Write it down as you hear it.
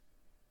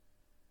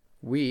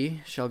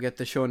We shall get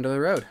the show into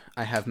the road.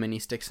 I have many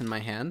sticks in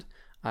my hand.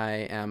 I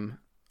am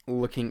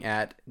looking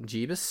at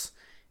Jeebus,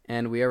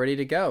 and we are ready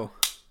to go.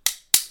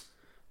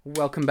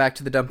 Welcome back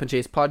to the Dump and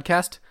Chase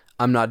podcast.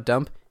 I'm not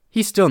Dump.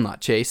 He's still not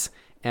Chase.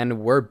 And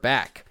we're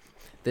back.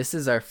 This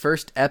is our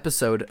first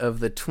episode of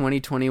the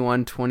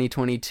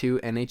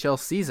 2021-2022 NHL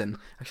season.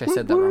 Actually, I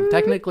said that wrong.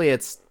 Technically,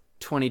 it's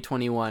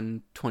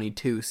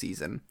 2021-22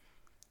 season.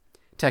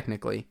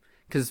 Technically.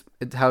 Because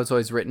how it's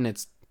always written,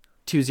 it's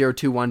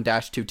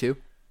 2021-22.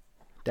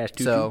 Dash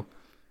 22. So,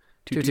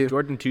 22.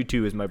 Jordan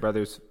Tutu is my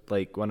brother's,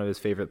 one of his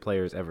favorite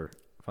players ever.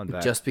 Fun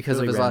fact. Just because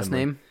really of his last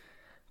name?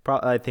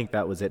 I think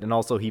that was it. And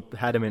also, he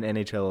had him in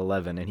NHL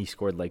 11, and he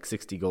scored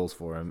 60 goals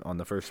for him on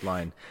the first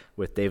line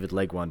with David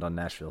Legwand on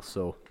Nashville.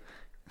 So,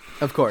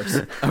 of course.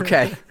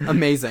 Okay.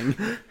 Amazing.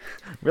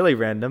 Really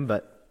random,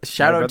 but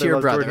shout out to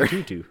your brother.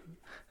 Jordan Tutu,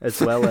 as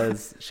well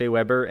as Shea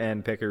Weber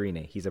and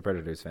Pecorine. He's a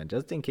Predators fan,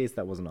 just in case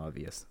that wasn't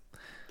obvious.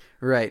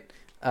 Right.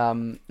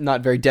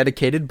 Not very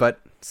dedicated, but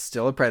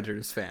still a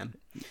Predators fan.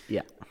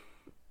 Yeah.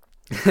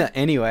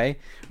 Anyway,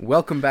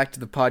 welcome back to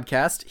the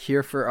podcast,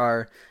 here for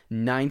our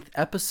 9th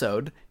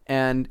episode.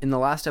 And in the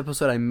last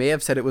episode, I may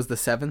have said it was the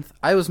 7th.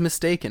 I was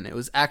mistaken. It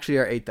was actually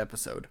our 8th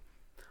episode.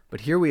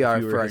 But here we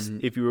are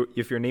If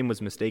your name was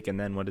mistaken,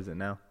 then what is it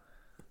now?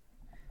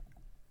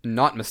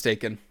 Not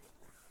mistaken.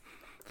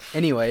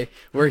 Anyway,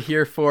 we're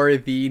here for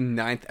the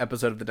 9th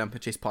episode of the Dump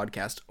and Chase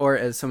podcast, or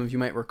as some of you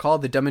might recall,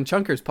 the Dumb and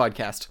Chunkers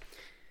podcast.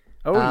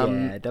 Oh,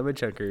 yeah, Dumb and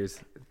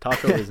Chunkers.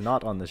 Taco is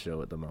not on the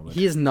show at the moment.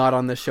 He is not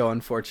on the show,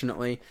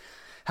 unfortunately.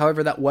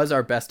 However, that was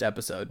our best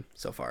episode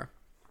so far,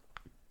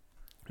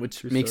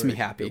 which makes me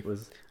happy. It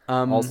was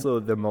also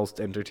the most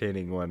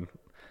entertaining one.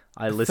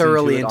 I listened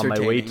thoroughly to it on my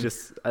way.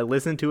 entertaining. I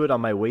listened to it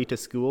on my way to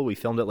school. We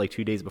filmed it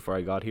 2 days before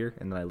I got here,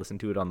 and then I listened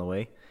to it on the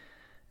way.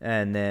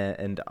 And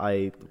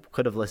I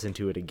could have listened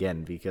to it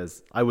again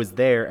because I was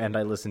there and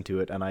I listened to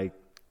it and I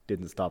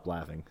didn't stop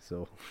laughing.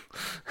 So,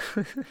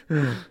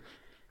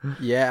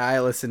 yeah, I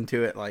listened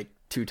to it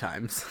 2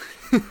 times,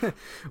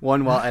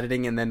 one while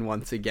editing and then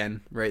once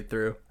again right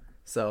through.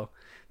 So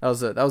that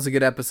was a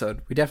good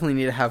episode. We definitely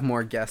need to have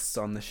more guests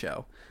on the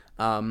show.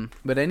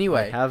 But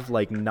anyway, I have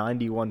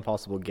 91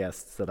 possible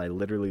guests that I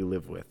literally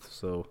live with.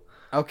 So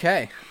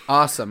okay,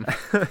 awesome.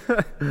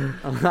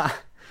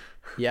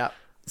 Yeah.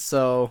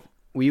 So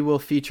we will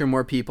feature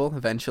more people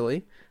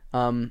eventually.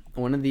 One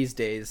of these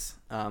days,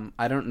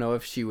 I don't know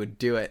if she would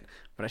do it,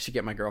 but I should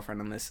get my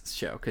girlfriend on this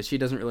show because she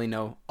doesn't really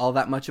know all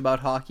that much about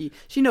hockey.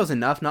 She knows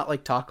enough, not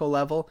like Taco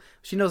level.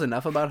 She knows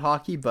enough about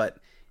hockey, but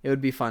it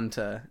would be fun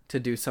to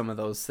do some of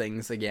those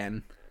things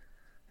again.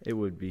 It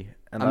would be.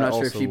 And I'm not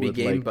sure if she'd be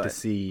game, but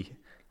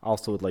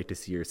also would like to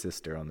see your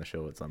sister on the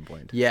show at some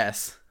point.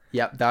 Yes.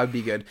 Yep, that would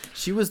be good.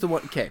 She was the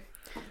one. Okay.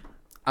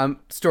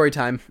 Story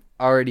time.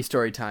 Already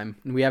story time.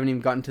 We haven't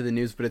even gotten to the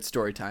news, but it's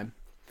story time.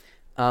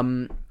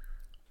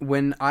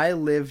 When I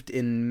lived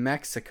in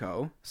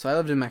Mexico, so I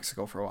lived in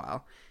Mexico for a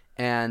while,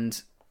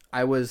 and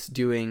I was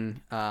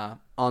doing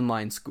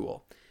online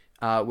school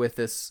with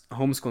this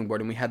homeschooling board,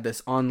 and we had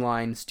this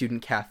online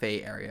student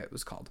cafe area, it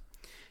was called.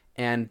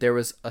 And there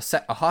was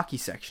a hockey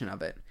section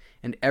of it,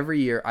 and every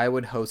year I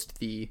would host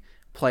the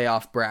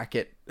playoff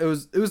bracket. It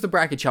was the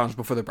bracket challenge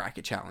before the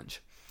bracket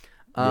challenge.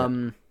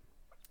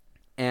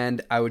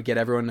 And I would get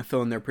everyone to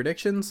fill in their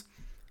predictions,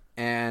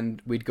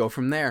 and we'd go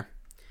from there.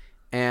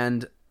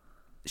 And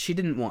she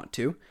didn't want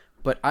to,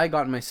 but I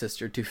got my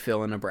sister to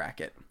fill in a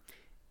bracket.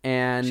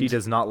 And she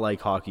does not like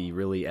hockey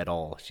really at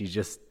all.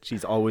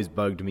 She's always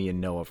bugged me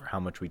and Noah for how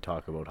much we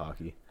talk about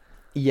hockey.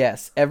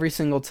 Yes, every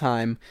single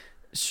time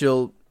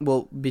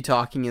we'll be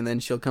talking, and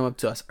then she'll come up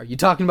to us. Are you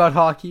talking about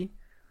hockey?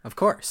 Of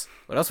course.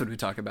 What else would we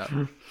talk about?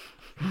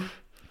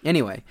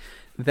 Anyway,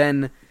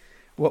 then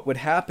what would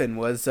happen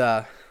was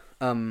I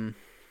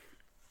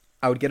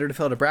would get her to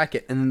fill out a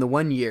bracket, and then the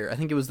one year, I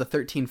think it was the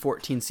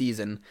 13-14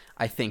 season,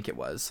 I think it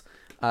was,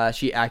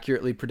 she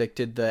accurately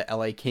predicted the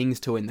LA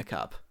Kings to win the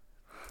cup.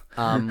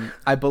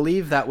 I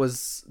believe that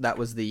was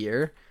the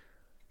year.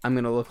 I'm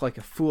going to look like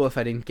a fool if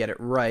I didn't get it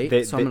right,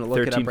 so I'm going to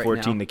look it up right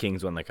now. 13-14, the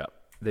Kings won the cup.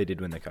 They did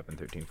win the cup in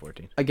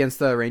 13-14. Against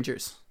the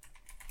Rangers.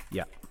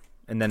 Yeah.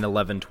 And then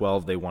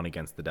 11-12, they won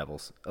against the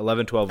Devils.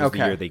 11-12 was the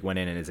year they went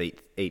in as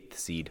eighth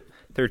seed.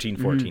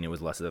 13-14, It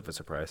was less of a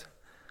surprise.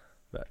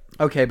 But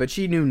okay, but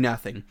she knew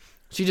nothing.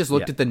 She just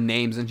looked at the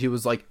names and she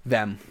was like,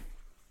 them.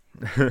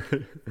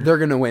 They're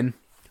going to win.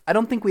 I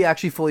don't think we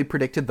actually fully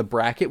predicted the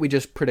bracket. We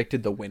just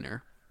predicted the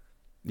winner.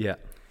 Yeah.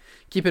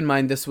 Keep in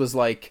mind, this was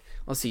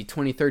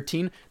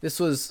 2013. This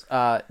was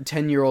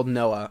 10-year-old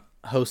Noah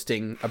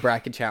hosting a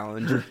bracket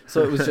challenge.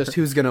 So it was just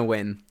who's going to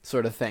win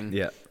sort of thing.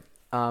 Yeah.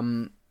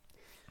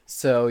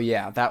 So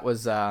yeah, that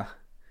was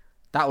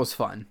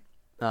fun.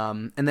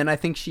 And then I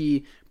think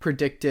she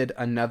predicted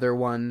another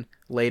one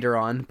later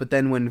on. But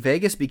then when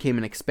Vegas became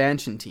an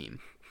expansion team.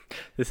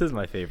 This is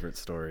my favorite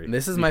story.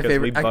 This is my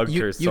favorite. We bugged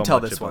her so you tell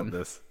much this about one.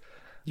 This.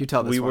 You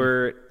tell this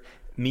one.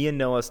 Me and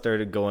Noah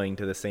started going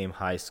to the same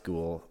high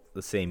school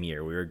the same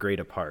year. We were a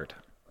grade apart.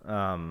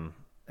 And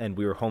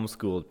we were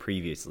homeschooled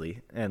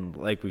previously. And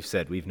like we've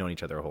said, we've known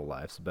each other our whole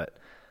lives. But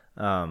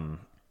And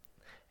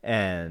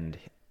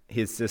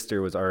his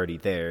sister was already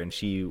there, and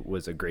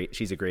she's a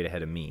grade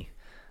ahead of me.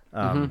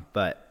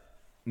 But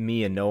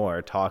me and Noah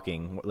are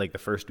talking like the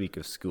first week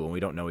of school, and we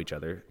don't know each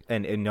other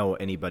and know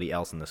anybody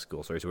else in the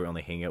school. So we're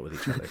only hanging out with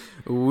each other.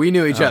 We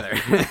knew each other.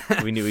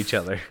 We knew each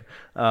other.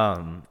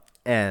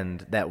 And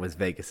that was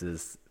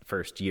Vegas's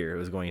first year. It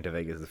was going to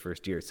Vegas the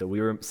first year. So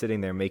we were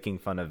sitting there making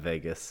fun of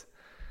Vegas.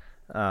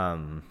 They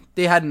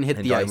hadn't hit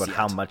and the talking ice about yet.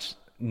 how much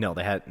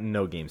they had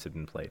no games had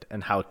been played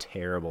and how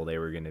terrible they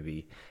were going to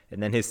be.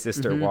 And then his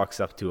sister walks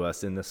up to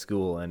us in the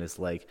school and is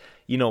like,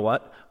 you know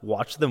what?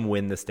 Watch them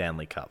win the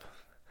Stanley Cup.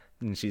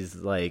 And she's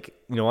like,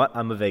 you know what?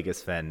 I'm a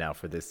Vegas fan now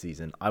for this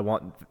season. I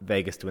want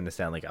Vegas to win the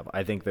Stanley Cup.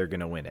 I think they're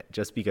going to win it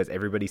just because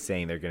everybody's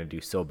saying they're going to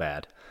do so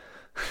bad.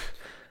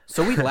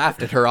 So we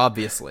laughed at her,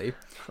 obviously.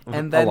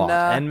 And then a lot,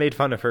 and made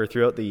fun of her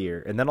throughout the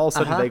year. And then all of a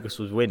sudden Uh-huh. Vegas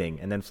was winning.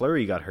 And then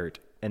Fleury got hurt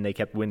and they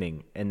kept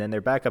winning. And then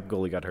their backup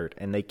goalie got hurt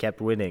and they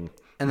kept winning.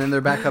 And then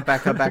their backup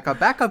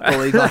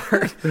goalie got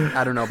hurt.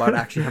 I don't know about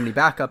actually how many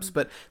backups,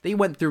 but they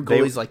went through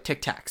goalies like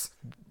Tic Tacs.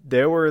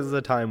 There was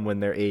a time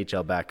when their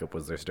AHL backup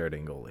was their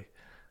starting goalie.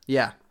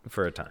 Yeah.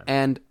 For a time.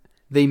 And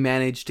they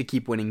managed to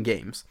keep winning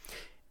games.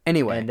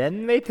 Anyway. And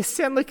then made the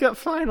Stanley Cup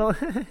final.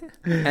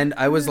 And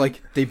I was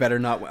like, they better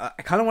not.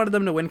 I kind of wanted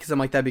them to win because I'm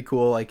like, that'd be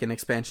cool. Like an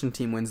expansion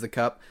team wins the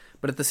cup.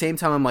 But at the same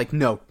time, I'm like,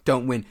 no,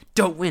 don't win.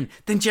 Don't win.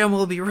 Then Jem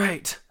will be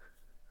right.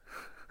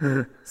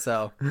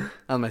 So,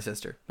 I'm my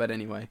sister. But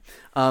anyway,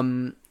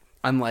 I'm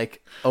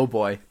like, oh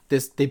boy,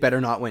 they better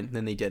not win.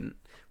 Then they didn't.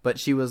 But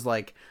she was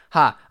like,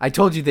 ha, I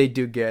told you they'd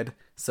do good.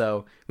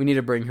 So we need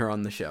to bring her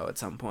on the show at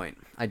some point.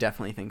 I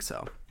definitely think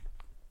so.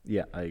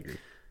 Yeah, I agree.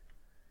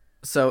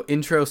 So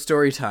intro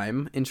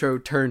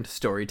turned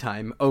story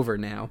time over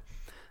now.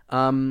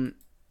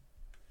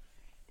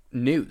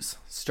 News.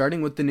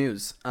 Starting with the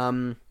news.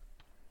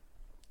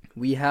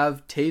 We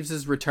have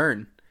Taves'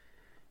 return.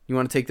 You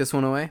want to take this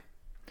one away?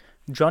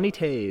 Johnny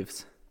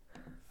Taves.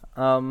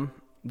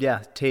 Yeah,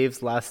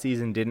 Taves last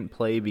season didn't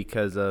play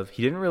because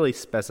he didn't really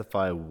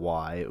specify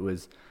why. It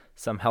was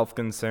some health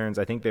concerns.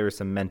 I think there were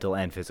some mental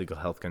and physical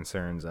health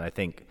concerns, and I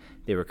think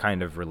they were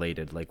kind of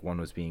related, like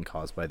one was being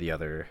caused by the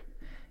other,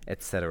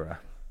 etc.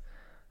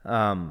 See,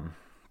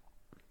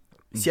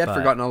 I'd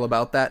forgotten all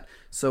about that.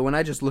 So when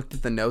I just looked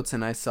at the notes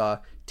and I saw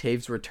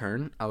Taves'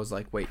 return, I was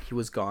like, wait, he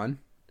was gone?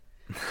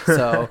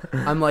 So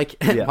I'm like,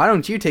 why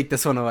don't you take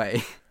this one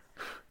away?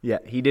 Yeah,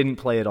 he didn't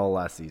play at all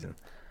last season.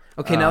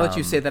 Okay, now that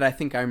you say that, I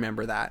think I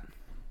remember that.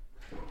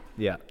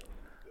 Yeah.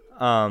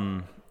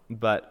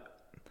 But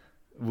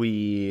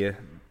there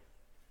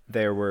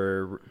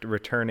were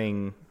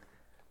returning.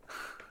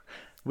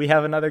 We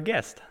have another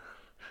guest.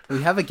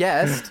 We have a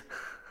guest.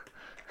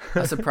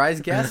 A surprise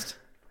guest.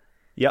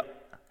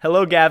 Yep.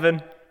 Hello,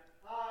 Gavin.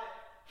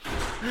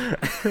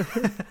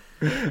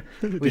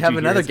 We have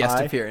another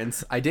guest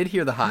appearance. I did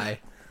hear the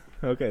hi.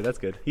 Okay, that's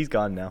good. He's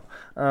gone now.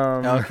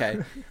 Okay.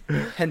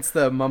 Hence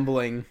the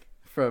mumbling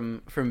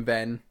from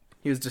Ben.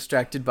 He was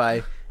distracted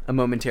by a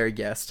momentary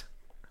guest.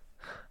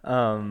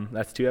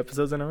 That's 2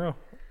 episodes in a row.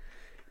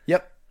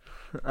 Yep.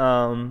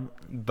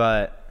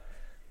 But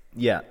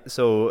yeah,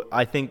 so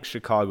I think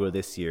Chicago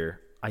this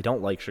year, I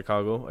don't like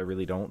Chicago. I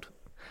really don't.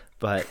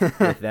 But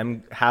with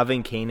them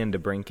having Kane and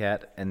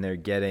DeBrincat and they're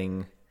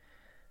getting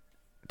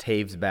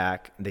Taves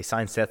back, they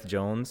signed Seth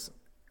Jones.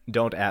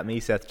 Don't at me.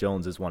 Seth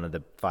Jones is one of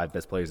the 5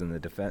 best players in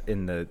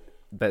the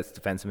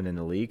best defenseman in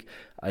the league.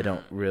 I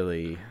don't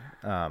really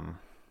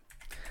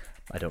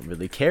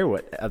care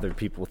what other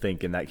people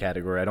think in that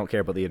category. I don't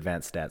care about the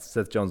advanced stats.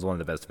 Seth Jones is one of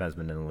the best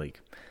defensemen in the league.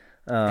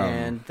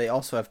 And they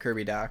also have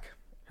Kirby Dach.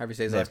 However you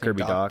say his last name,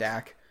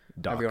 Dak.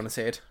 However you want to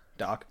say it.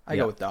 Doc. I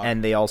go with Doc.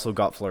 And they also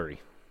got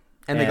Fleury.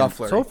 And they got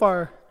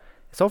Fleury.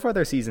 So far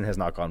their season has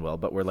not gone well,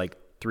 but we're like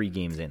 3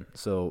 games in.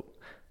 So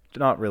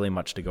not really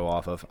much to go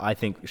off of. I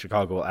think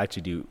Chicago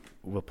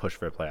will push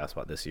for a playoff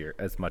spot this year,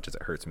 as much as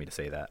it hurts me to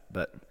say that.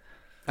 But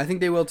I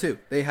think they will too.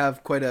 They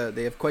have quite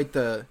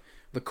the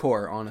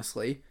core,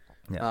 honestly.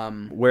 Yeah.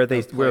 Where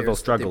they'll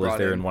struggle is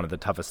they're in one of the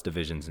toughest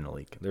divisions in the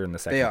league. They're in the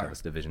second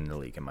toughest division in the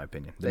league, in my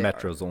opinion. The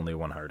Metro's only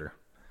one harder.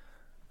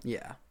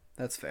 Yeah,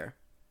 that's fair.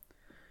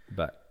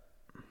 But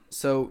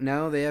so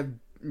now they have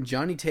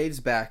Johnny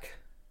Taves back.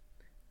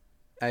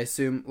 I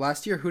assume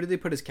last year, who did they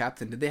put as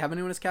captain? Did they have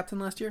anyone as captain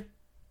last year?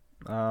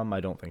 I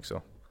don't think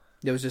so.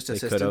 It was just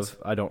assistants. They could have.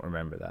 I don't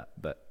remember that,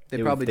 but they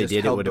it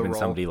would have been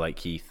somebody like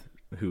Keith,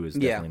 who is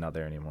definitely not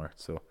there anymore.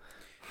 So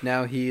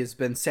now he has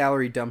been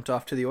salary dumped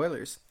off to the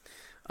Oilers.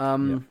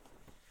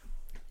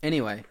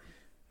 Anyway,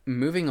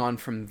 moving on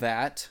from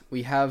that,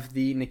 we have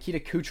the Nikita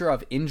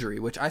Kucherov injury,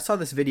 which I saw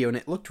this video and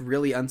it looked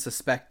really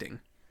unsuspecting.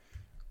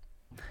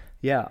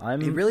 Yeah,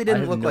 it really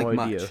didn't look like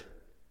much.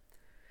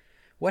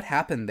 What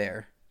happened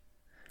there?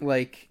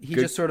 Like he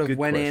just sort of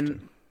went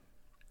in,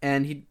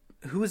 and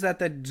who was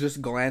that just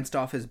glanced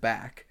off his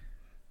back?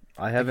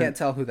 I can't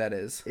tell who that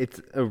is. It's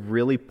a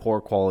really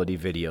poor quality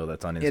video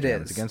that's on Instagram. It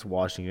is. It's against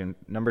Washington,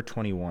 number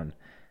 21.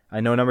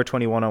 I know number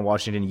 21 on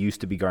Washington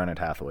used to be Garnet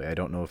Hathaway. I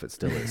don't know if it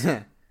still is.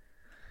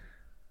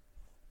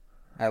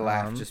 I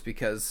laughed just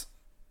because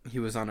he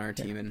was on our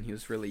team and he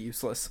was really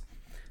useless.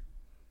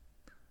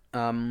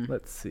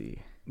 Let's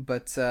see.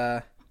 But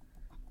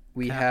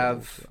we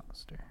Capitals have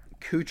roster.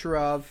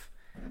 Kucherov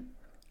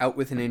out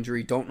with an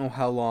injury. Don't know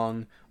how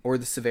long or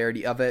the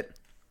severity of it.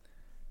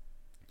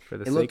 For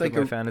the It sake looked of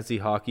like my fantasy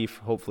hockey,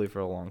 hopefully for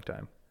a long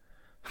time.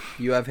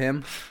 You have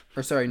him?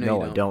 Or sorry, no,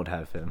 No, you I don't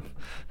have him.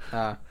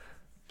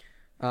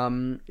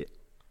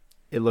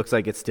 It looks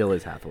like it still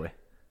is Hathaway.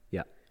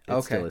 Yeah,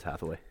 it still is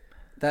Hathaway.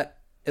 That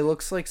it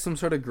looks like some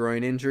sort of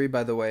groin injury.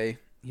 By the way,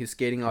 he was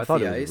skating off I thought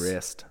the it ice. was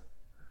wrist.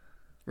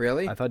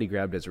 Really? I thought he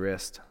grabbed his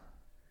wrist.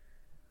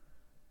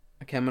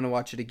 Okay, I'm gonna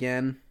watch it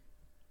again.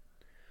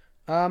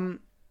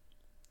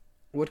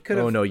 What could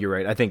have? Oh no, you're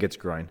right. I think it's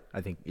groin.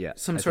 I think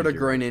some I sort think of you're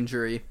groin right.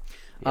 injury.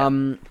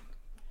 Yeah.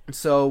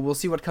 So we'll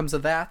see what comes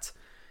of that.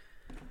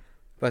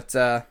 But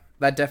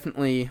that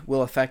definitely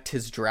will affect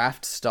his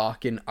draft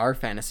stock in our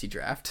fantasy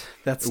draft.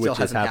 That still Which is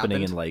hasn't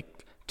happening happened. in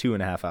like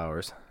 2.5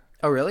 hours.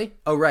 Oh really?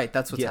 Oh right,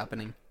 that's what's Yeah.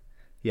 happening.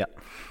 Yeah.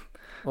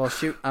 Well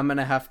shoot, I'm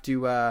gonna have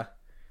to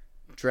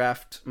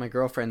draft my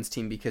girlfriend's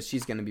team because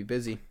she's gonna be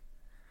busy.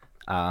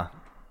 I'll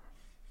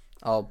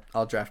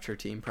draft her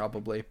team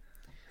probably.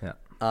 Yeah.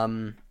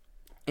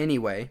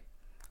 Anyway,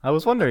 I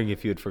was wondering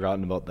if you had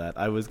forgotten about that.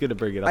 I was going to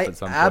bring it up I at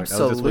some point. I was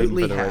just waiting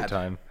absolutely for the right had.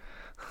 time.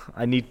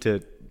 I need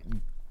to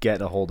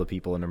get a hold of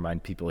people and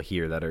remind people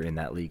here that are in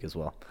that league as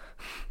well.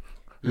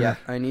 yeah,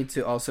 I need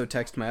to also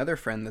text my other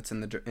friend that's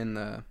in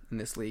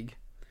this league.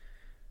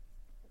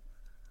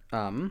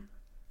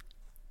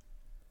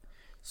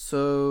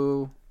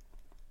 So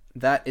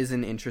that is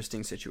an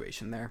interesting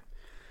situation there.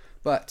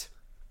 But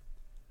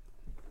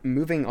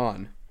moving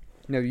on.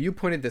 Now you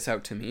pointed this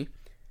out to me.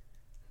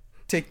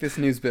 Take this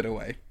news bit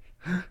away.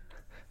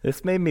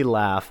 This made me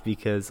laugh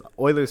because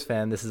Oilers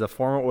fan, this is a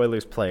former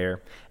Oilers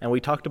player, and we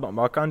talked about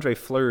Marc-Andre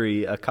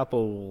Fleury a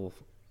couple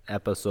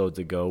episodes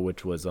ago,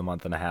 which was a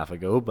month and a half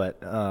ago,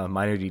 but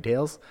minor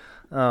details.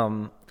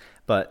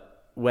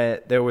 But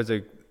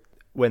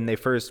when they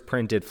first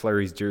printed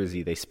Fleury's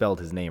jersey, they spelled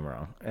his name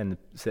wrong and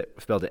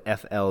spelled it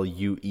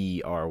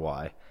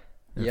Fleury.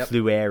 Yep.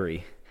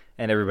 Fleury,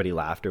 and everybody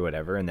laughed or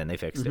whatever, and then they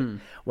fixed it.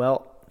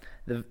 Well,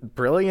 the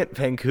brilliant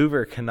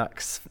Vancouver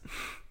Canucks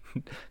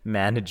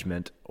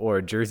management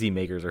or jersey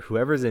makers or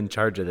whoever's in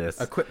charge of this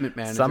Equipment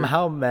manager.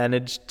 somehow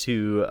managed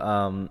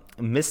to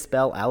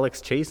misspell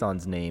Alex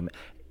Chason's name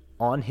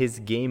on his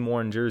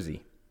game-worn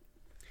jersey.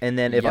 And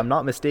then, if Yep. I'm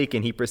not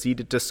mistaken, he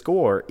proceeded to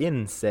score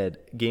in said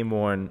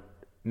game-worn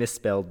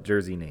misspelled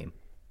jersey name.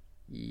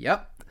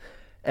 Yep.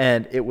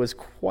 And it was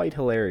quite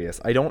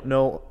hilarious. I don't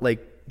know,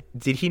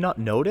 did he not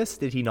notice?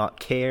 Did he not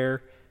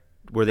care?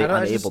 Were they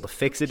unable to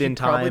fix it in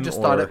time? He probably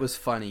just thought it was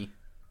funny.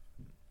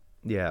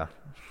 Yeah.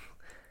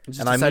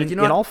 Just And I decided, mean, you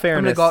know in what? all I'm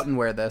fairness, gonna go out and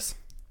wear this.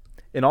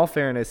 in all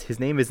fairness, his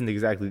name isn't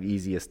exactly the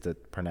easiest to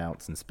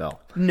pronounce and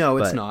spell. No,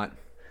 it's But, not.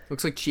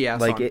 Looks like Chiasson.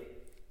 Like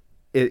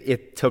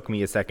it took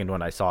me a second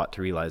when I saw it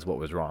to realize what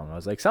was wrong. I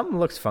was like, something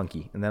looks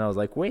funky, and then I was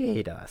like,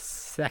 wait a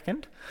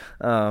second,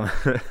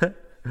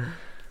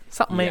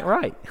 something ain't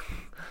right.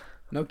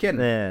 No kidding.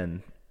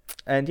 And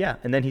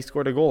then he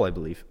scored a goal, I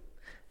believe,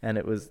 and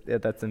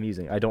that's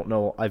amusing. I don't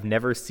know. I've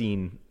never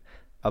seen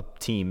a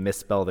team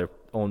misspell their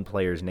own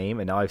player's name,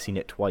 and now I've seen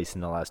it twice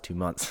in the last 2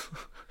 months.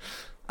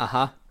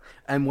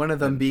 And one of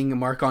them being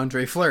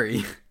Marc-Andre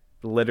Fleury.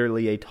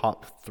 Literally a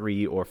top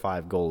 3 or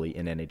 5 goalie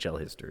in NHL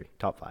history.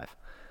 Top 5.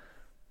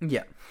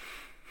 Yeah,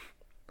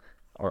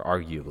 Or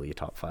arguably a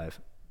top 5.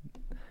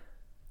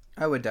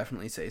 I would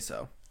definitely say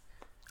so.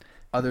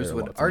 Others There are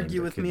would lots of names argue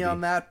that with could me be.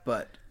 on that,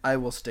 but I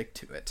will stick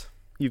to it.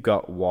 You've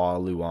got Waugh,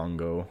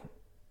 Luongo,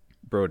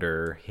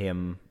 Broder,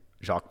 him,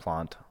 Jacques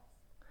Plante,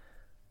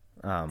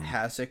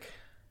 Hasek,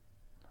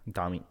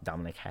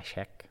 Dominic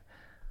Hasek.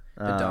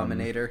 the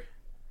Dominator.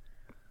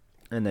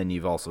 And then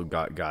you've also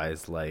got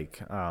guys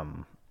like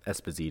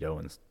Esposito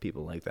and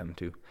people like them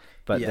too.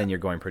 But Yeah. then you're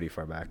going pretty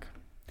far back.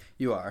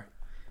 You are.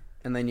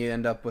 And then you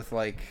end up with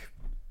I'm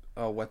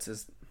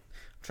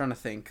trying to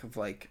think of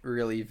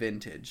really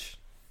vintage.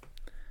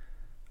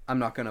 I'm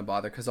not going to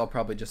bother because I'll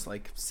probably just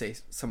say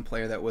some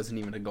player that wasn't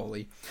even a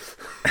goalie.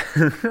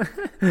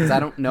 Because I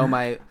don't know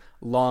my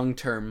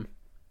long-term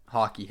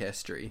hockey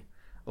history,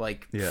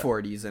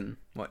 40s and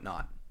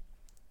whatnot.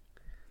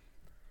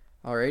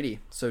 Alrighty,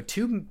 so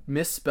 2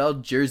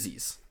 misspelled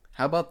jerseys.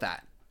 How about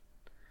that?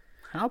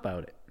 How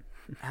about it?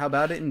 How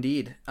about it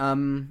indeed?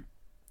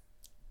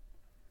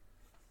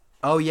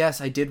 Oh yes,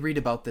 I did read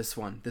about this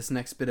one. This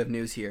next bit of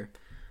news here.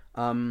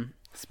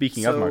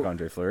 Speaking of So-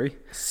 Marc-Andre Fleury.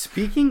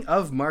 Speaking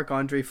of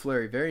Marc-Andre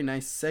Fleury, very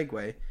nice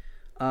segue.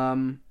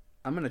 I'm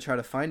gonna try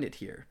to find it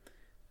here.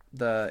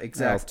 The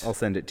exact. I'll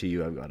send it to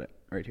you. I've got it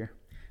right here.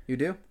 You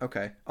do?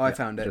 Okay. Oh, I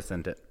found it. Just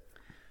sent it.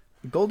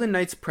 Golden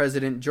Knights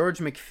president George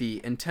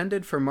McPhee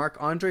intended for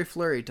Marc-Andre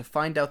Fleury to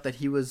find out that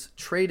he was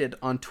traded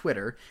on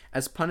Twitter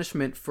as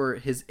punishment for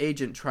his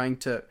agent trying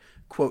to,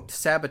 quote,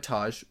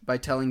 sabotage by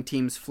telling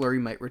teams Fleury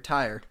might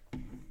retire.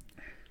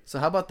 So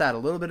how about that? A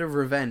little bit of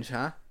revenge,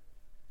 huh?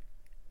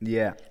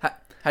 Yeah.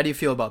 How do you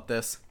feel about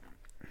this?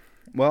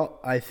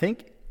 Well, I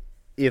think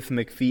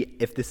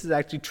if this is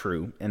actually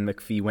true, and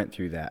McPhee went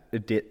through that,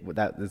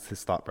 that is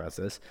his thought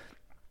process.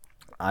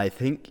 I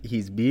think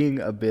he's being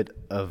a bit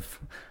of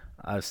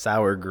a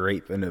sour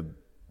grape and a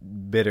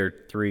bitter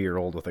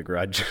 3-year-old with a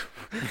grudge,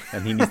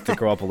 and he needs to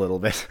grow up a little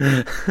bit.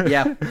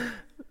 Yeah.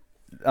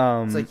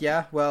 It's like,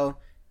 yeah, well,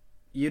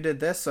 you did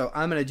this, so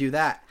I'm gonna do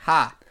that.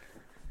 Ha!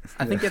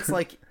 I think it's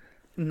like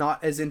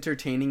not as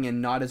entertaining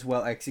and not as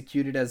well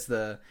executed as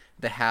the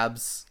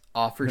Habs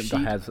offer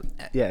sheet.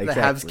 The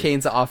Habs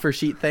Canes offer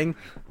sheet thing.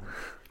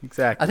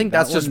 Exactly. I think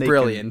that's just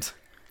brilliant.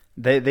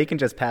 They can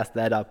just pass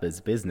that up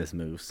as business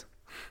moves.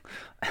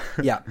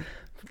 Yeah.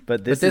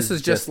 But this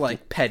is just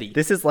like petty.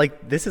 This is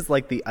like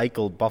the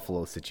Eichel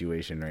Buffalo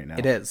situation right now.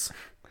 It is.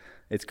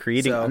 It's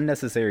creating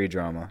unnecessary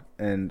drama,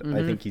 and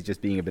I think he's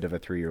just being a bit of a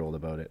 3-year-old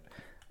about it.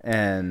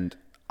 And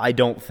I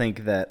don't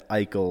think that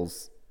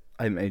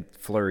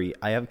Fleury,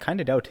 I have kind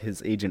of doubt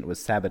his agent was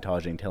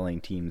sabotaging,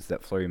 telling teams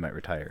that Fleury might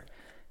retire,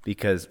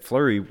 because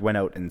Fleury went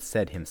out and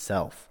said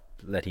himself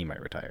that he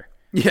might retire.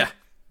 Yeah.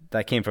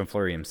 That came from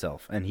Fleury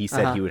himself, and he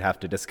said he would have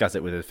to discuss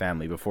it with his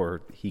family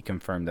before he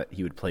confirmed that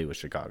he would play with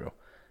Chicago.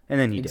 And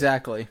then he did.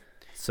 Exactly.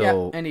 So,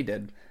 yeah, and he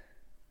did.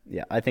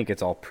 Yeah, I think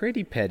it's all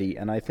pretty petty,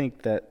 and I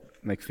think that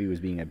McPhee was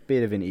being a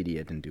bit of an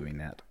idiot in doing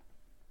that.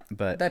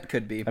 But that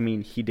could be. I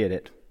mean, he did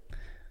it.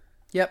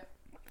 Yep.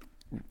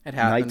 It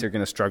happened. Knights are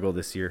going to struggle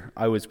this year.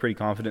 I was pretty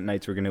confident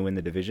Knights were going to win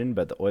the division,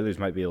 but the Oilers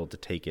might be able to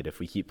take it if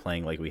we keep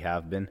playing like we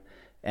have been,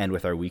 and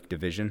with our weak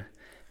division,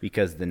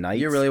 because the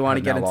Knights. You really want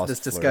to get into this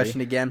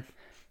discussion again?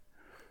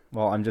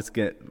 Well, I'm just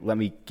going to let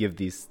me give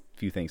these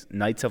few things.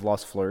 Knights have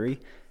lost Fleury,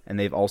 and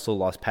they've also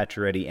lost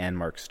Pacioretty and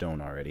Mark Stone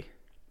already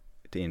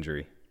to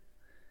injury.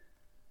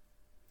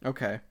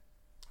 Okay.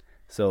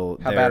 So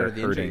how bad are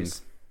the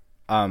injuries?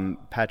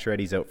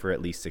 Pacioretty's out for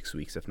at least 6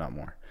 weeks, if not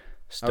more.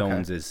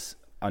 Stone's is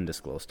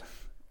undisclosed,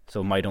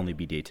 so might only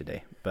be day to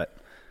day. But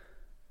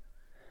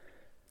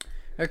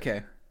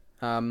okay.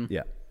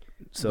 Yeah.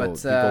 So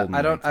but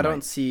I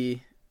don't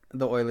see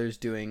the Oilers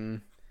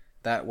doing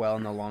that well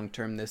in the long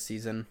term this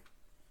season.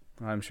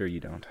 I'm sure you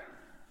don't.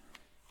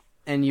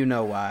 And you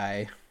know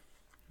why.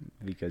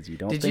 Because you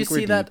don't think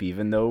we're deep,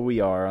 even though we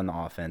are on the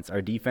offense.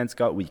 Our defense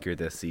got weaker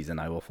this season,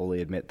 I will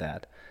fully admit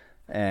that.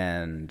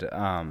 And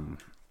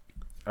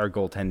our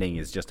goaltending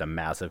is just a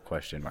massive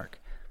question mark.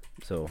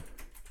 So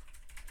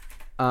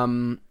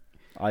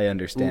I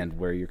understand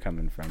where you're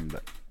coming from,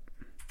 but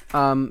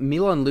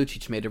Milan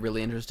Lucic made a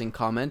really interesting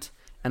comment,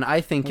 and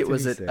I think it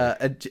was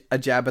a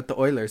jab at the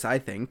Oilers, I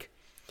think.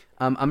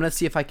 I'm going to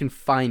see if I can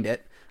find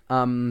it.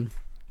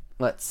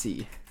 Let's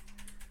see.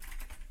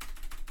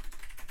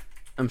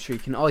 I'm sure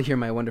you can all hear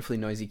my wonderfully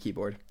noisy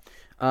keyboard.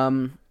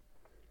 It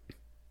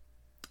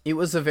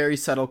was a very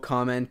subtle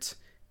comment,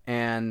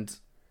 and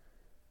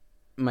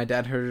my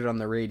dad heard it on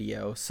the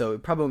radio, so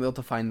probably won't be able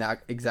to find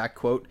that exact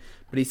quote.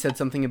 But he said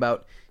something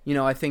about,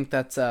 I think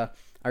that's our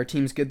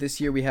team's good this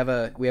year. We have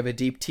a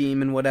deep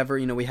team and whatever.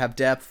 We have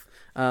depth.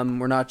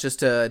 We're not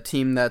just a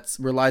team that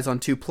relies on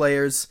 2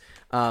 players.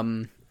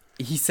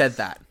 He said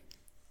that.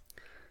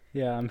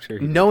 Yeah, I'm sure.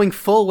 Knowing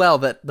full well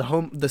that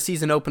the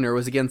season opener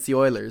was against the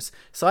Oilers,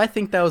 so I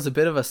think that was a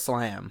bit of a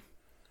slam.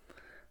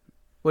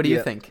 What do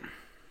you think?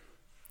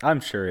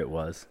 I'm sure it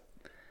was,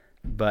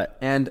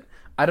 and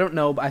I don't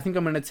know, but I think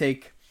I'm going to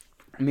take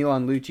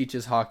Milan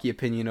Lucic's hockey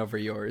opinion over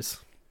yours.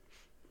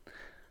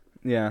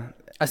 Yeah,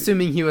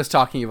 assuming he was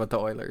talking about the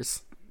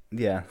Oilers.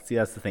 Yeah, see,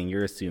 that's the thing.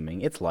 You're assuming.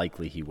 It's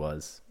likely he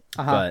was,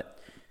 but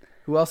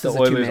who else is a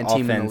 2-man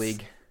team in the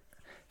league?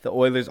 The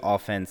Oilers'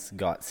 offense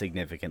got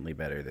significantly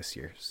better this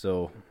year.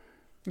 So,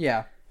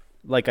 yeah.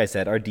 Like I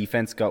said, our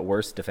defense got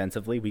worse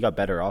defensively. We got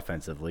better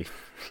offensively.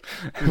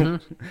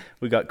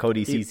 We got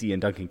Cody Ceci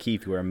and Duncan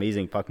Keith, who are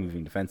amazing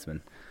puck-moving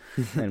defensemen.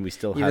 And we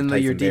still have even though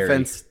Tyson your Barrie.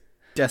 Defense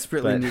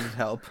desperately needed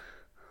help.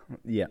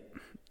 Yeah.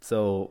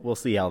 So, we'll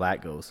see how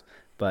that goes.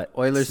 But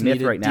Oilers Smith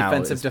needed right now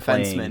defensive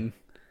defensemen.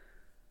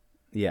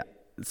 Yeah.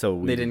 So,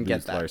 we didn't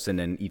get that. Larson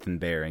and Ethan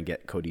Bear and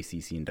get Cody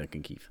Ceci and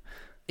Duncan Keith.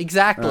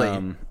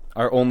 Exactly.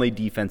 Our only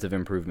defensive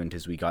improvement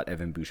is we got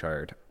Evan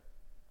Bouchard.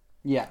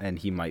 Yeah. And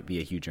he might be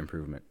a huge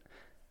improvement.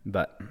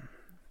 But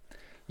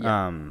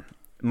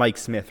Mike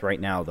Smith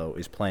right now, though,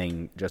 is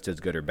playing just as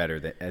good or better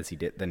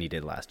than he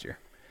did last year.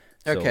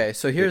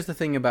 So here's the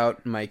thing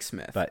about Mike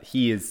Smith. But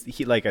he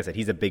like I said,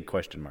 he's a big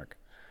question mark.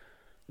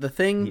 The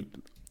thing,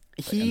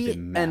 he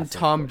and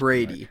Tom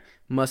Brady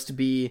must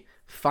be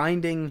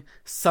finding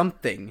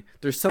something.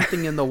 There's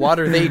something in the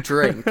water they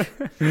drink,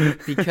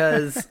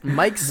 because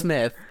Mike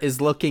Smith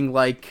is looking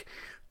like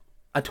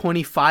a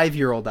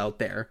 25-year-old out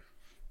there.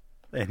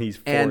 And he's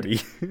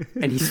 40.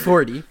 And he's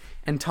 40.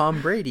 And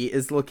Tom Brady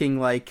is looking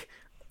like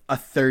a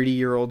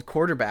 30-year-old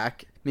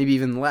quarterback, maybe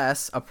even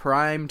less, a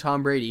prime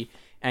Tom Brady,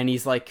 and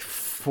he's like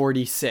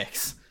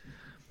 46.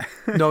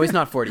 No, he's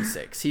not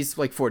 46. He's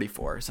like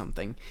 44 or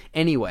something.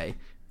 Anyway,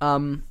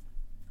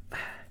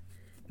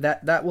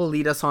 that will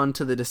lead us on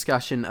to the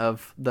discussion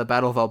of the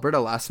Battle of Alberta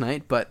last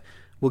night, but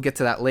we'll get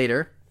to that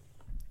later.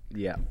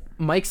 Yeah.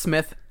 Mike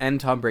Smith and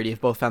Tom Brady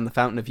have both found the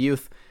fountain of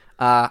youth.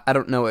 I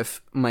don't know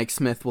if Mike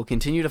Smith will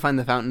continue to find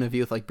the fountain of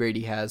youth like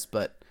Brady has,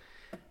 but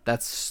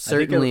that's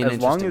certainly an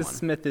interesting one. As long as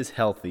Smith is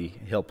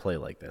healthy, he'll play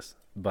like this.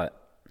 But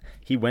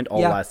he went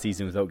all last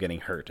season without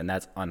getting hurt, and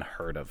that's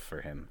unheard of for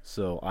him.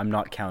 So I'm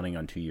not counting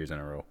on 2 years in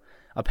a row.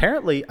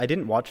 Apparently, I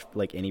didn't watch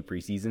like any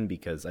preseason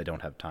because I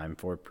don't have time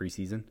for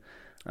preseason.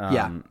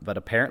 But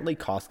apparently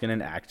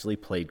Koskinen actually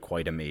played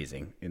quite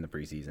amazing in the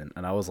preseason.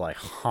 And I was like,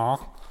 huh?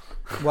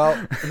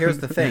 Well, here's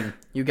the thing.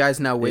 You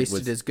guys now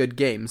wasted his good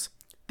games.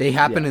 They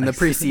happen in the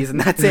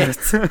preseason. That's it.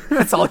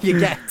 That's all you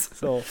get.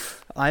 So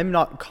I'm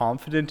not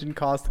confident in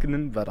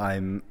Koskinen, but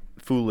I'm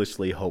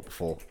foolishly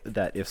hopeful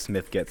that if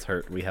Smith gets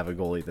hurt, we have a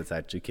goalie that's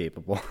actually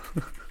capable.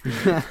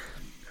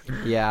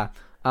 Yeah.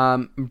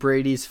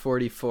 Brady's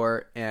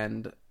 44,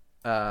 and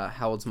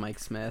how old's Mike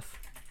Smith?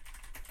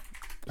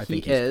 I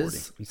think he's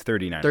 40. He's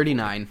 39.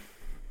 39.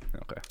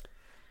 Okay.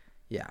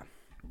 Yeah.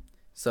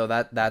 So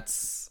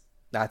that's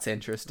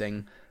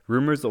interesting.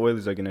 Rumors the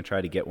Oilers are going to try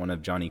to get one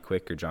of Johnny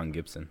Quick or John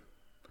Gibson.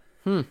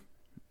 One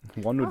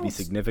would be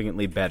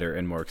significantly better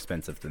and more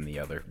expensive than the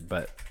other,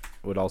 but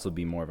would also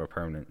be more of a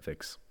permanent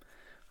fix.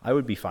 I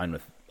would be fine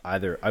with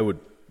either. I would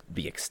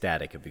be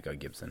ecstatic if we got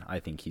Gibson. I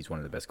think he's one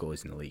of the best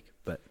goalies in the league,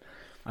 but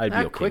I'd be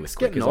okay with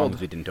Quick as long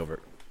as we didn't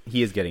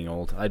He is getting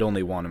old. I'd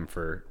only want him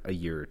for a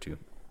year or two,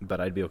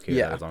 but I'd be okay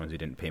with that as long as we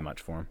didn't pay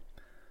much for him.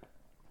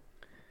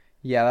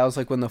 Yeah, that was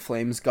like when the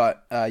Flames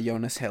got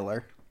Jonas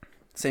Hiller.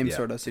 Same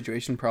sort of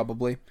situation,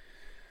 probably.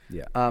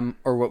 Yeah.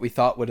 Or what we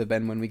thought would have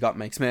been when we got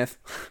Mike Smith.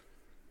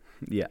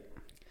 Yeah.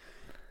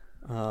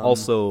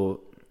 Also,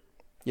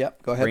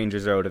 yep, go ahead.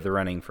 Rangers are out of the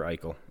running for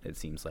Eichel, it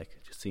seems like,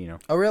 just so you know.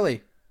 Oh,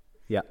 really?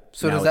 Yeah.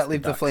 So does that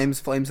leave the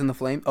Flames and the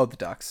Flame? Oh, the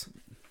Ducks.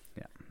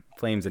 Yeah.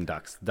 Flames and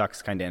Ducks.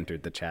 Ducks kind of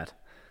entered the chat.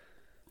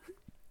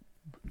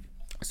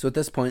 So at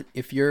this point,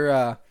 if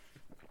you're...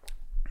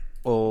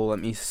 let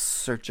me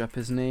search up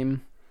his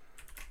name.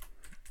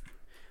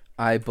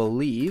 I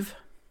believe...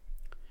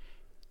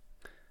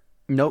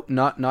 Nope,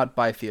 not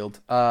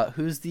Byfield.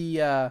 Who's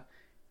the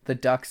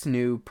Ducks'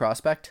 new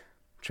prospect?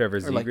 Trevor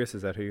Zegras,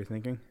 is that who you're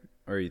thinking?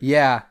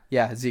 Yeah,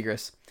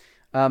 Zegras.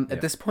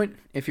 At this point,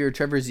 if you're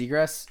Trevor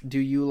Zegras, do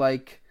you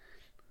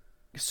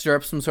stir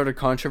up some sort of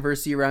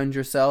controversy around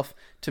yourself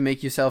to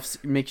make yourself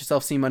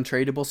seem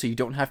untradeable so you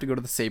don't have to go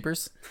to the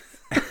Sabres?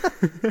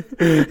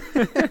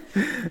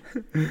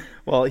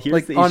 Well,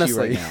 here's the issue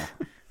right now.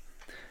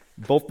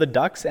 Both the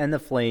Ducks and the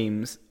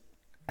Flames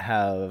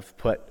have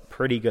put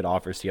pretty good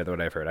offers together,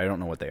 what I've heard. I don't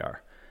know what they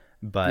are.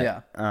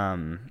 But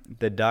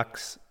the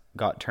Ducks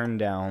got turned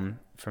down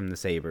from the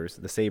Sabres.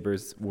 The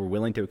Sabres were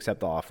willing to accept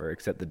the offer,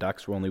 except the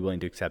Ducks were only willing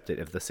to accept it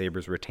if the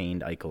Sabres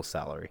retained Eichel's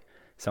salary,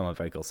 some of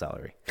Eichel's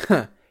salary.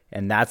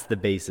 And that's the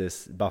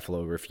basis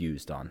Buffalo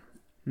refused on.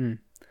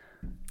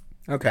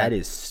 Okay. That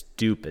is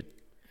stupid.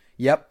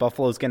 Yep.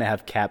 Buffalo's going to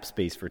have cap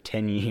space for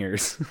 10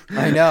 years.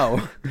 I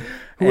know.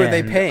 Who are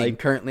they paying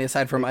currently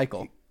aside from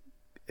Eichel?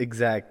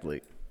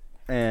 Exactly.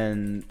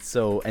 And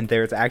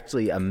there's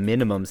actually a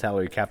minimum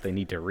salary cap they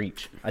need to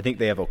reach. I think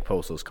they have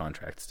Okposo's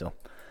contract still.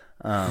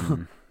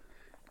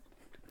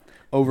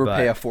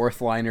 Overpay a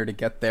fourth liner to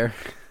get there.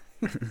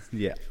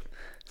 Yeah.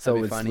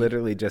 So it's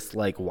literally just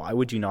like, why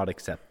would you not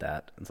accept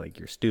that? It's like,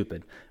 you're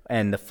stupid.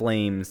 And the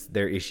Flames,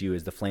 their issue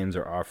is the Flames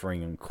are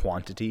offering in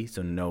quantity,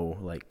 so no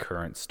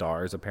current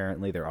stars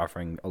apparently. They're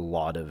offering a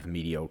lot of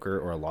mediocre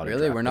or a lot of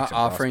Really? We're not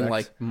offering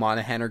prospects.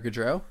 Monahan or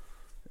Gaudreau?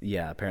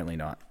 Yeah, apparently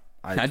not.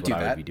 I'd do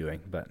that. I would be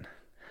doing, but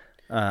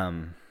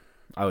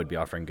I would be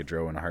offering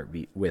Gaudreau in a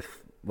heartbeat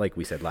with, like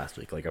we said last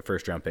week, a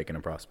first round pick and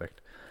a prospect.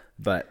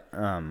 But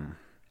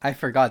I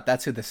forgot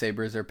that's who the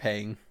Sabres are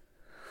paying.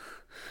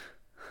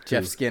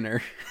 Jeff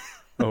Skinner.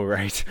 Oh,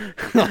 right.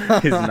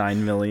 His $9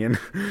 million.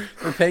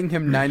 We're paying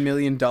him $9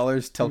 million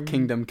till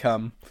Kingdom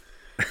Come.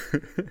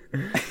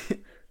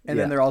 And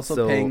then they're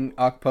also paying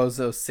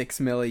Okposo $6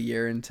 million a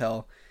year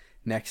until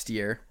next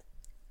year.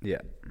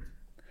 Yeah.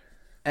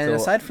 And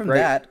aside from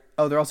that,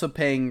 they're also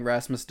paying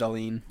Rasmus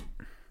Dahlin.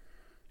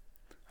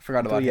 I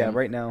forgot about him. Yeah,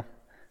 right now.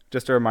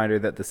 Just a reminder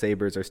that the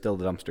Sabres are still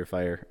the dumpster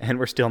fire, and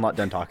we're still not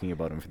done talking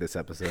about them for this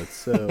episode.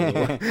 So,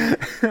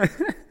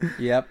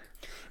 yep.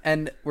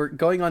 And we're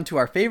going on to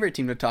our favorite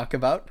team to talk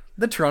about,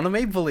 the Toronto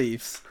Maple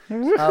Leafs.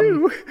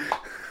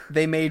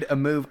 They made a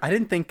move. I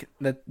didn't think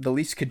that the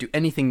Leafs could do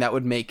anything that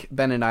would make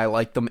Ben and I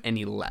like them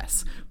any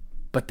less.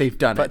 But they've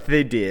done it. But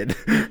they did.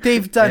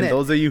 They've done it. And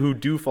those of you who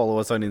do follow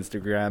us on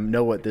Instagram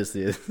know what this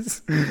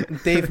is.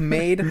 They've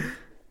made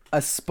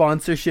a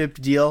sponsorship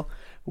deal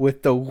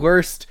with the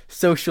worst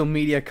social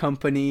media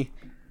company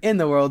in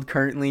the world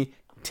currently,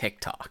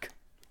 TikTok.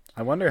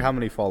 I wonder how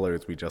many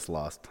followers we just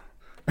lost.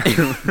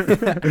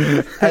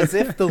 As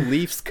if the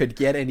Leafs could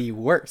get any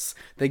worse.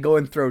 They go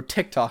and throw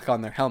TikTok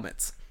on their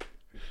helmets.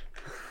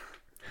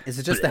 Is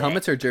it just the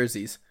helmets or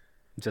jerseys?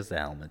 Just the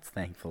helmets,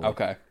 thankfully.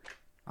 Okay.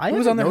 Who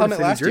was on their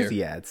helmet last jersey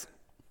year? Ads.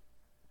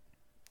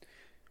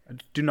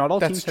 Do not all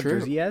teams have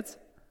jersey ads?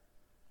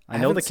 I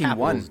know the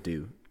Capitals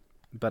do,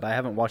 but I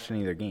haven't watched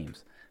any of their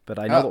games. But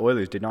I know the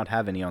Oilers did not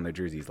have any on their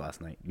jerseys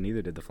last night.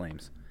 Neither did the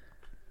Flames.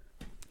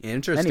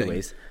 Interesting.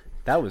 Anyways,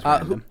 That was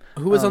random.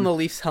 Who was on the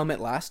Leafs helmet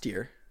last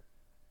year?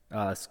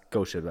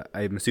 Scotia, but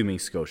I'm assuming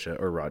Scotia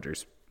or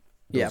Rogers.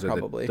 Yeah,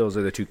 probably. Those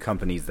are the two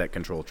companies that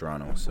control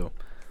Toronto. So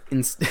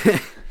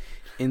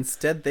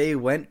instead, they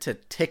went to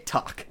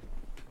TikTok.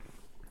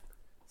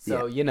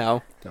 So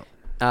No.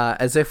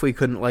 as if we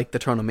couldn't like the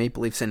Toronto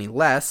Maple Leafs any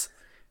less,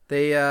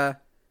 they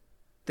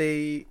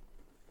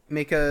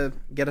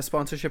get a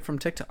sponsorship from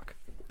TikTok.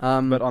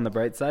 But on the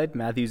bright side,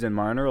 Matthews and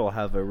Marner will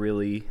have a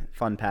really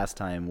fun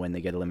pastime when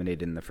they get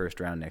eliminated in the first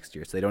round next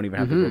year. So they don't even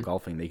have to go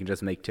golfing. They can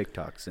just make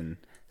TikToks and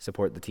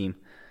support the team.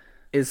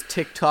 Is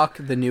TikTok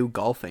the new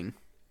golfing?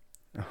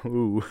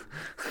 Ooh.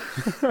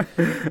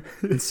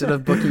 Instead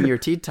of booking your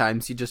tee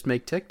times, you just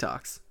make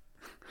TikToks.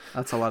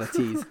 That's a lot of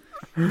teas.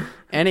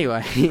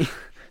 Anyway.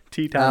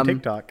 Tea time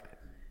TikTok.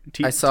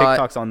 I saw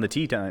TikTok's on the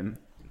tea time.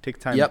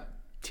 Yep.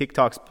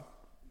 TikTok's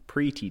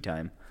pre-tea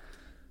time.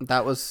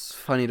 That was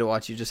funny to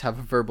watch you just have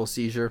a verbal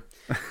seizure.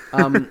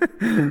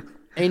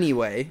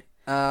 Anyway,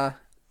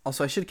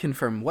 also I should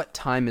confirm, what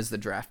time is the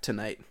draft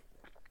tonight?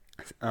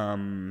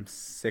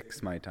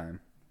 6 my time.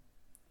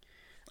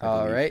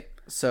 All right.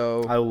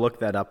 So I'll look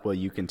that up while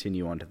you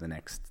continue on to the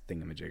next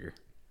thingamajigger.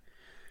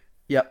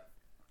 Yep.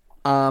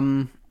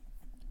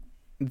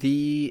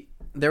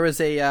 There was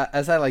a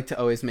as I like to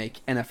always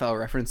make NFL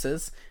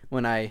references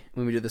when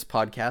we do this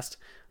podcast.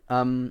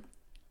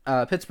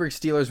 Pittsburgh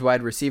Steelers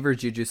wide receiver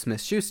Juju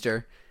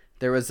Smith-Schuster.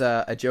 There was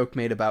a joke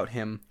made about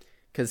him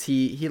because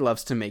he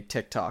loves to make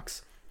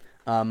TikToks.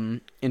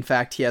 In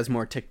fact, he has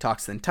more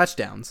TikToks than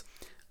touchdowns.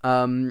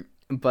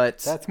 But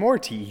that's more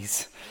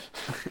tease.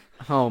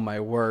 Oh my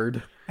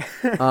word.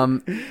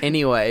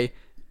 Anyway,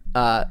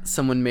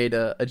 someone made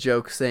a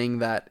joke saying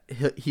that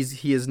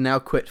he has now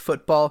quit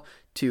football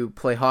to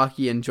play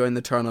hockey and join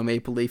the Toronto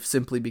Maple Leafs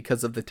simply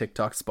because of the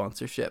TikTok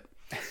sponsorship.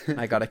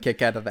 I got a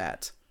kick out of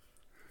that.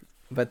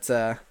 But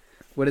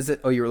what is it?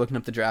 Oh, you were looking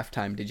up the draft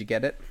time. Did you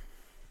get it?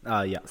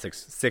 Yeah,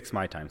 6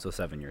 my time, so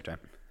 7 your time.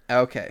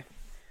 Okay.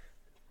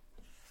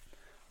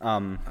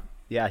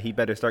 Yeah, he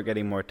better start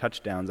getting more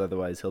touchdowns,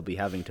 otherwise he'll be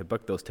having to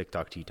book those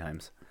TikTok tee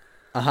times.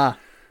 Uh-huh.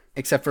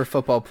 Except for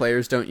football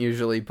players don't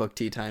usually book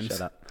tee times.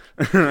 Shut up.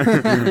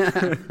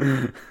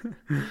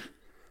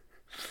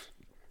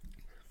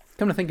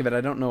 Come to think of it,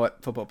 I don't know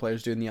what football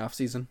players do in the off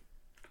season.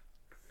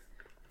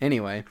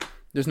 Anyway,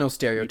 there's no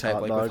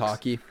stereotype like with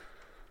hockey.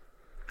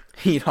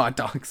 Eat hot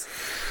dogs.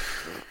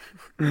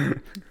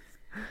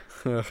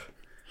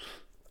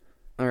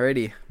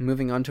 Alrighty,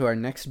 moving on to our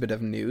next bit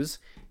of news.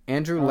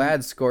 Andrew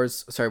Ladd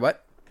scores. Sorry,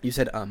 what? You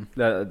said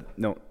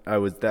No, I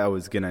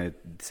was gonna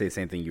say the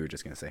same thing you were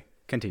just gonna say.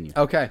 Continue.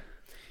 Okay,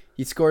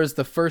 he scores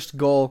his first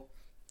goal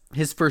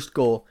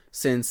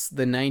since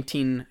the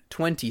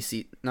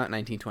 1920 not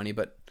 1920,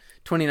 but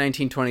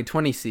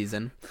 2019-2020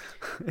 season.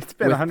 It's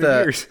been 100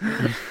 years.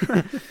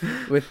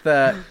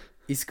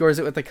 He scores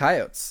it with the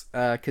Coyotes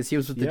because he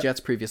was with the Jets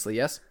previously.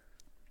 Yes.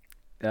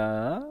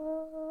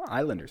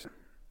 Islanders.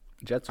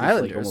 Jets was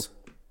Islanders. Like almost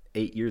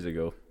 8 years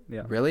ago.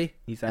 Yeah. Really?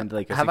 He signed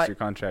like a 6-year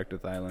contract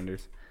with the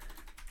Islanders.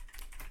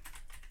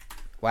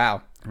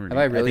 Wow. Have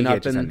I really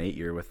not been? Just an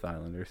 8-year with the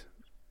Islanders.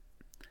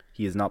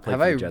 He has not played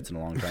for the Jets in a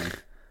long time.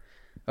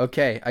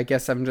 Okay, I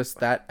guess I'm just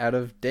that out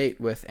of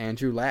date with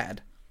Andrew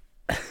Ladd.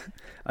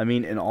 I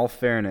mean, in all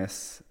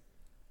fairness,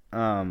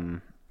 I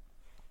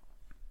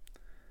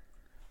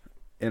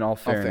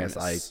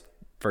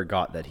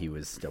forgot that he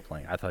was still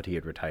playing. I thought he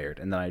had retired.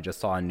 And then I just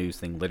saw a news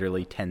thing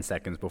literally 10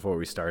 seconds before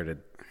we started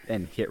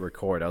and hit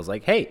record. I was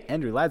like, hey,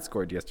 Andrew Ladd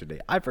scored yesterday.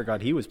 I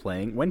forgot he was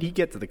playing. When did he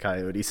get to the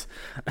Coyotes?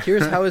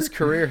 Here's how his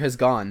career has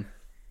gone.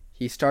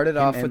 He started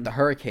off with the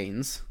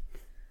Hurricanes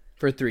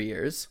for 3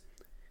 years.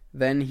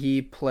 Then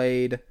he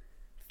played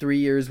 3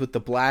 years with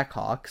the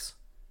Blackhawks.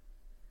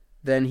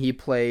 Then he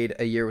played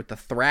a year with the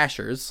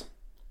Thrashers.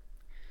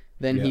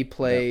 Then he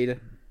played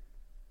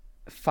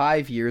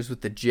 5 years with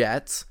the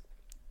Jets.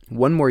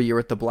 1 more year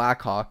with the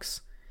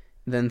Blackhawks.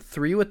 Then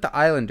 3 with the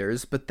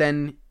Islanders. But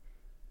then,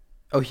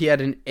 he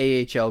had an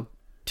 2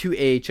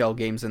 AHL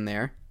games in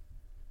there.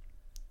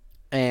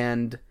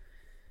 And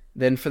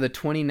then for the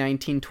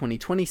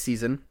 2019-2020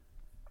 season,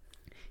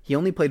 he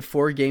only played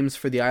 4 games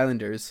for the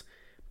Islanders.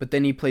 But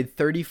then he played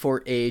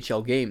 34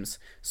 AHL games.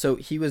 So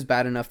he was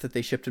bad enough that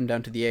they shipped him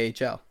down to the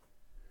AHL.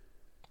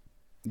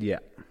 Yeah.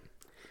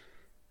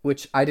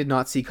 Which I did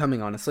not see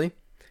coming, honestly.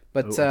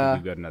 But I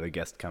think we've got another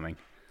guest coming.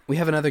 We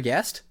have another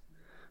guest?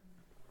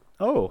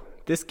 Oh,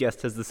 this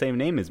guest has the same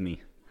name as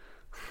me.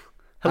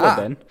 Hello,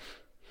 Ben.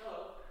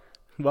 Hello.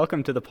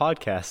 Welcome to the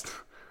podcast.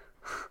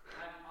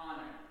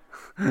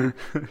 I'm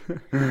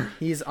honored.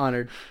 He's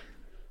honored.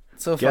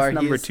 So Guest far,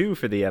 number 2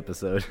 for the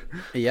episode.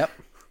 Yep.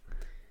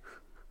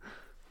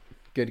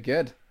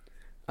 Good.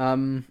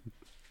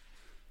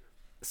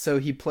 So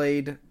he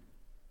played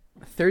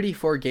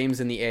 34 games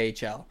in the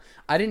AHL.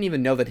 I didn't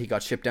even know that he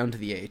got shipped down to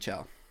the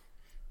AHL.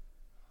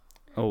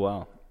 Oh,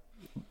 wow.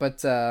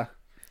 But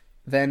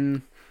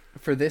then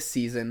for this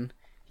season,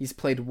 he's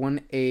played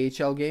 1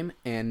 AHL game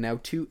and now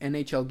 2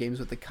 NHL games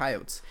with the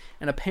Coyotes.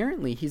 And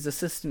apparently he's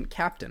assistant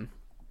captain.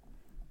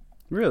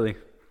 Really?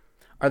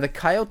 Are the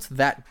Coyotes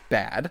that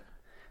bad?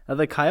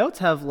 The Coyotes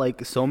have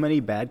like so many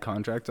bad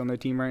contracts on their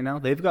team right now.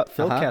 They've got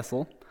Phil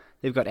Kessel,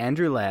 they've got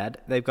Andrew Ladd,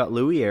 they've got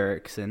Louis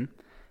Erickson,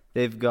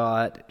 they've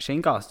got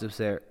Shane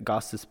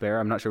Gostisbehere.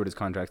 I'm not sure what his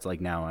contract's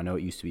like now. I know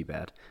it used to be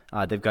bad.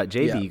 They've got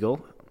Jay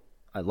Beagle.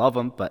 I love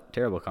him, but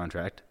terrible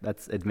contract.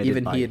 That's admitted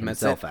Even by he admits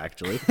himself, it.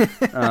 actually.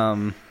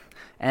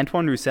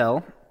 Antoine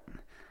Roussel.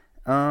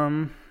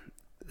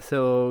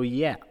 So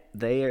yeah,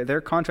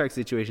 their contract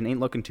situation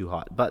ain't looking too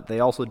hot, but they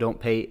also don't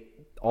pay.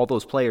 All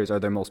those players are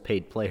their most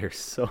paid players.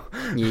 So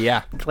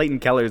Yeah. Clayton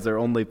Keller is their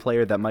only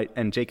player that might,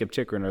 and Jacob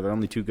Chikrin are their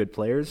only two good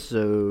players.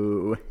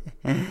 So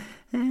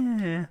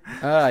Yeah.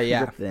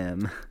 rip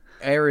them.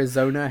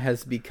 Arizona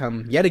has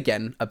become yet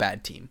again a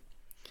bad team.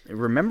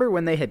 Remember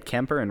when they had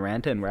Kemper and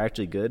Ranta and were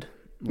actually good?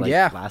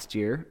 Last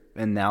year,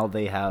 and now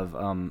they have.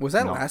 Was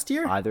that not last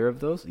year? Either of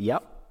those?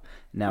 Yep.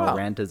 Now Wow.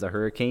 Ranta's a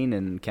Hurricane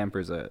and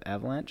Kemper's a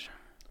Avalanche.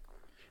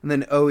 And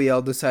then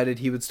OEL decided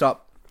he would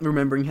stop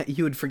remembering,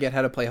 he would forget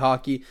how to play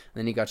hockey, and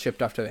then he got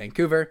shipped off to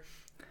Vancouver.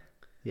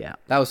 Yeah.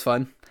 That was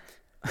fun.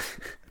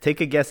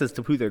 Take a guess as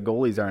to who their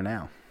goalies are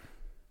now.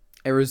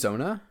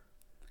 Arizona?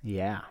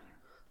 Yeah.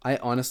 I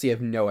honestly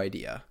have no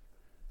idea.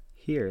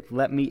 Here,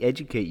 let me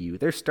educate you.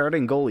 Their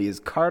starting goalie is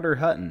Carter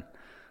Hutton.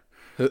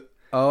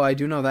 Oh, I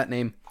do know that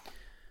name.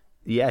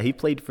 Yeah, he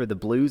played for the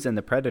Blues and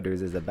the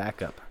Predators as a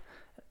backup.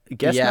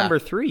 Guess Yeah. number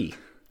 3,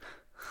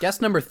 Guess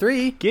number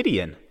 3.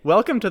 Gideon.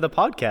 Welcome to the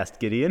podcast,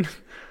 Gideon.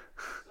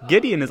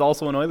 Gideon is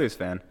also an Oilers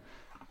fan.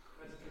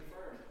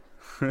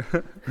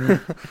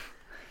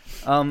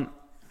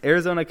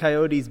 Arizona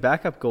Coyotes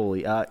backup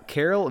goalie,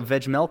 Karel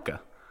Vejmelka.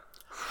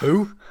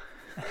 Who?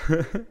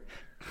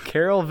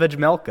 Karel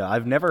Vejmelka.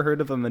 I've never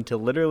heard of him until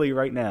literally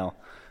right now.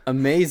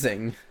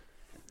 Amazing.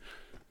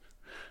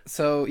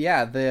 So,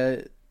 yeah,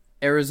 the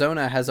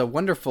Arizona has a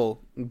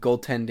wonderful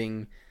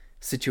goaltending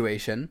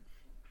situation,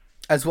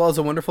 as well as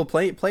a wonderful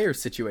player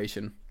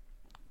situation.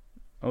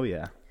 Oh,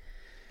 yeah.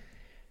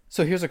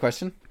 So here's a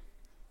question.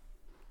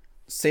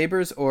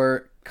 Sabres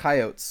or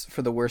Coyotes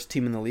for the worst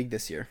team in the league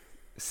this year?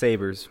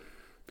 Sabres.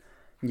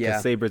 Yeah.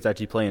 Sabres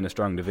actually play in a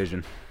strong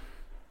division.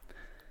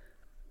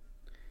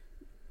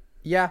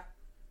 Yeah.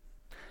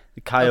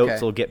 The Coyotes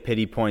Okay. will get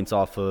pity points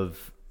off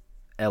of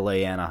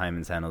LA, Anaheim,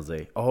 and San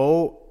Jose.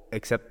 Oh,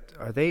 except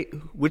are they?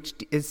 Which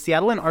is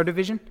Seattle in our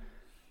division?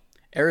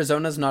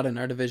 Arizona's not in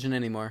our division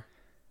anymore.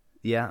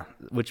 Yeah,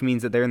 which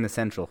means that they're in the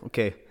Central.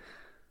 Okay.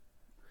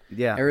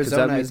 Yeah, 'cause that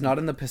Arizona means- is not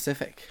in the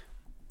Pacific.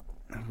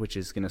 which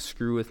is gonna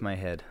screw with my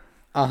head.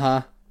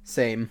 Uh-huh.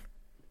 Same.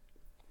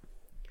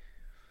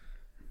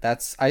 I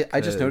just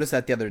 'Cause- noticed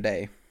that the other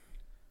day.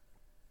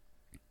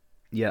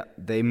 Yeah,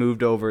 they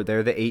moved over.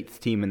 They're the 8th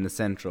team in the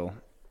Central,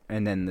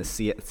 and then the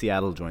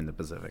Seattle joined the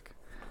Pacific.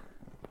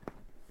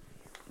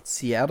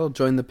 Seattle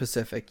joined the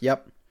Pacific.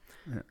 Yep.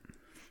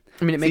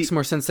 I mean, it makes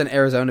more sense than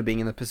Arizona being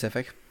in the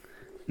Pacific.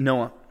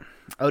 Noah,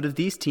 out of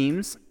these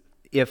teams,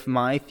 if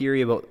my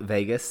theory about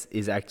Vegas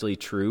is actually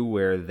true,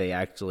 where they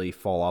actually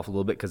fall off a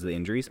little bit because of the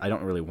injuries, I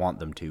don't really want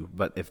them to,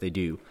 but if they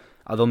do,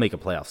 they'll make a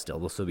playoff still.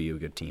 They'll still be a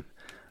good team.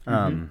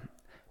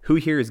 Who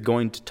here is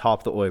going to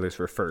top the Oilers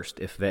for first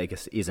if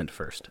Vegas isn't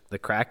first? The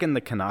Kraken,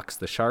 the Canucks,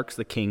 the Sharks,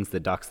 the Kings, the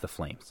Ducks, the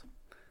Flames.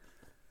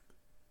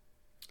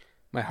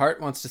 My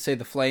heart wants to say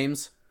the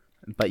Flames.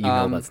 But you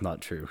know that's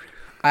not true.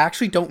 I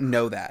actually don't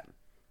know that.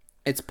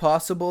 It's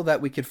possible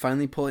that we could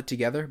finally pull it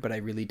together, but I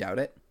really doubt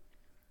it.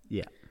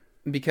 Yeah.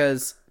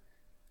 Because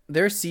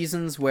there are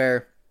seasons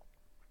where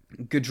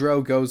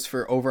Gaudreau goes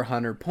for over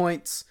 100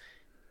 points,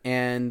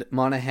 and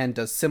Monahan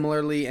does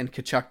similarly, and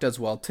Kachuk does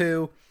well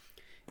too.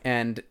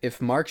 And if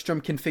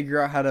Markstrom can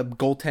figure out how to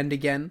goaltend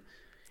again,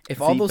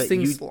 if all See, those but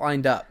things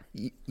lined up,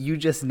 You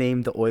just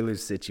named the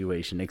Oilers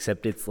situation,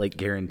 except it's like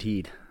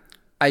guaranteed.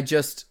 I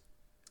just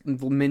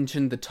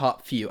mentioned the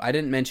top few. I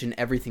didn't mention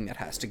everything that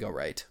has to go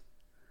right.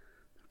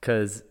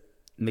 Because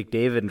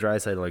McDavid and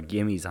Draisaitl are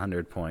gimmies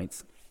 100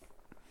 points.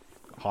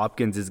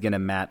 Hopkins is going to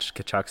match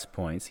Kachuk's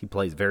points. He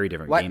plays very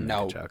different What? game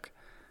No. than Kachuk.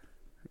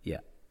 Yeah.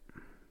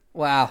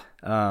 Wow.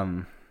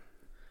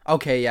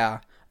 Okay, yeah.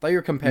 I thought you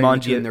were comparing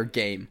Monty- between their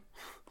game.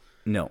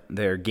 No,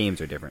 their games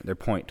are different. Their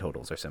point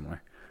totals are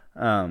similar.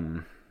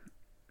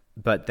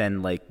 But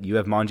then, like, you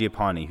have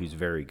Mangiapane, who's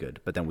very good.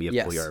 But then we have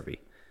Yes. Puljujarvi,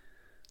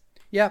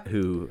 Yeah.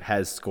 who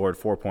has scored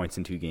 4 points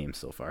in 2 games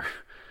so far.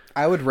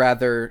 I would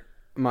rather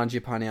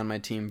Mangiapane on my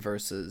team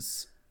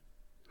versus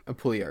a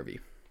Puljujarvi.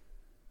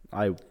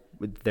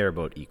 They're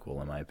about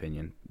equal, in my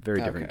opinion.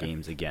 Very different Okay.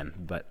 games, again.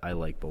 But I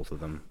like both of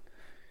them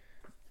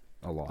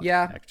a lot,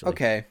 Yeah, actually.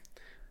 okay.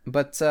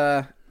 But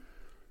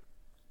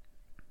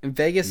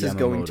Vegas is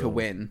going to Yamamoto.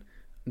 win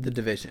the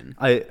division.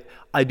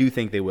 I do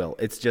think they will.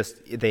 It's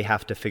just they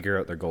have to figure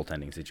out their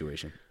goaltending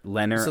situation.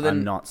 Leonard, So then-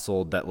 I'm not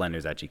sold that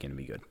Leonard's actually going to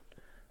be good.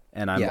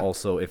 And I'm Yeah.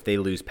 also, if they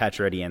lose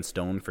Pacioretty and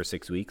Stone for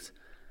 6 weeks,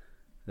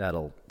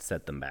 that'll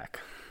set them back.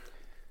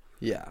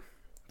 Yeah.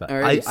 But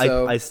Alrighty,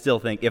 so- I still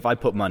think, if I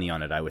put money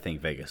on it, I would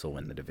think Vegas will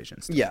win the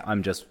division still. Yeah.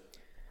 I'm just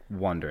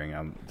wondering.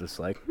 I'm just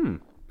like,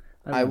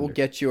 I will wonder.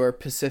 get your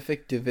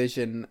Pacific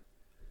Division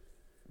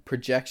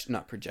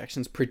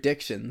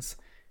predictions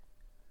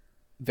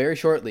very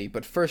shortly.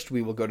 But first,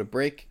 we will go to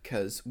break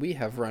because we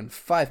have run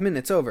 5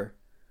 minutes over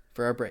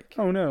for our break.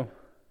 Oh no.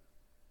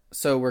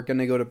 So we're going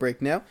to go to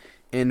break now,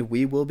 and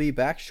we will be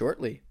back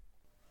shortly.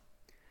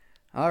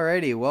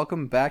 Alrighty,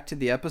 welcome back to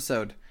the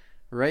episode.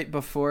 Right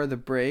before the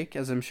break,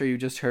 as I'm sure you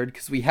just heard,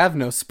 because we have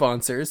no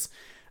sponsors,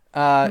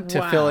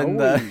 to fill in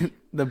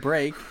the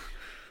break,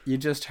 you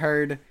just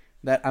heard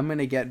that I'm going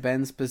to get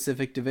Ben's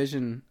Pacific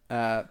Division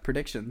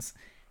predictions,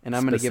 and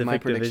I'm going to give my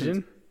predictions.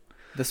 Division?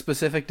 The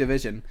specific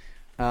division,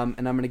 and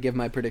I'm going to give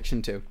my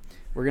prediction too.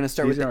 We're going to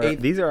start with the 8th.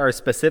 These are our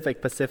specific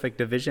Pacific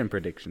Division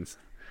predictions.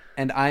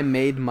 And I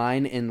made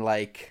mine in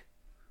like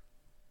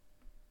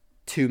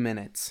 2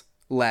 minutes,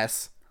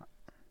 less,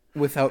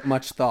 without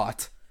much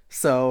thought.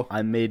 So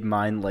I made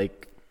mine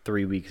like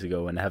 3 weeks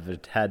ago and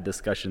have had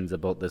discussions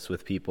about this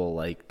with people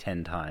like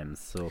 10 times.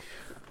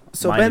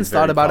 So Ben's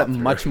thought about it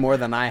much more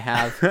than I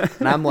have.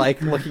 And I'm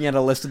like looking at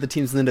a list of the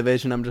teams in the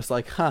division. I'm just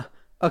like,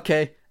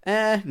 okay,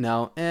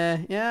 no,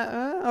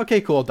 yeah,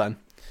 okay, cool, done.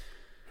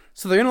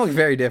 So they're going to look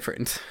very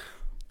different.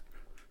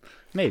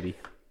 Maybe.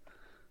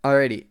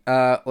 Alrighty,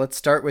 let's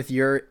start with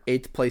your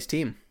 8th place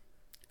team.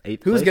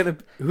 Who's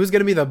Who's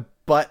gonna be the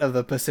butt of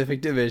the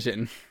Pacific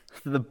Division?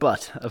 The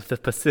butt of the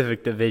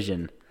Pacific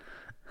Division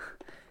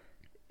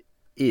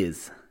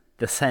is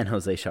the San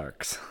Jose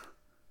Sharks.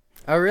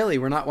 Oh, really?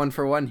 We're not 1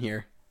 for 1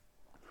 here.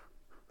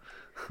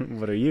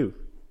 What are you?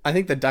 I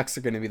think the Ducks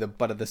are going to be the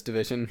butt of this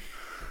division.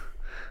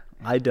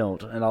 I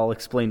don't, and I'll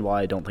explain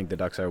why I don't think the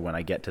Ducks are when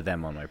I get to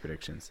them on my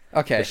predictions.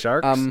 Okay. The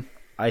Sharks,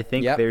 I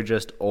think yep. they're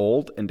just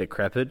old and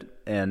decrepit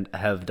and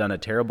have done a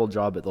terrible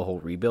job at the whole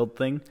rebuild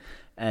thing.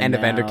 And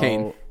Evander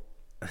Kane.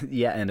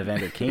 Yeah, and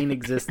Evander Kane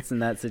exists in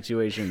that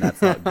situation.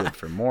 That's not good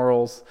for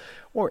morals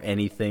or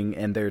anything.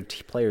 And there are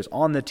players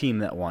on the team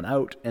that want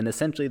out. And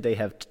essentially they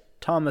have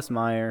Timo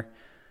Meier,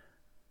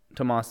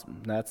 Tomas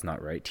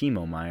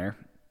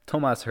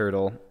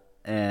Hertl,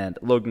 and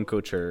Logan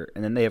Couture.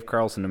 And then they have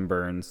Carlson and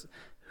Burns,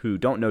 who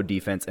don't know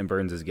defense, and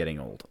Burns is getting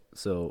old.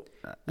 So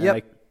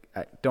I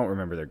don't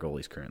remember their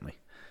goalies currently.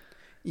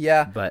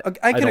 Yeah, but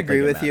I can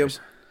agree with you.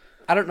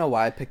 I don't know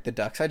why I picked the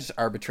Ducks. I just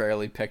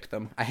arbitrarily picked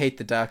them. I hate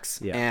the Ducks,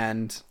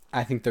 and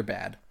I think they're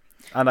bad.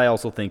 And I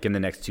also think in the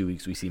next 2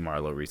 weeks we see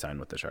Marleau resign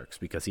with the Sharks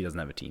because he doesn't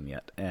have a team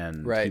yet,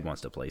 and he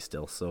wants to play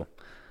still. So,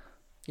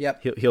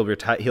 yep, he'll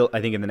retire.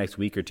 I think in the next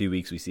week or 2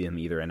 weeks we see him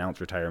either announce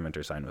retirement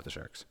or sign with the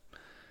Sharks.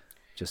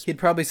 He'd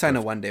probably sign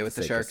a 1 day with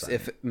the Sharks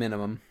if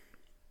minimum.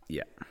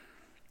 Yeah.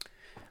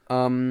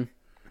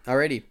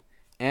 Alrighty,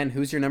 and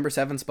who's your number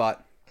 7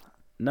 spot?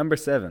 Number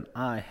 7,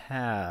 I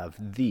have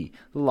the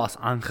Los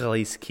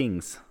Angeles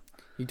Kings.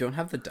 You don't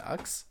have the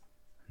Ducks?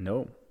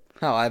 No.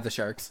 Oh, I have the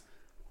Sharks.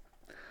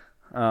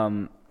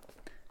 I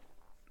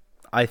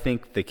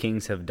think the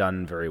Kings have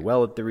done very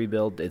well at the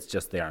rebuild. It's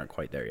just they aren't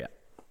quite there yet.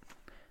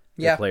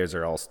 The players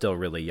are all still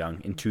really young.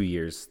 In 2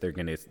 years, they're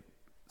going to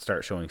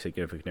start showing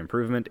significant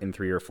improvement. In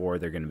 3 or 4,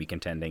 they're going to be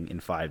contending.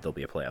 In 5, they'll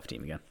be a playoff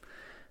team again.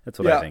 That's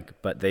what I think.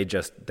 But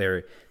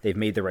they've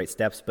made the right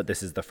steps, but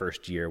this is the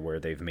first year where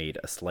they've made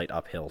a slight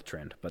uphill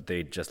trend. But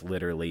they just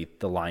literally,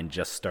 the line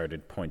just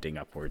started pointing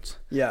upwards.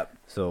 Yeah.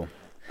 So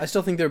I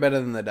still think they're better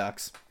than the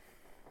Ducks.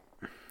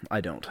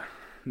 I don't.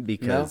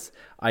 Because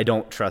I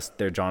don't trust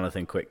their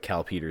Jonathan Quick,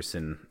 Cal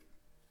Peterson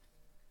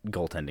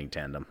goaltending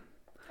tandem.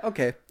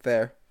 Okay,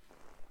 fair.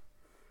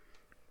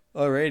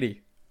 Alrighty.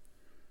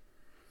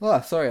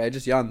 Oh, sorry, I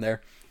just yawned there.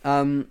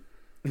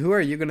 Who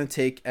are you going to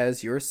take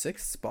as your 6th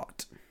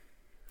spot?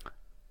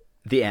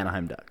 The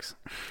Anaheim Ducks.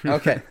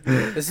 Okay,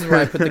 this is where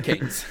I put the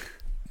Kings.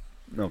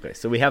 Okay,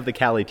 so we have the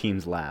Cali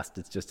teams last.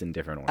 It's just in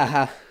different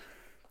order.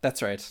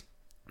 That's right.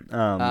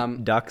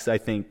 Ducks, I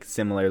think,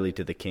 similarly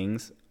to the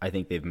Kings, I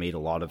think they've made a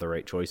lot of the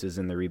right choices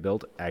in the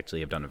rebuild. Actually,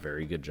 have done a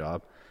very good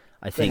job.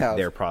 I think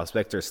their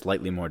prospects are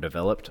slightly more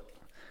developed,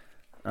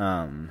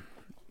 and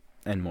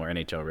more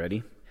NHL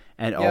ready.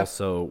 And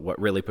also, what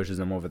really pushes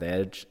them over the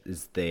edge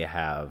is they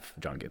have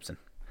John Gibson,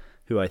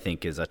 who I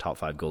think is a top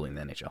 5 goalie in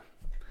the NHL.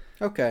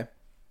 Okay.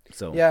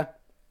 So yeah,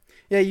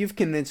 you've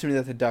convinced me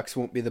that the Ducks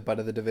won't be the butt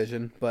of the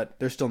division, but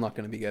they're still not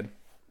going to be good.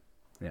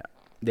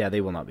 Yeah, they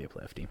will not be a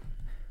playoff team.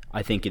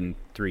 I think in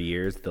 3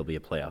 years they'll be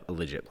a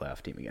legit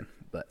playoff team again,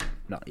 but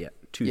not yet.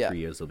 3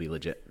 years they'll be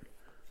legit.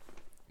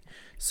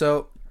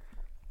 So,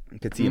 you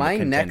could see them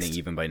contending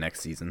even by next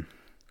season.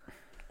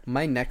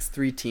 My next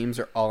 3 teams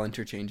are all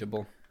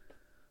interchangeable.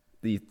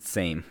 The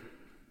same.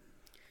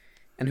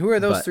 And who are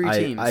those 3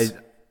 teams?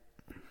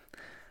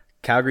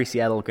 Calgary,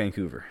 Seattle,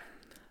 Vancouver.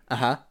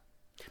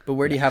 But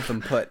where do you have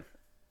them put?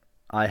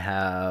 I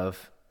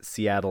have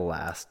Seattle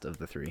last of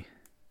the 3.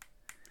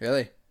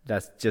 Really?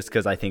 That's just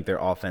because I think their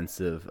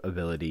offensive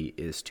ability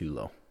is too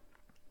low.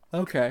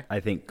 Okay. I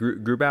think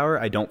Grubauer,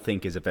 I don't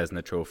think is a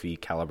Vezina Trophy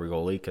caliber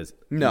goalie because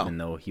even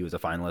though he was a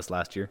finalist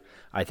last year,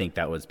 I think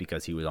that was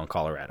because he was on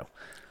Colorado.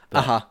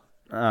 But,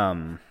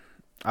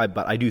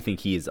 but I do think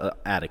he is an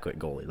adequate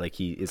goalie. Like,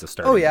 he is a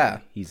starting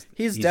goalie.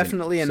 He's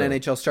definitely an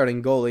NHL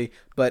starting goalie,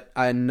 but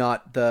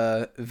not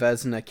the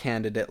Vezina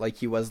candidate like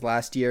he was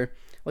last year.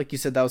 Like you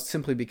said, that was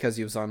simply because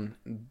he was on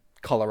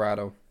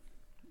Colorado.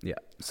 Yeah.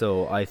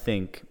 So I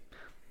think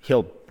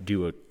he'll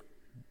do a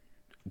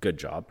good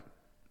job.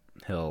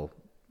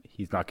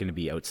 He's not going to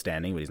be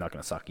outstanding, but he's not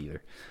going to suck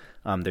either.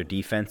 Their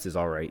defense is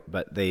all right,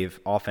 but they've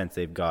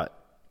got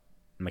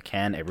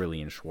McCann,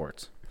 Eberle, and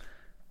Schwartz.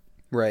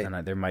 Right.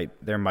 And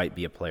there might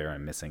be a player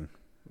I'm missing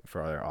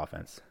for their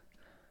offense.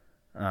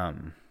 I'll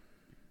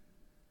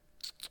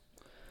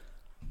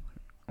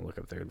look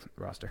up their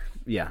roster.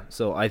 Yeah,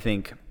 so I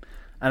think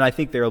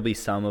there will be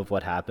some of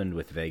what happened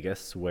with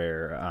Vegas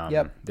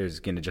where there's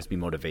going to just be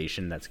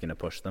motivation that's going to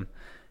push them.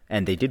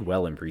 And they did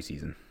well in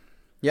preseason.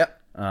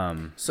 Yep.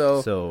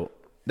 So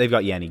they've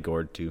got Yanni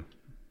Gord too.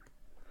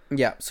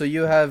 Yeah, so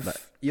you'll have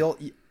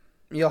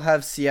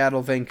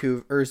Seattle,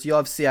 Vancouver, or you'll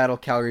have Seattle,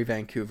 Calgary,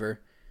 Vancouver.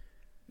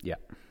 Yeah.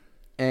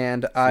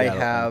 And I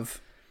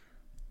have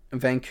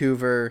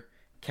Vancouver,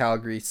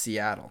 Calgary,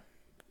 Seattle.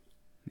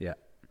 Yeah.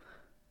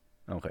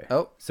 Okay.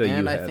 Oh, so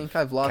and I think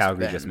I've lost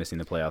Calgary Ben. just missing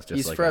the playoffs. Just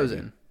He's like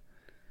frozen.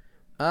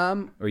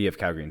 Or you have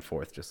Calgary in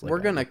fourth, just like we're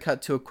gonna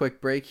cut to a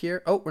quick break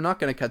here. Oh, we're not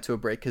gonna cut to a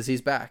break because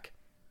he's back.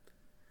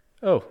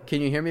 Oh,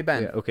 can you hear me,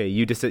 Ben? Yeah. Okay.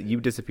 You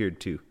disappeared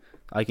too.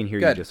 I can hear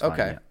Good. you just fine.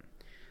 Okay.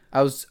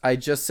 Yeah. I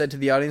just said to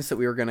the audience that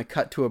we were gonna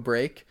cut to a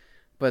break,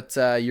 but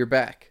you're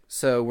back,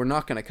 so we're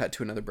not gonna cut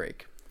to another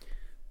break.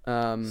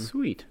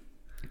 Sweet.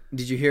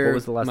 Did you hear What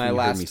was the last my thing you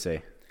last? heard me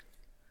say?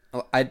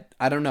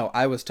 I don't know.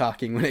 I was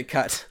talking when it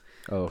cut.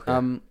 Oh.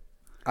 Okay.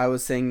 I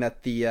was saying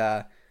that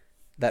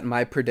that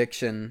my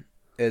prediction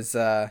is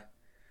I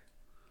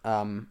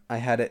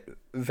had it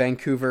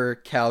Vancouver,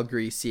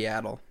 Calgary,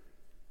 Seattle.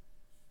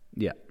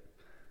 Yeah.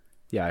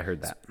 Yeah, I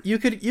heard that. You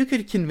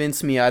could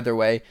convince me either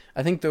way.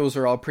 I think those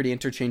are all pretty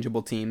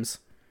interchangeable teams,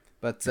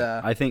 but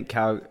I think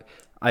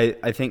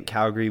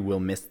Calgary will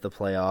miss the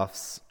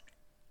playoffs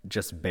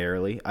just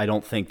barely. I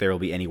don't think there will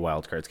be any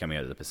wild cards coming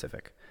out of the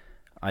Pacific.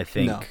 I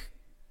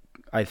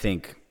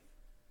think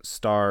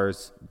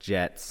Stars,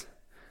 Jets,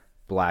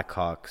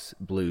 Blackhawks,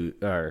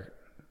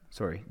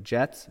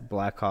 Jets,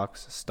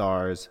 Blackhawks,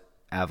 Stars,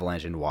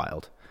 Avalanche, and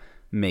Wild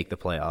make the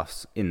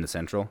playoffs in the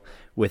Central,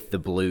 with the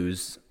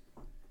Blues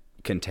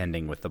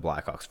contending with the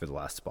Blackhawks for the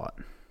last spot.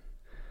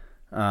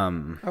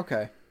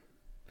 okay.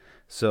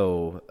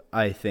 So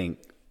I think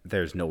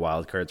there's no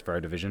wild cards for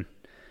our division,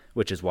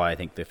 which is why I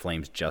think the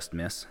Flames just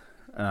miss.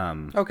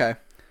 Okay.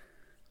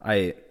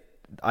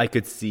 I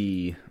could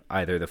see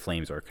either the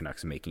Flames or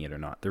Canucks making it or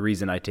not. The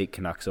reason I take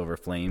Canucks over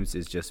Flames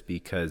is just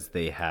because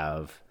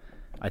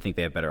I think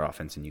they have better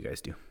offense than you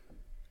guys do.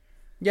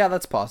 Yeah,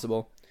 that's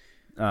possible.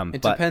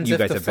 It depends if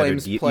the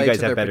Flames play to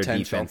their potential.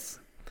 Defense.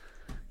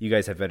 You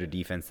guys have better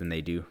defense than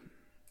they do.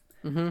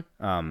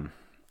 Mm-hmm.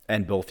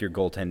 And both your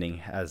goaltending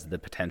has the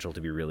potential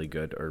to be really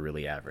good or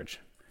really average.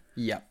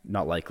 Yeah.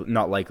 Not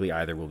likely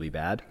either will be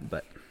bad,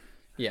 but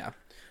yeah.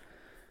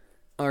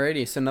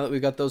 Alrighty, so now that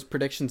we've got those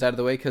predictions out of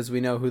the way, because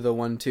we know who the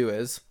 1-2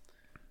 is.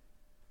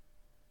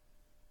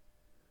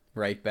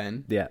 Right,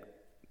 Ben? Yeah.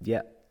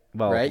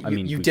 Well, right? I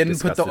mean, you didn't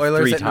put the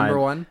Oilers at number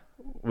 1?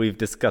 We've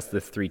discussed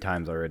this 3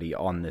 times already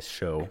on this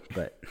show,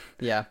 but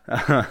yeah.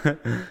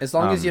 As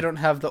long as you don't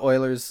have the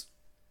Oilers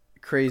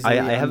crazy I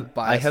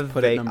have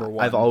put it number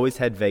 1. I've always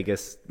had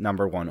Vegas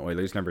number 1,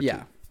 Oilers number 2.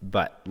 Yeah.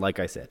 But like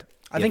I said,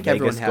 I think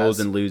everyone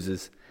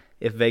has.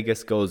 If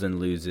Vegas goes and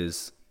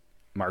loses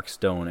Mark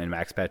Stone and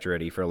Max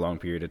Pacioretty for a long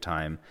period of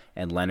time,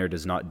 and Leonard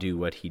does not do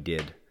what he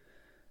did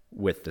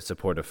with the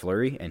support of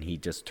Fleury, and he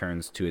just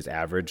turns to his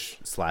average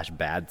 /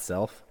 bad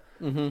self,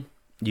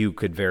 you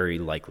could very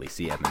likely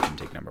see Edmonton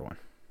take number 1.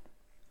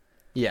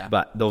 Yeah.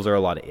 But those are a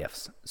lot of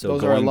ifs. So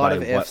those are a lot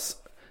of ifs.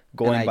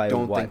 Going by I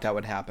don't think that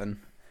would happen.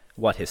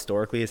 What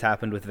historically has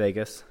happened with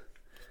Vegas,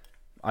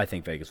 I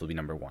think Vegas will be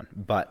number 1.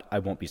 But I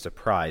won't be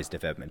surprised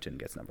if Edmonton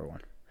gets number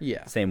 1.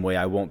 Yeah. Same way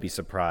I won't be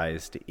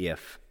surprised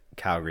if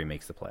Calgary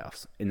makes the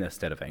playoffs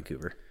instead of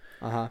Vancouver.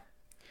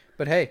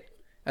 But hey,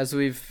 as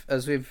we've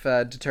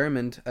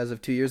determined as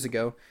of 2 years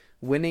ago,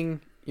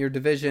 winning your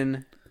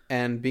division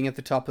and being at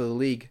the top of the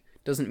league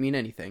doesn't mean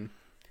anything.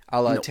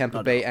 A la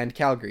Tampa Bay and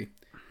Calgary.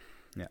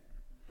 Yeah.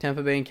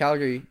 Tampa Bay and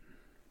Calgary.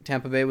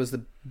 Tampa Bay was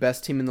the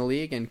best team in the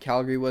league, and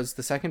Calgary was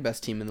the second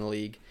best team in the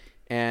league.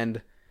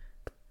 And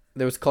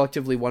there was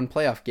collectively one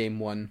playoff game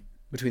won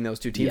between those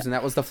two teams, and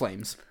that was the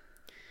Flames.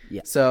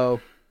 Yeah.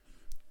 So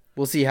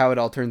we'll see how it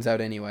all turns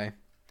out anyway.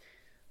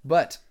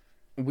 But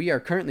we are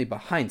currently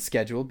behind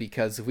schedule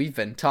because we've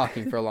been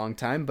talking for a long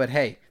time. But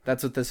hey,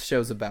 that's what this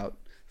show's about.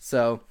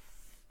 So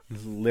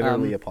it's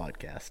literally a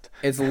podcast.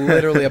 It's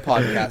literally a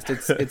podcast.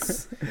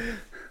 It's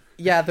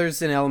yeah,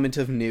 there's an element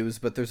of news,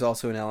 but there's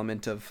also an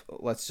element of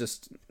let's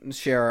just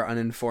share our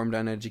uninformed,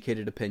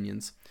 uneducated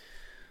opinions.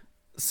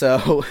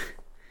 So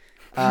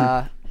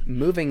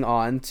moving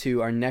on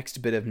to our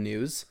next bit of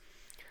news.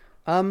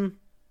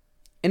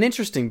 An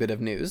interesting bit of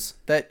news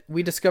that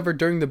we discovered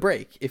during the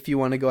break. If you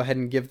want to go ahead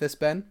and give this,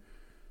 Ben.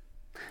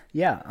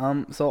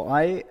 Yeah,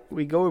 so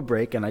we go a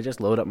break and I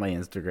just load up my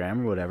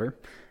Instagram or whatever,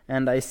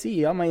 and I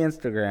see on my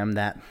Instagram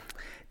that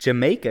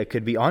Jamaica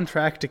could be on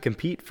track to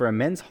compete for a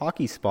men's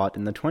hockey spot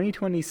in the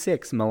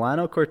 2026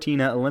 Milano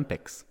Cortina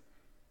Olympics.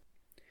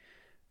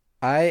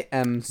 I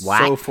am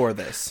so for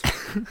this.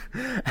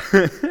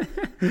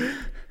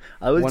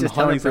 I was just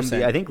telling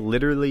somebody, 100%. I think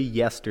literally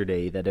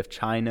yesterday, that if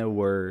China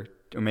were,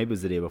 or maybe it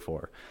was the day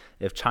before,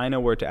 if China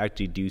were to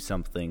actually do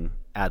something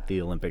at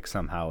the Olympics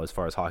somehow, as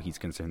far as hockey's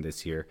concerned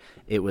this year,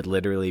 it would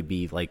literally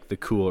be like the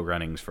Cool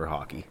Runnings for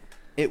hockey.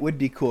 It would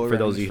be cool. For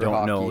those of you who don't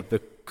hockey. know, the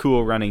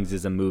Cool Runnings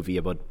is a movie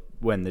about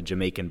when the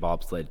Jamaican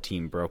bobsled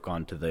team broke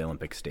onto the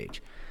Olympic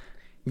stage.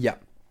 Yeah.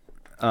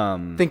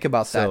 Think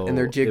about that in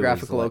their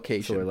geographical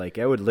location. So we're like,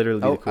 it would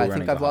literally be the Cool I Runnings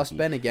think I've of lost hockey.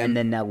 Ben again. And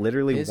then now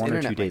literally His 1 or 2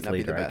 internet days might not be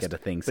later, the I best. get a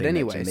thing But saying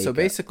anyway, that Jamaica... so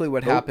basically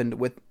what happened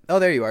with... Oh,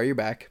 there you are. You're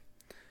back.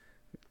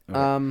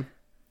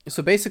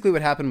 So basically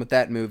what happened with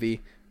that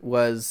movie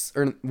was...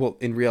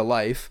 in real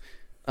life,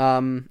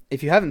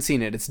 if you haven't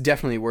seen it, it's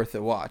definitely worth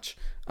a watch.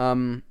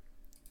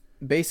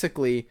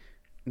 Basically,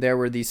 there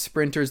were these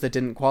sprinters that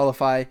didn't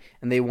qualify,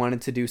 and they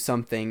wanted to do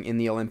something in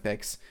the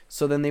Olympics.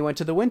 So then they went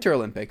to the Winter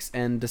Olympics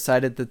and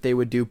decided that they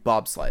would do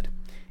bobsled.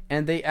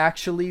 And they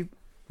actually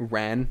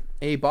ran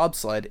a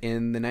bobsled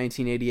in the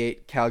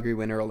 1988 Calgary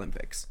Winter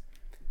Olympics.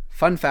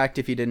 Fun fact,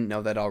 if you didn't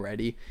know that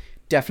already,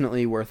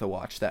 definitely worth a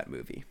watch, that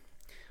movie.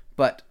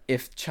 But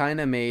if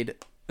China made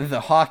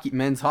the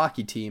men's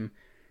hockey team,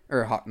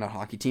 or not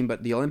hockey team,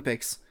 but the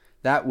Olympics,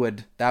 that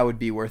would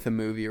be worth a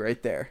movie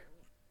right there.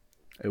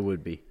 It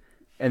would be.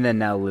 And then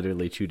now,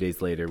 literally 2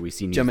 days later, we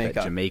see news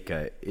that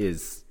Jamaica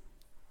is...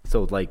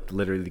 So, like,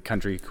 literally the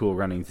country Cool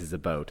Runnings is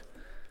about.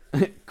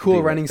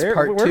 Cool Runnings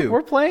Part 2.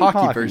 We're playing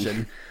hockey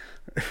version.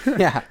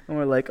 Yeah. And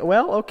we're like,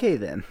 well, okay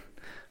then.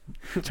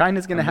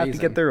 China's going to have to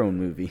get their own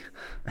movie.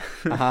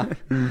 Uh-huh.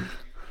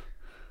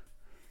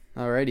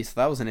 Alrighty, so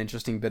that was an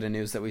interesting bit of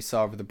news that we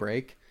saw over the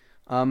break.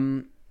 I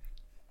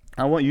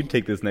want you to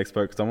take this next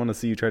part because I want to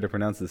see you try to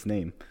pronounce this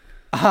name.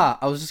 I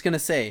was just going to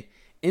say,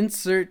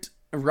 insert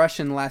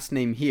Russian last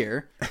name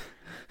here.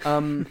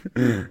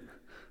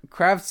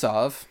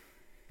 Kravtsov.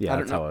 Yeah,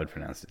 that's how I would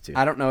pronounce it too.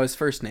 I don't know his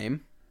first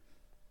name.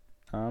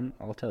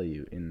 I'll tell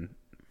you in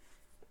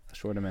a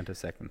short amount of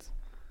seconds.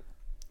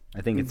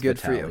 I think it's good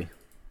Vitaly. For you.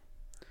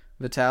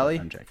 Vitaly?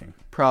 I'm checking.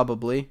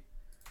 Probably.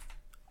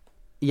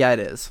 Yeah, it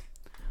is.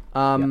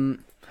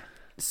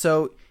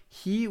 So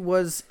he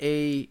was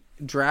a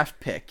draft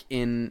pick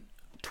in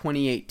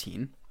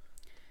 2018,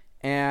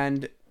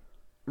 and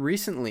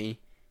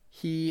recently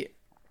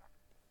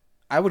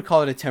I would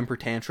call it a temper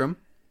tantrum.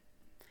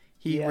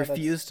 He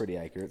refused. That's pretty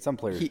accurate. Some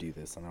players do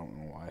this, and I don't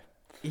know why.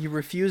 He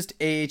refused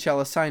AHL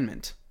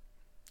assignment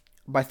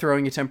by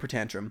throwing a temper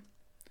tantrum.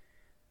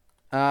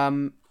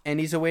 And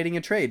he's awaiting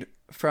a trade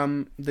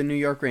from the New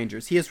York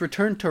Rangers. He has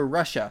returned to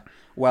Russia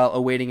while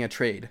awaiting a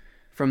trade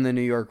from the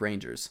New York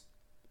Rangers.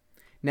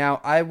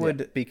 Now, I would...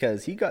 Yeah,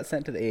 because he got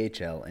sent to the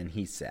AHL, and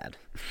he's sad.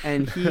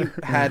 And he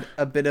had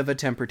a bit of a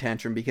temper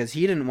tantrum because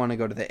he didn't want to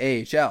go to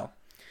the AHL.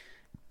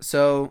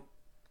 So,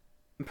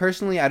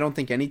 personally, I don't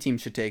think any team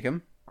should take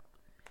him.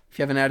 If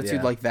you have an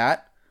attitude like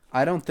that,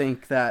 I don't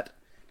think that...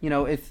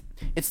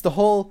 it's the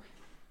whole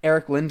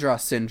Eric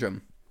Lindros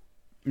syndrome.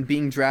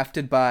 Being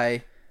drafted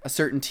by a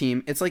certain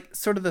team. It's like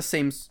sort of the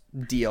same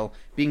deal.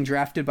 Being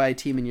drafted by a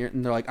team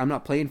and they're like, I'm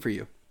not playing for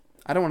you.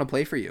 I don't want to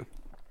play for you.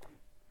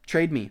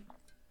 Trade me.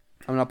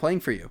 I'm not playing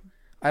for you.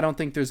 I don't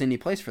think there's any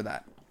place for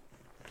that.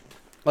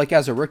 Like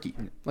as a rookie.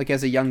 Like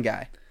as a young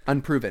guy.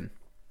 Unproven.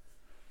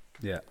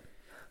 Yeah.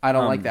 I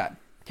don't like that.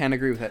 Can't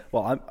agree with it.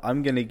 Well,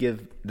 I'm going to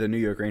give the New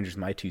York Rangers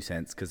my 2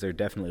 cents because they're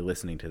definitely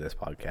listening to this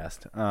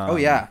podcast. Oh,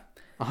 yeah.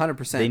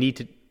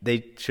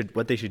 100%.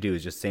 What they should do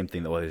is just the same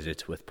thing that Oilers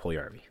did with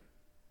Puljujarvi.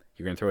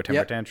 You're going to throw a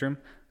temper tantrum?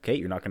 Okay,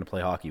 you're not going to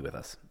play hockey with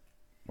us.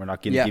 We're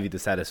not going to give you the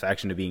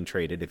satisfaction of being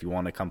traded. If you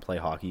want to come play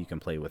hockey, you can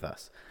play with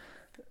us.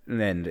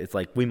 And then it's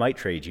like, we might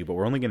trade you, but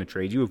we're only going to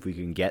trade you if we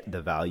can get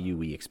the value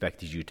we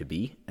expected you to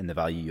be and the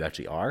value you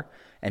actually are.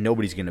 And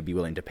nobody's going to be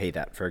willing to pay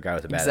that for a guy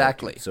with a bad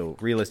attitude. So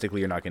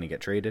realistically, you're not going to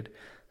get traded.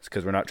 It's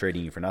because we're not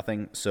trading you for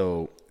nothing.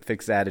 So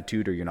fix the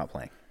attitude or you're not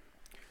playing.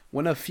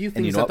 One of few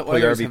things that the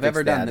Oilers have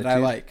ever done that I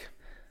like.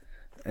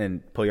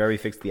 And Puljujarvi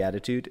fixed the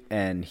attitude,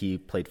 and he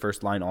played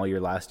first line all year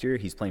last year.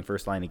 He's playing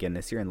first line again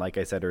this year. And like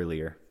I said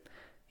earlier,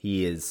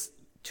 he is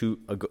 2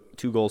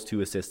 goals,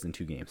 2 assists in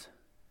 2 games.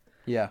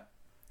 Yeah.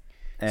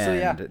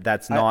 And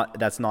that's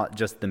not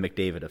just the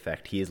McDavid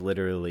effect. He is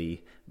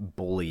literally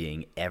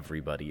bullying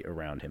everybody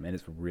around him, and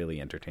it's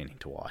really entertaining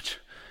to watch.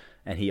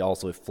 And he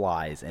also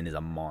flies and is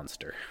a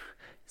monster.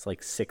 He's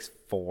like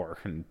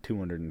 6'4" and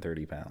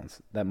 230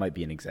 pounds. That might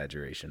be an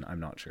exaggeration. I'm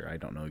not sure. I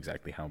don't know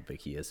exactly how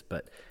big he is,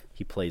 but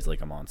he plays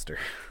like a monster.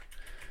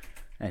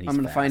 And I'm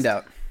going to find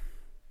out.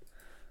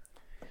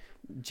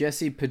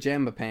 Jesse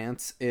Pajama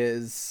Pants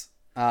is...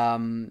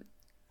 Okay,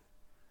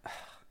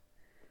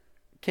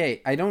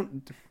 I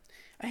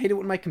hate it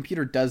when my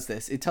computer does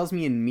this. It tells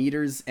me in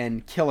meters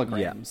and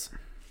kilograms. Yeah.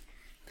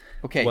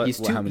 Okay, he's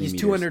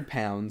 200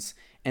 pounds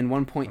and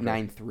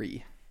 1.93.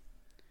 Okay.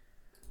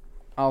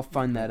 I'll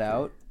find that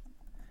out.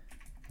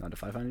 Not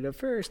if I find it out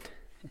first.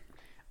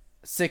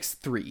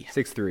 6'3".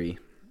 6'3".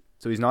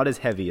 So he's not as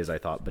heavy as I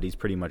thought, but he's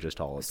pretty much as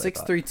tall as I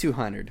thought. 6'3",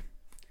 200.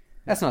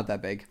 That's not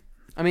that big.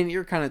 I mean,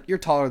 you're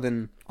taller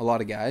than a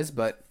lot of guys,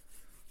 but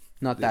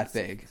not that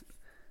big.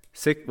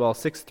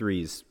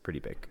 6'3" is pretty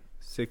big.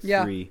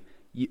 6'3",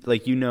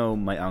 you know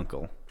my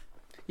uncle,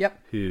 Yep.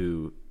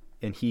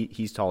 and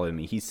he's taller than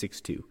me. He's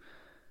 6'2".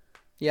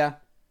 Yeah.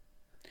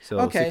 So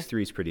Okay.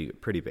 6'3" is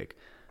pretty big.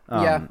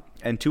 Yeah.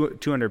 And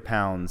 200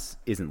 pounds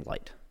isn't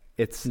light.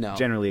 It's No.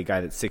 generally a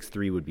guy that's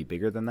 6'3" would be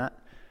bigger than that.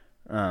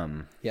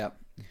 Yep.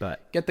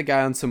 But Get the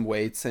guy on some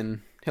weights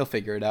and he'll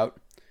figure it out.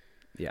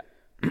 yeah.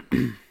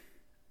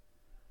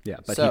 Yeah,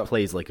 but So- he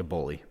plays like a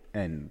bully,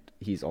 and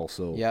he's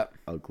also Yep.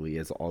 ugly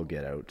as all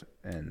get out.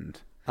 And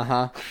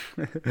Uh-huh.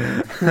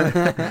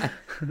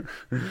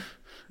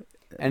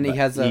 And he But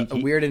has a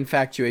he- weird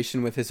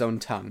infatuation with his own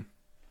tongue.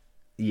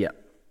 yeah,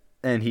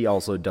 and he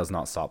also does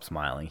not stop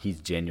smiling. He's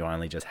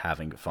genuinely just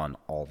having fun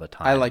all the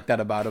time. I like that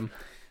about him.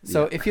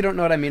 So Yeah. if you don't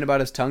know what I mean about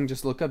his tongue,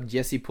 just look up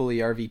Jesse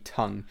Puljujarvi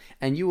tongue,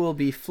 and you will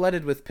be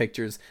flooded with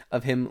pictures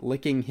of him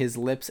licking his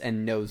lips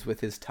and nose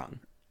with his tongue.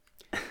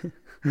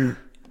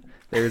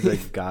 There's a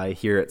guy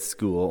here at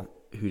school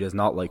who does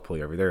not like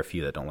Puljujarvi. There are a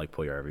few that don't like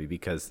Puljujarvi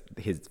because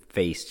his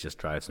face just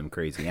drives them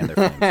crazy, and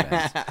they're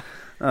Flames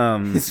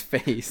fans. His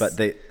face. But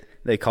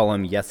they call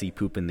him Yessie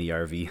Poop in the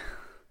RV.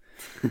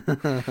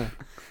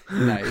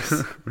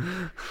 Nice.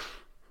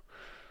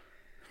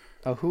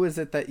 Oh, who is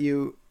it that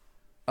you...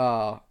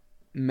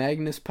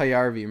 Magnus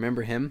Pajärvi,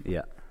 remember him?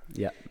 Yeah,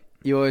 yeah.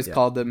 You always Yeah.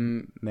 called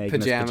him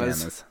Magnus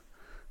pajamas.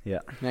 Yeah,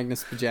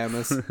 Magnus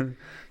Pajamas.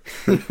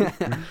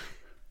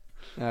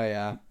 Oh,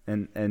 yeah.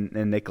 and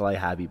Nikolai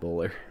Happy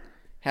Bowler.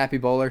 Happy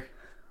Bowler.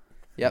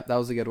 Yep, that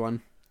was a good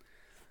one.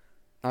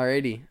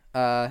 Alrighty.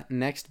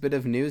 Next bit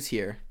of news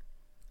here.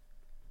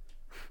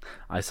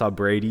 I saw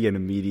Brady and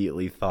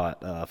immediately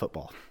thought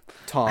football.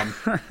 Tom.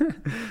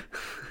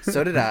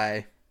 So did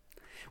I.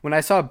 When I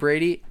saw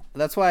Brady,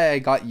 that's why I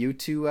got you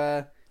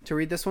to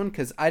read this one,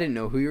 because I didn't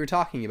know who you were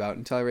talking about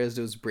until I realized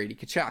it was Brady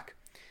Tkachuk.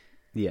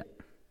 Yeah,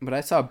 But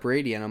I saw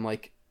Brady and I'm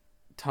like,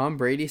 Tom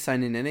Brady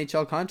signed an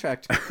NHL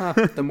contract. Huh,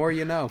 the more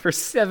you know. for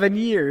 7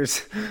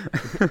 years.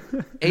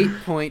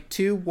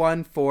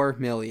 $8.214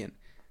 million.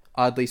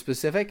 Oddly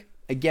specific.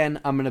 Again,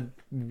 I'm going to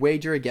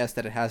wager a guess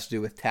that it has to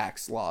do with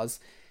tax laws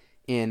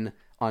in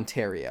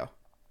Ontario.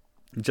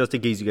 Just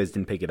in case you guys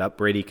didn't pick it up,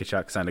 Brady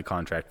Tkachuk signed a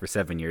contract for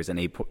 7 years and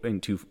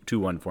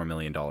 $214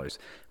 million.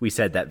 We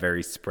said that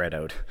very spread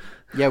out.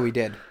 Yeah, we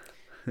did.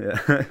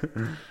 Yeah.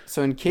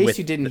 So in case With-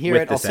 you didn't hear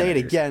with it, the I'll say it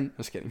Senators. again.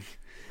 Just kidding.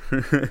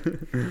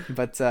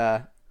 But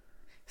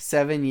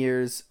 7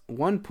 years,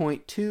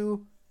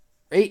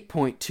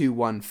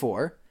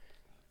 8.214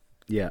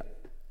 Yeah,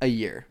 a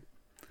year.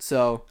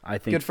 So I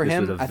think good for this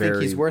him. was a I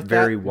think he's worth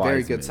very that. wise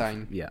Very good move.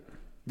 signing. Yeah.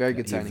 Very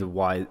good He's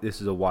signing.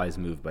 This is a wise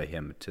move by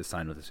him to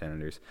sign with the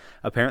Senators.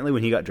 Apparently,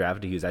 when he got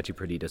drafted, he was actually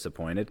pretty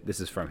disappointed. This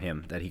is from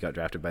him that he got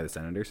drafted by the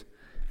Senators.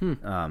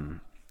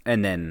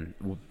 And then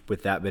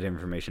with that bit of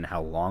information,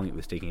 how long it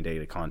was taking to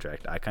get a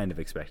contract, I kind of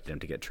expected him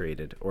to get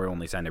traded or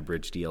only sign a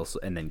bridge deal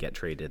and then get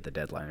traded at the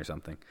deadline or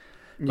something.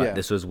 But Yeah.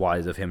 this was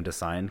wise of him to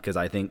sign because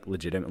I think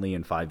legitimately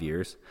in 5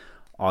 years,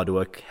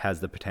 Ottawa has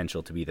the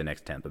potential to be the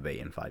next Tampa Bay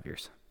in 5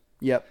 years.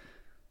 Yep.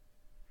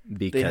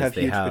 Because They have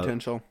huge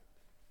potential.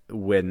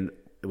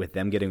 With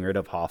them getting rid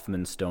of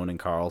Hoffman, Stone, and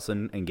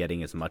Carlson and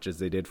getting as much as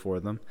they did for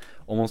them,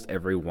 almost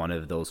every one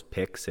of those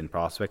picks and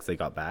prospects they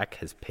got back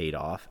has paid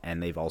off,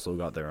 and they've also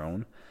got their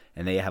own.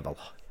 And they have a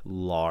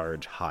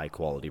large,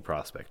 high-quality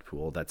prospect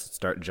pool that's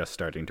just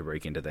starting to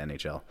break into the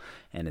NHL.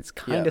 And it's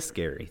kind of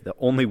scary. The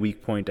only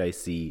weak point I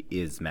see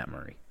is Matt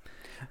Murray.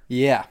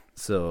 Yeah.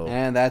 So,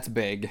 And that's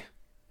big.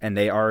 and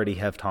they already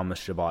have Thomas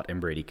Chabot and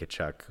Brady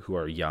Tkachuk, who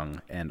are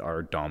young and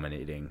are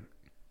dominating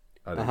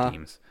other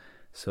teams.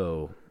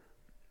 So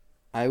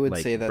I would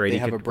say that they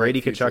have a bright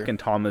Brady future. Tkachuk and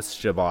Thomas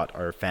Chabot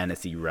are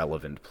fantasy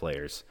relevant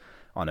players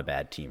on a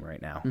bad team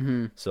right now.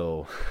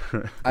 So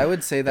I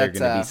would say they're that's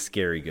going to be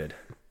scary good.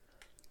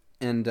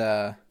 and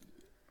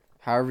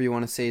however you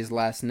want to say his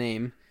last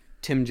name,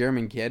 Tim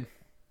German kid.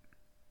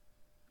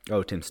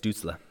 Oh, Tim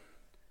Stützle.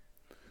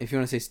 If you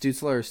want to say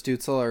Stützle or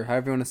Stutzel or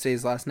however you want to say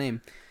his last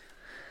name.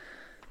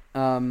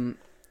 I'm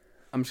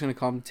just gonna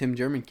call him Tim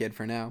German kid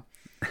for now.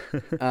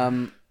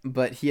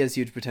 But he has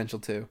huge potential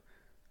too.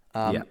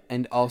 Yeah.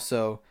 And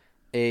also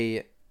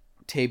a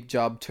tape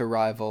job to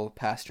rival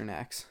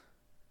Pasternak's.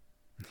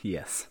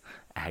 Yes,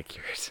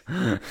 accurate.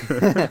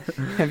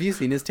 Have you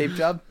seen his tape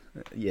job?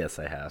 Yes,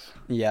 I have.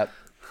 Yep.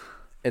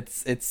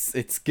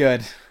 It's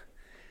good.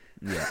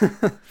 Yeah.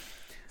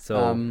 So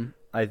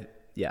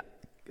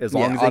as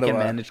long as they Ottawa. can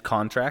manage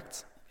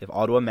contracts, if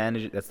Ottawa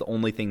manage it, that's the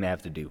only thing they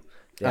have to do.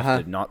 They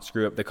have to not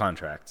screw up the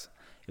contracts.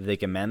 If they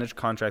can manage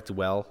contracts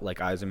well, like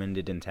Yzerman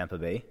did in Tampa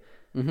Bay,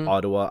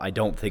 Ottawa, I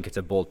don't think it's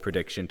a bold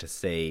prediction to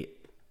say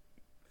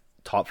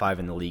top 5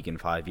 in the league in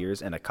 5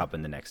 years and a cup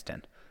in the next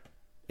 10,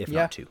 if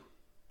Yeah. not 2.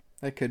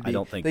 That could be. I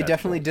don't think they that's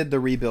definitely bold. did the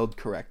rebuild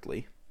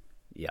correctly.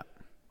 Yeah.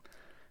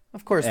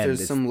 Of course, And there's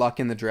it's- some luck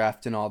in the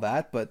draft and all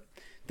that, but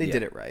they Yeah.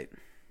 did it right.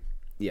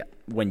 Yeah.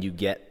 When you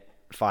get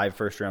 5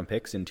 first-round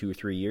picks in 2 or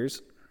 3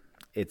 years,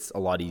 it's a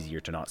lot easier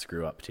to not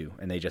screw up too.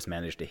 And they just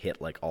managed to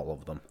hit like all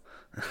of them.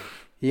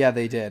 Yeah,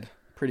 they did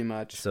pretty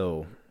much.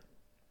 So,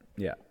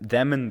 yeah,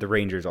 them and the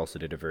Rangers also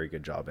did a very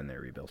good job in their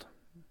rebuild.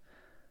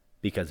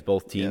 because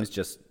both teams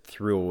just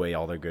threw away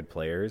all their good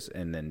players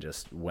and then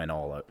just went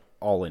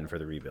all in for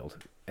the rebuild.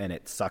 And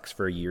it sucks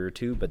for a year or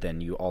two, but then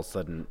you all of a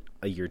sudden,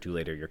 a year or two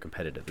later, you're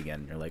competitive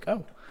again. You're like,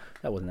 oh,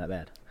 that wasn't that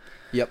bad.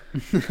 Yep.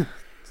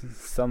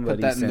 Somebody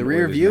Put that in sent the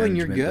rear Oilers view and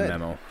you're management good. the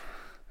memo.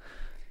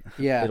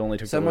 Yeah. It only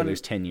took the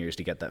Oilers 10 years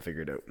to get that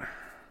figured out.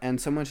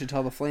 And someone should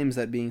tell the Flames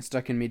that being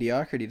stuck in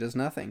mediocrity does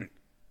nothing.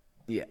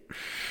 Yeah.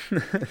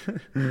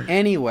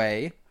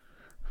 Anyway,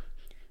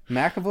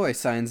 McAvoy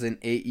signs an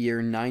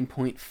 8-year,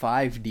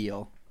 $9.5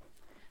 deal.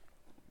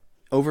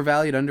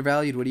 Overvalued,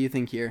 undervalued? What do you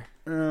think here?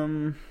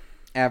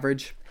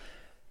 Average?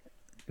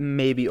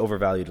 Maybe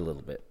overvalued a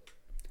little bit.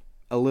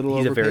 A little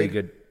He's overpaid? a very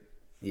good...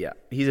 Yeah,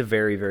 he's a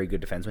very, very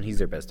good defenseman. He's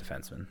their best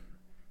defenseman.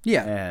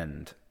 Yeah,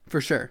 And...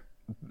 for sure.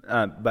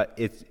 but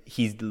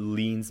he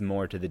leans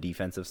more to the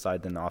defensive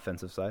side than the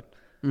offensive side.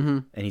 Mm-hmm.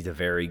 And he's a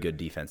very good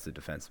defensive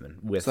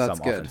defenseman with So some that's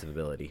good. offensive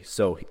ability.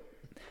 So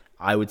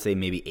I would say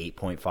maybe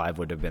 8.5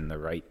 would have been the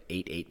right...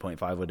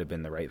 8.5 would have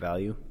been the right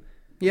value.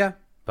 Yeah.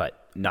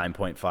 But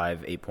 9.5,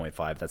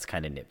 8.5, that's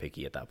kind of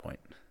nitpicky at that point.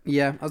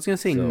 Yeah, I was going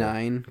to say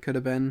 9 could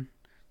have been.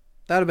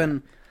 That would have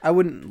been... I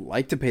wouldn't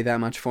like to pay that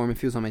much for him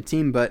if he was on my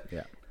team, but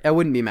I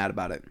wouldn't be mad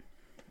about it.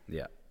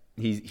 Yeah.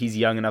 He's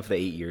young enough that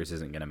 8 years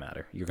isn't going to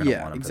matter. You're going to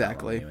want him for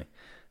that long anyway.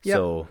 Yep.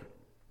 So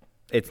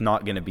it's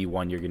not going to be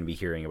one you're going to be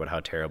hearing about how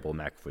terrible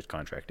McAvoy's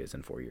contract is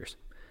in 4 years.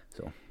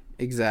 So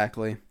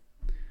Exactly.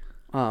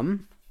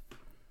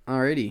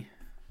 Alrighty.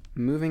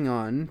 Moving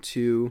on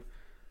to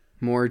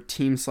more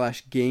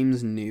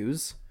team/games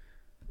news.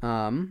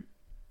 I'm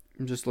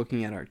just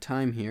looking at our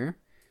time here,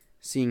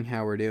 seeing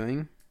how we're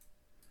doing.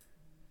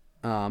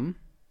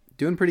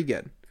 Doing pretty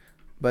good.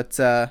 But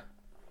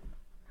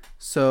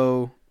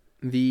so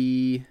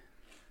the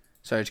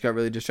sorry, I just got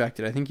really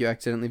distracted. I think you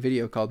accidentally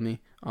video called me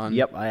on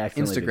Yep, I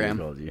accidentally Instagram.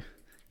 called you.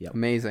 Yep.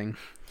 Amazing.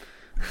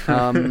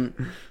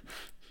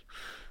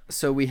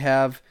 So we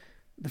have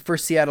the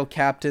first Seattle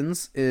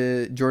captains.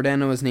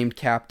 Giordano is named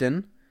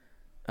captain.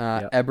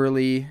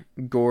 Eberle,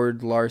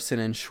 Gord, Larson,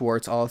 and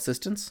Schwartz all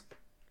assistants.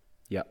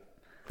 Yep.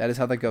 That is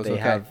how that goes. They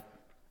okay. have,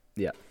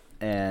 yeah,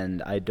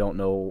 and I don't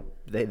know.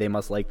 They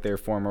must like their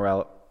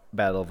former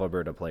Battle of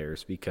Alberta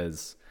players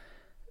because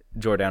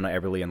Giordano,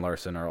 Eberle, and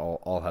Larson are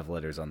all have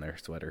letters on their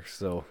sweaters.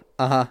 So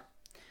I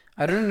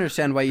don't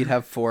understand why you'd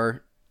have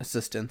 4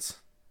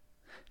 assistants.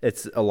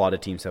 it's a lot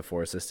of teams have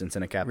 4 assistants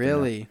and a captain.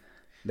 Really? Now.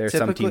 There's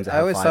some teams that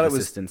have 5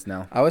 assistants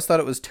now. I always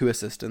thought it was 2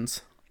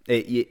 assistants.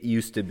 It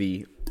used to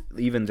be,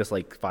 even just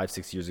like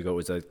 5-6 years ago, it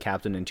was a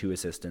captain and 2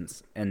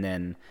 assistants, and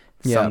then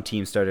some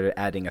teams started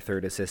adding a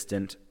 3rd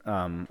assistant,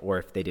 or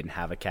if they didn't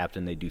have a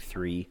captain, they do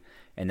 3,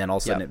 and then all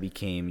of a sudden it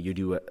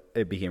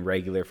became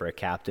regular for a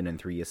captain and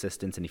 3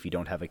 assistants, and if you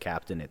don't have a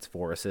captain, it's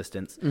 4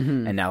 assistants,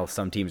 and now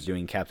some teams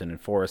doing captain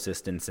and 4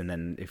 assistants, and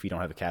then if you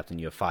don't have a captain,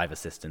 you have 5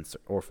 assistants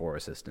or 4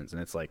 assistants,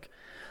 and it's like,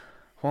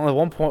 well, at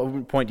one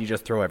point you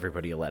just throw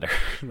everybody a letter.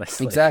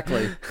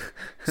 Exactly.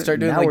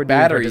 Start doing now like we're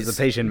batteries. doing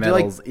participation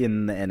medals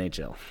in the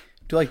NHL.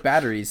 Do like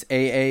batteries,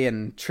 AA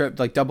and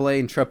like AA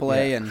and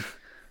AAA, and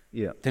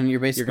then you're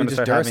basically going to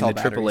just start having the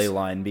batteries. AAA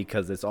line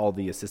because it's all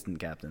the assistant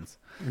captains.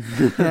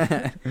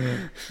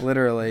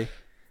 Literally,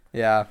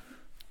 yeah.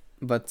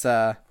 But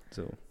So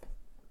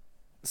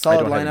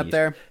solid don't have any lineup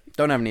there.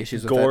 Don't have any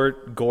issues with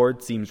it.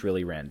 Gord seems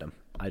really random.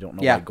 I don't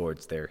know why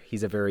Gord's there.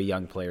 He's a very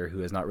young player who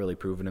has not really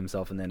proven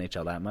himself in the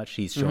NHL that much.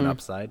 He's shown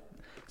upside,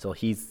 so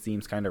he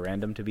seems kind of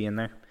random to be in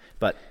there.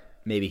 But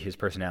maybe his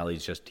personality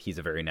is just he's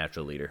a very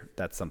natural leader.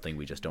 That's something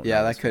we just don't know.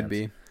 Yeah, that could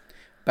be.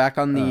 Back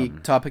on the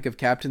topic of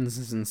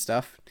captains and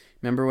stuff,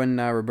 remember when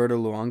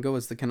Roberto Luongo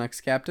was the Canucks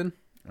captain?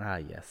 Ah,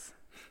 yes.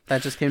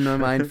 That just came to my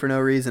mind for no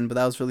reason, but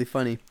that was really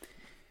funny.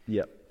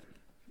 Yep.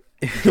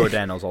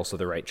 Giordano's also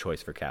the right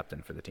choice for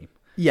captain for the team.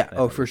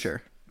 Yeah, for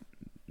sure.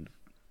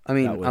 I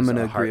mean, I'm going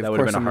to agree. Of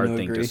course, I'm going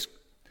to agree.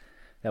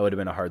 That would have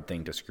been a hard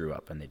thing to screw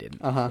up, and they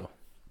didn't. So.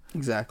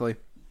 Exactly.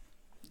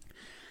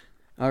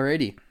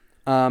 Alrighty.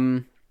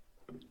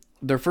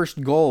 Their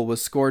first goal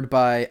was scored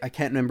by, I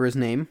can't remember his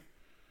name.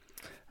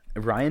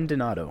 Ryan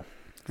Donato.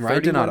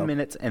 31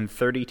 minutes and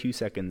 32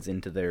 seconds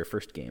into their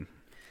first game.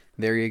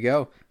 There you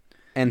go.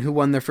 And who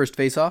won their first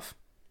face-off?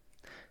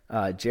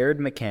 Jared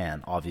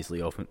McCann, obviously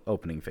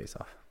opening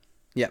face-off.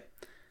 Yep.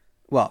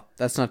 Well,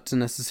 that's not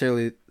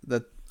necessarily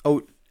the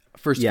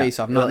first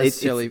face-off. Not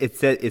necessarily. It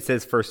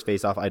says first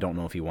face-off. I don't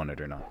know if he won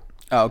it or not.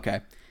 Oh,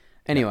 okay.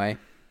 Anyway,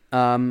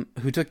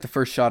 who took the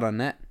first shot on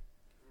net?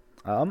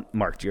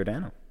 Mark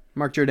Giordano.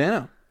 Mark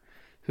Giordano,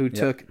 who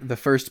took the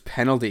first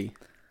penalty.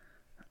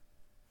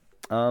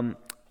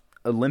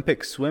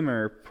 Olympic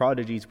swimmer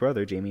Prodigy's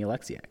brother, Jamie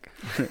Alexiak.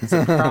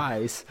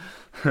 Surprise.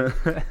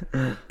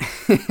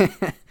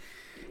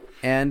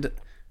 And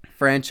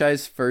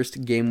franchise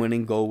first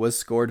game-winning goal was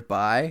scored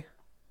by...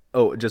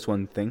 Oh, just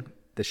one thing.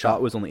 The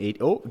shot was only 8.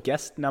 Oh,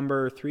 guest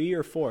number 3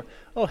 or 4.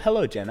 Oh,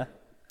 hello, Jenna.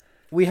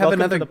 Welcome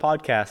to the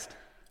podcast.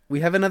 We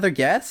have another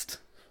guest?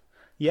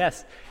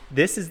 Yes.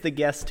 This is the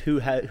guest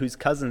whose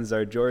cousins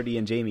are Jordy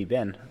and Jamie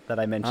Benn that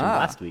I mentioned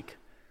last week.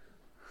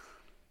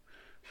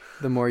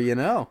 The more you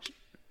know.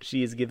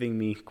 She is giving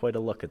me quite a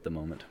look at the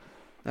moment.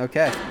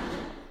 Okay.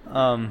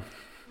 Um,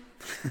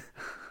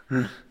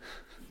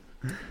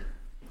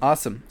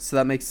 Awesome. So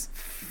that makes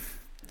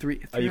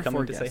three are you or coming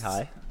four to say guesses.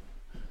 hi?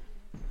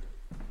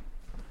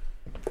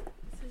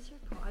 This is your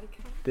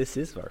podcast? This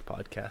is our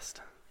podcast.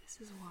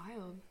 This is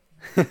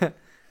wild.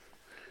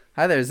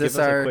 Hi there. Is Give this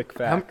us our a quick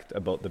fact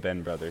about the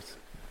Ben brothers.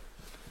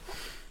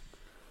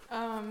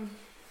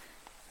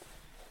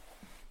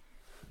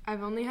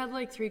 I've only had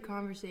like 3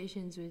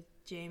 conversations with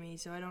Jamie,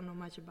 so I don't know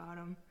much about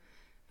him.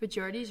 But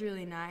Jordy's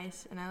really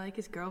nice, and I like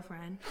his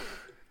girlfriend.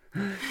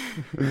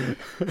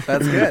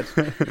 That's good.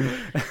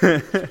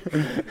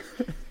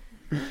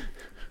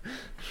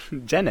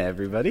 Jenna,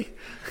 everybody.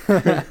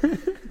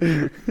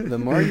 The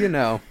more you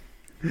know.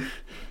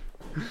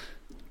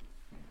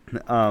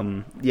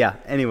 Yeah,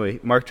 anyway,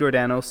 Mark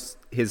Giordano's,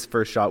 his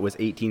first shot was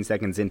 18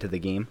 seconds into the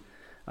game.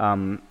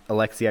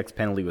 Alexiak's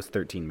penalty was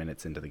 13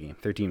 minutes into the game.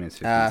 13 minutes,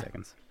 15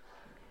 seconds.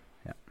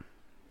 Yeah.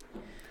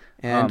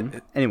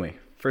 And Anyway,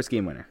 first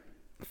game winner.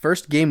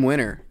 first game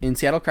winner in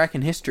Seattle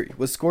Kraken history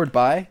was scored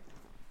by...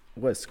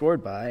 Was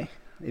scored by,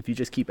 if you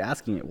just keep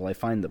asking it, will I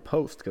find the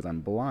post because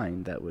I'm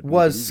blind, that would...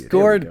 Was make it easier. There we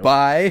scored go.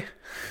 by...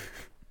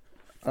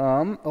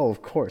 Oh,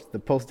 of course. The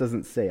post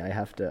doesn't say. I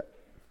have to...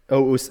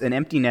 Oh, it was an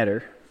empty netter.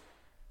 It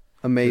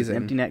was Amazing.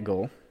 an empty net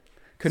goal.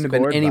 Couldn't have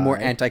been Scored any more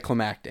by-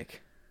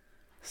 anticlimactic.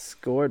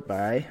 Scored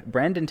by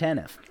Brandon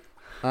Tanev.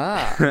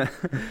 Ah.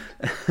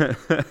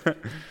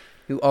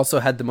 Who also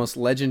had the most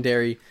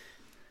legendary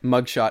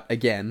mugshot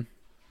again.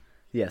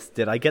 Yes.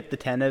 Did I get the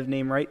Tanev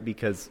name right?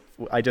 Because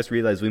I just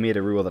realized we made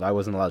a rule that I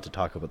wasn't allowed to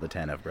talk about the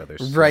Tanev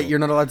brothers. Right, so- you're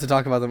not allowed to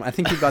talk about them. I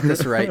think you got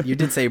this right. You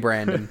did say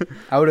Brandon.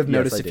 I would have Yes,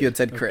 noticed I if did. you had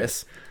said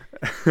Chris.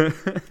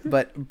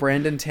 But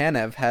Brandon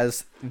Tanev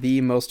has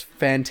the most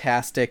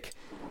fantastic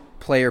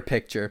player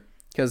picture.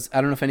 Because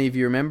I don't know if any of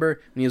you remember,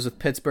 when he was with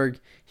Pittsburgh,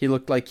 he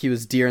looked like he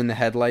was deer in the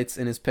headlights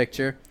in his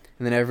picture.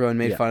 And then everyone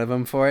made Yeah. fun of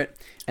him for it.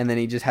 And then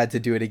he just had to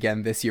do it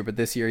again this year. But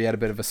this year he had a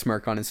bit of a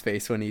smirk on his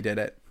face when he did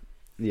it.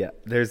 Yeah,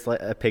 there's like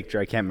a picture.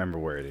 I can't remember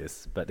where it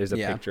is, but there's a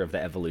Yeah. picture of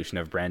the evolution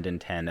of Brandon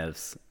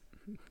Tanev's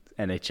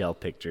NHL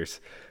pictures,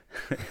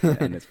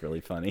 and it's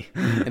really funny.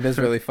 It is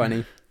really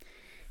funny.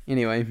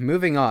 Anyway,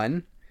 moving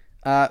on.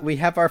 We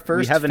have our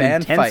first we have an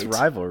fan intense fight.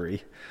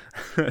 rivalry.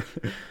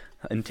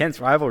 Intense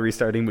rivalry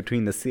starting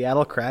between the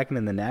Seattle Kraken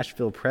and the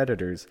Nashville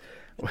Predators.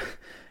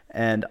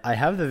 And I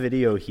have the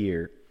video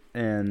here.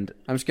 And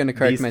I'm just going to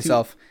correct these two-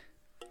 myself.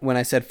 When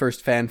I said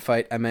first fan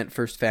fight, I meant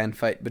first fan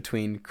fight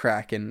between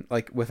Kraken,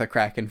 like with a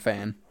Kraken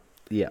fan.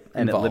 yeah,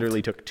 and involved. it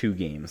literally took 2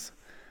 games.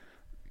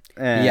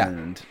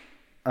 And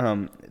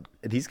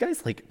these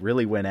guys like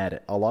really went at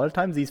it. A lot of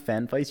times these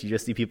fan fights, you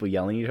just see people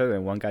yelling at each other,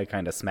 and one guy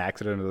kind of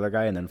smacks at another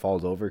guy and then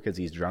falls over because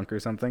he's drunk or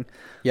something.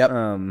 Yep.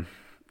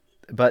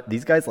 But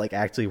these guys like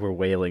actually were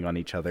wailing on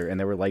each other, and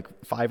there were like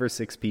 5 or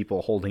 6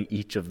 people holding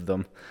each of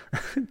them,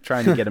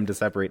 trying to get them to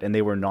separate, and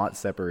they were not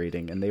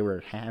separating, and they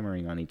were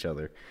hammering on each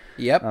other.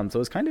 Yep. So it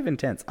was kind of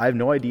intense. I have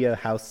no idea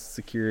how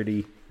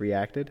security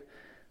reacted.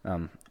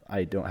 I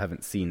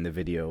haven't seen the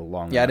video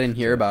long. Yeah, I enough didn't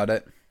hear to- about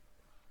it.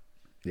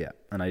 Yeah,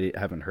 and I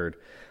haven't heard.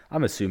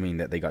 I'm assuming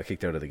that they got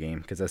kicked out of the game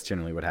because that's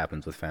generally what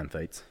happens with fan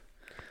fights.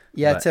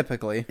 Yeah, But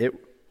typically.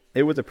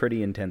 It was a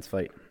pretty intense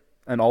fight.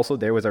 And also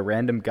there was a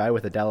random guy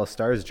with a Dallas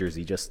Stars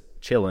jersey just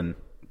chilling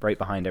right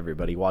behind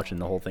everybody watching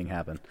the whole thing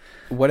happen.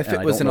 What if And it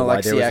I was don't an know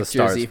why there was a Alexiak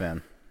Stars jersey?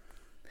 fan.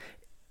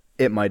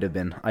 It might have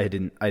been. I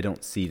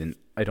don't see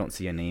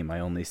a name. I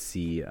only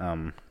see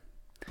can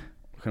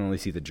only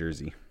see the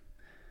jersey.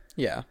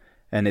 Yeah.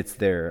 And it's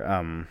their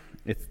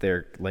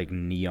like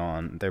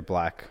neon, their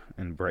black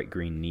and bright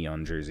green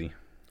neon jersey.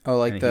 Oh,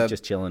 like And the he's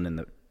just chilling in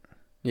the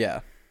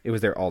yeah, it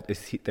was their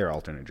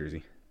alternate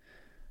jersey.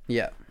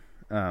 yeah.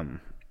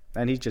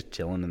 And he's just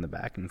chilling in the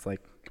back, and it's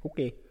like,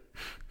 okay,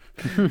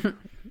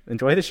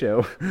 enjoy the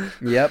show.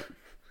 Yep.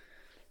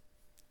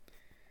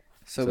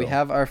 So we So-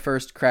 have our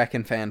first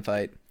Kraken fan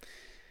fight.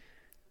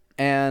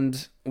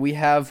 And we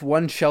have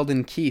one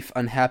Sheldon Keefe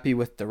unhappy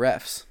with the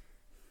refs.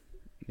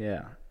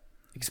 Yeah,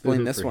 Explain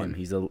Boo-hoo this for one.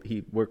 him.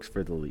 He works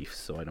for the Leafs,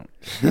 so I don't.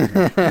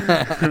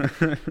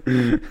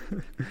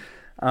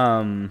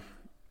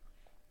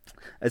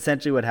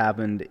 Essentially, what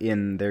happened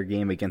in their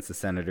game against the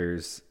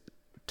Senators,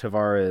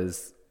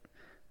 Tavares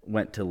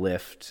went to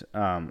lift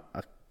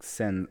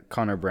send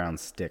Connor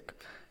Brown's stick,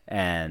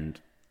 and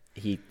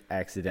he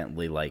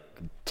accidentally like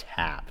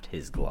tapped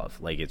his glove,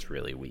 like it's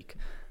really weak.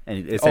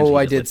 And essentially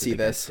I just did lifted see the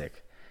guy's this.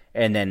 stick.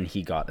 And then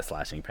he got a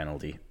slashing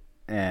penalty,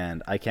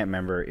 and I can't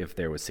remember if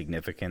there was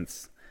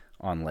significance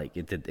on like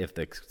if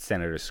the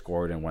Senators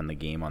scored and won the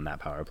game on that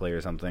power play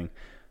or something.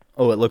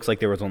 Oh, it looks like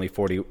there was only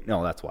 40.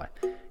 No, that's why.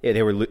 Yeah,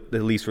 the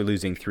Leafs were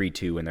losing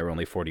 3-2, and there were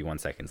only 41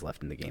 seconds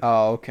left in the game,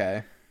 Oh,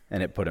 okay.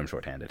 and it put him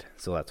shorthanded.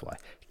 So that's why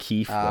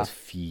Keefe was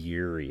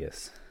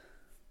furious.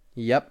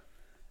 Yep.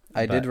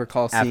 I did But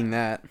recall seeing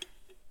that.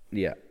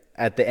 Yeah,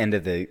 at the end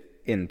of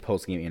in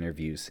post-game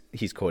interviews,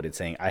 he's quoted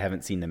saying, "I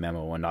haven't seen the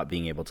memo on not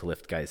being able to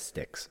lift guys'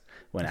 sticks"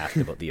 when asked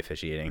about the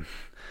officiating.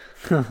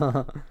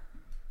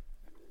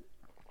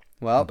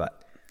 Well,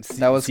 But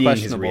that was seeing his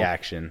questionable.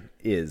 reaction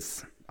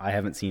is I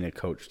haven't seen a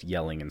coach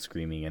yelling and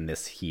screaming and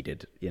this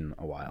heated in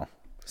a while.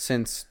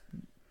 Since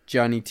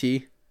Johnny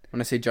T.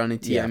 When I say Johnny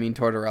T, Yeah. I mean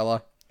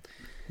Tortorella.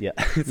 Yeah.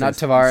 Not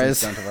Tavares.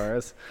 Since John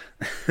Tavares.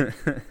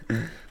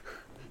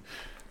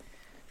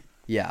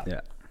 Yeah.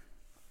 Yeah.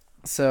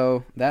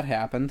 So that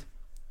happened.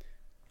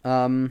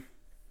 What's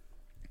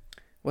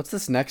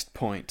this next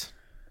point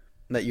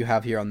that you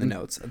have here on the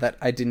notes that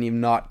I didn't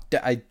even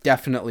I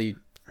definitely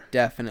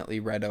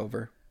read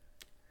over.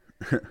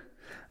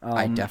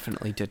 I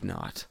definitely did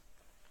not.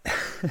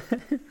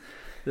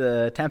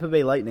 The Tampa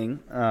Bay Lightning,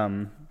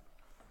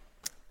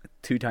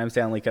 two-time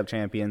Stanley Cup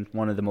champion,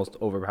 one of the most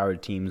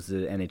overpowered teams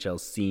the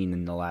NHL's seen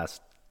in the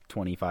last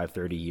 25,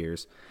 30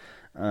 years,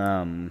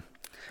 playing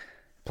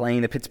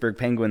the Pittsburgh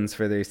Penguins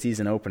for their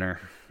season opener.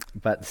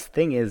 But the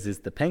thing is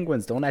the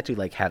Penguins don't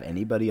actually have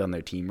anybody on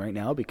their team right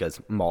now because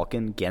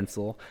Malkin,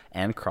 Gensel,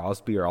 and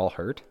Crosby are all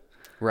hurt.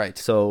 Right.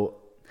 So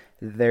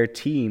their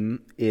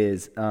team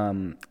is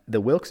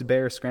the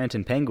Wilkes-Barre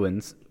Scranton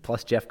Penguins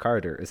plus Jeff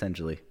Carter,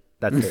 essentially.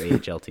 That's their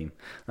AHL team.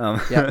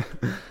 Yeah.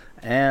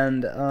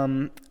 And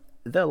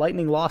the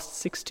Lightning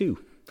lost 6-2.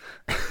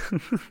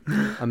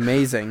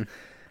 Amazing.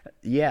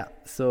 Yeah,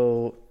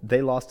 so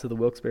they lost to the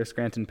Wilkes-Barre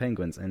Scranton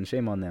Penguins, and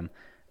shame on them.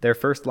 Their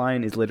first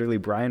line is literally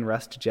Brian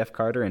Rust, Jeff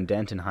Carter, and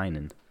Danton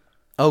Heinen.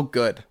 Oh,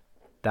 good.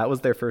 That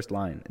was their first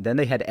line. Then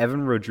they had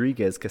Evan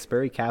Rodriguez,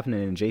 Kasperi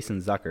Kapanen, and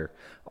Jason Zucker,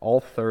 all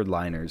third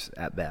liners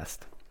at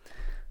best.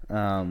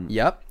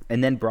 Yep.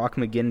 And then Brock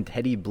McGinn,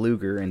 Teddy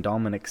Bluger, and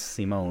Dominic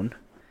Simone.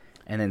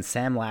 And then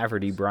Sam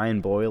Laverty,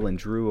 Brian Boyle, and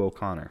Drew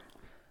O'Connor.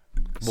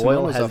 Simone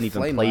Boyle was a hasn't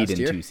even flame played last in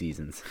year. 2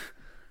 seasons.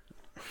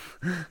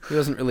 He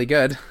wasn't really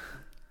good.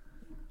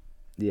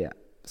 Yeah.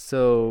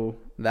 So,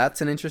 That's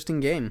an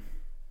interesting game.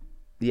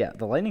 yeah,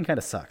 the Lightning kind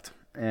of sucked.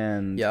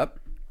 And Yep.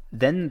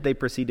 then they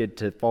proceeded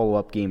to follow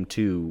up game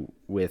 2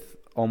 with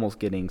almost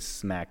getting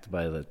smacked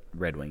by the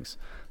Red Wings.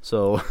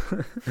 So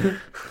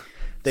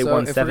they So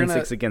won if we're 7-6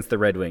 gonna- against the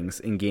Red Wings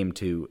in game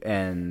 2,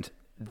 and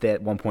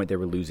at one point they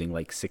were losing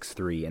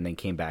 6-3 and then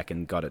came back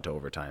and got it to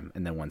overtime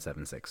and then won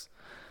 7-6.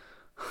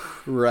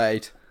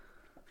 Right.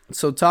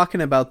 So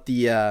talking about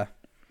the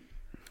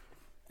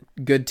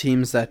good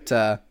teams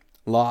that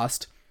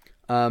lost,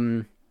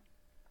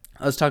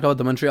 let's talk about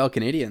the Montreal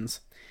Canadiens.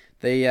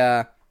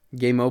 They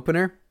game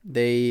opener,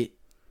 they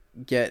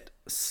get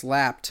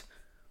slapped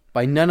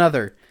by none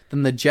other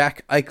than the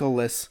Jack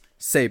Eichel-less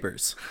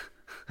Sabres.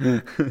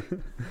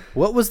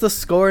 What was the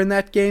score in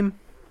that game?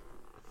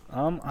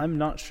 I'm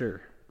not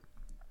sure.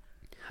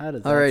 How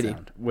does that Alrighty.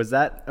 sound? Was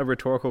that a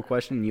rhetorical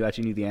question and you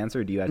actually knew the answer,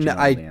 or do you actually No, know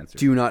I the answer?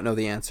 do not know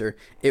the answer.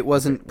 It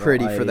wasn't well,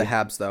 pretty for the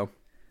Habs, though.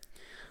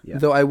 Yeah.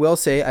 Though I will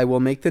say, I will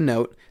make the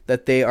note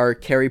that they are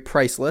Carey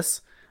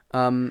Priceless.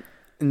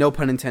 No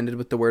pun intended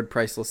with the word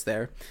priceless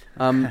there.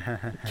 Carey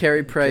Price.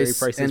 Carey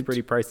Price is and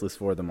pretty priceless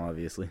for them,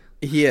 obviously.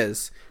 He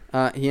is.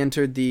 He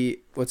entered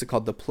the, what's it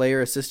called, the Player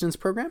Assistance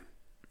Program?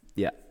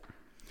 Yeah.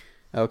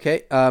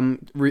 Okay.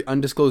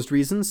 Undisclosed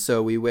reasons,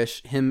 so we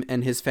wish him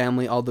and his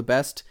family all the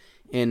best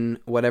in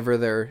whatever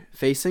they're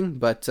facing.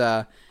 But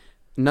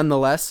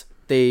nonetheless,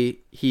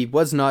 he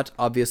was not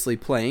obviously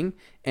playing,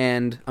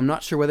 and I'm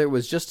not sure whether it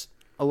was just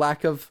a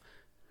lack of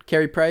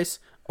Carey Price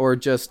or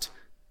just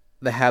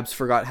the Habs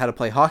forgot how to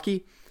play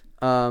hockey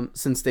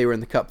since they were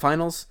in the Cup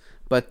Finals.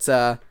 But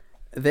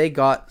they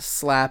got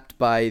slapped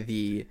by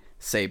the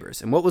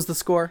Sabres. And what was the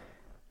score?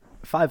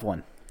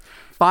 5-1.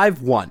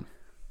 5-1.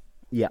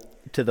 Yeah.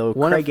 To the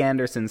One Craig of-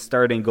 Anderson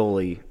starting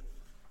goalie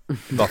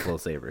Buffalo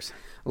Sabres.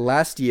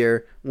 Last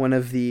year, one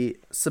of the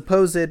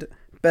supposed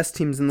best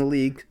teams in the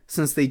league,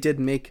 since they did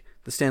make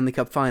the Stanley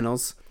Cup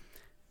Finals,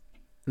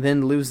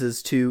 then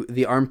loses to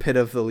the armpit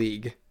of the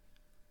league,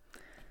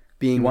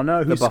 being You want to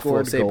know the who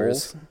Buffalo scored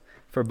Sabres. goals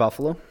for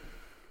Buffalo?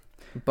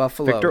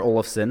 Buffalo. Victor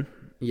Olofsson.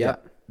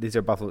 Yep. Yeah, these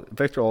are Buffalo.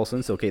 Victor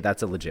Olofsson, so okay,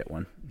 that's a legit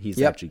one. He's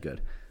Yep. actually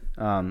good.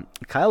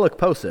 Kyle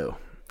Okposo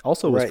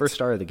also was Right. first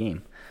star of the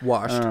game.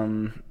 Washed.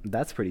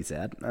 That's pretty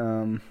sad.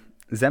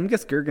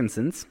 Zemgus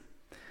Girgensons.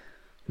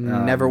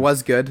 Never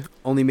was good.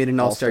 Only made an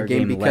All-Star All-Star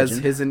game game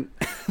because legend.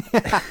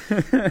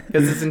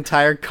 because his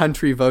entire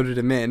country voted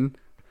him in.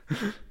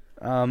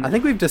 I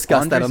think we've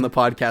discussed that Andres- on the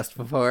podcast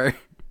before.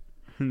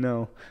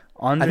 No.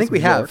 I Andres think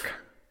we have. Bjork.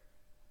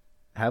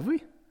 Have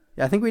we?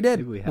 Yeah, I think we did.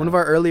 Maybe we One have. of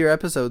our earlier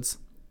episodes.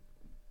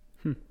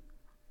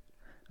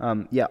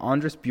 Yeah,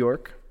 Andres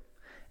Bjork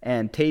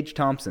and Tage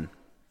Thompson.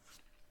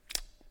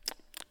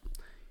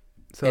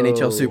 So,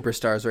 NHL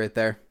superstars right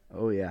there.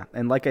 Oh, yeah.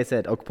 And like I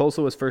said,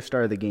 Okposo was first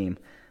star of the game.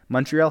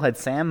 Montreal had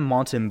Sam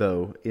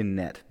Montembeault in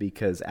net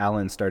because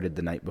Allen started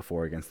the night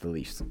before against the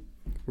Leafs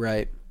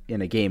Right.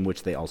 in a game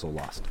which they also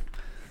lost.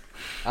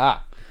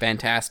 Ah,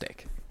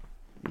 fantastic.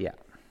 Yeah.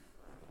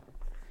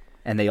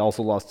 And they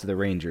also lost to the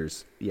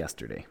Rangers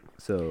yesterday.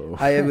 So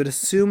I would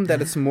assume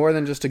that it's more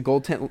than just a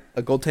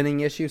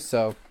goaltending issue,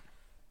 so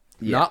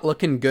yeah. not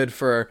looking good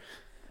for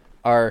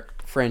our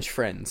French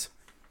friends.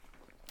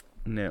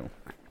 No.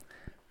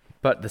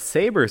 But the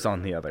Sabres,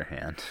 on the other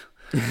hand,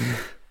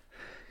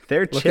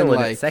 they're Looking chilling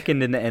like at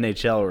second in the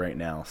NHL right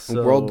now.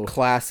 So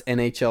World-class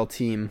NHL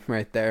team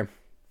right there.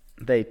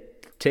 they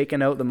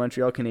taking out the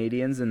Montreal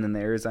Canadiens and then the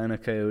Arizona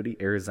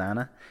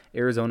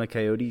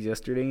Coyotes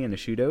yesterday in a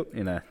shootout,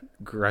 in a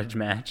grudge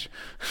match.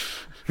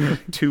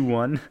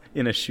 2-1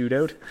 in a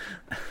shootout.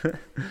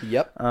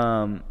 Yep.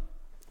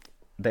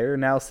 They're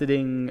now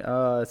sitting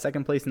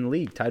second place in the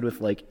league, tied with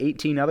like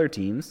 18 other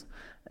teams,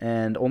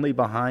 and only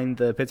behind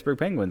the Pittsburgh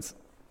Penguins,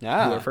 who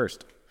are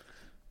first.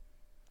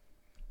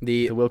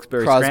 The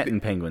Wilkes-Barre Scranton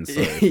Penguins.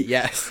 Sorry.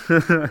 Yes.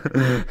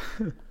 The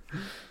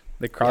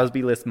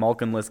Crosby-less,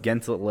 Malkin-less,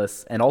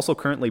 Gensel-less, and also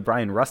currently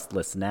Brian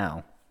Rust-less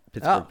now,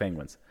 Pittsburgh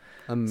Penguins.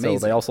 Amazing.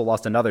 So they also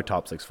lost another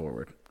top six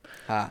forward.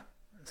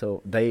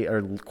 So they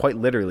are quite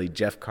literally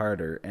Jeff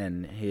Carter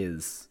and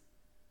his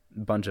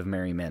bunch of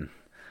merry men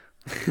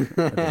at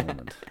the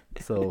moment.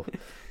 So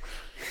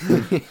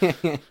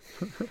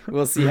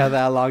we'll see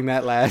how long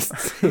that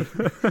lasts.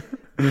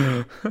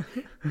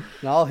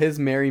 All his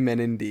merry men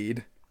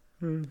indeed.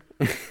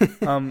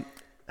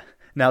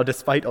 Now,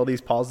 despite all these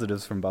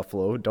positives from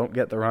Buffalo, don't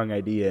get the wrong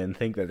idea and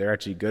think that they're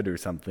actually good or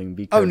something.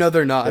 Because no,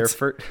 they're not.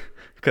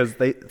 Because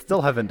they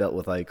still haven't dealt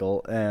with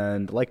Eichel,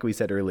 and like we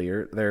said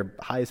earlier, their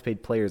highest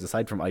paid players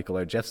aside from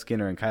Eichel are Jeff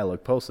Skinner and Kyle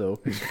Okposo.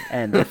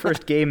 And their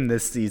first game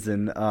this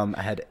season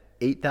had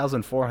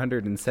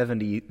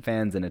 8,470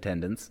 fans in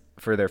attendance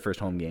for their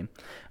first home game.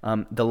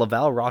 The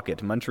Laval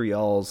Rocket,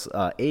 Montreal's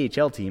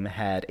AHL team,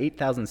 had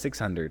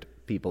 8,600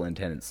 people in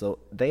attendance. So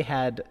they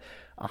had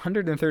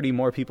 130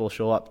 more people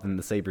show up than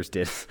the Sabres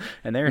did,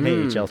 and they're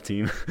an AHL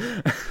team.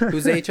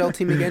 Whose AHL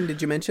team again, did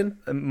you mention?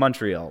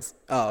 Montreal's.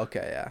 Oh,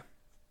 okay, yeah.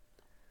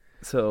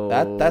 So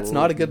that's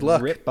not a good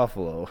look. Rip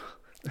Buffalo.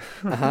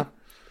 I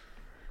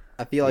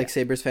feel like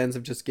Sabres fans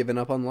have just given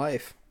up on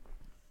life.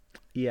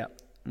 Yeah,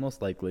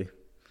 most likely.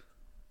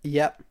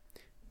 Yep.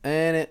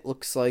 And it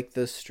looks like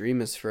the stream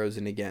is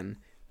frozen again.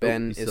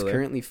 Ben is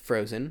currently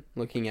frozen,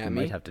 looking at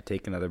me. Might have to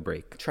take another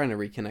break. Trying to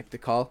reconnect the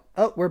call.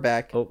 Oh, we're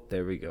back. Oh,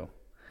 there we go.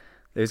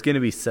 There's going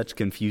to be such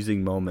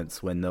confusing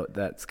moments when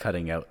that's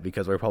cutting out,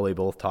 because we're probably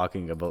both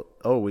talking about,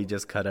 we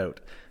just cut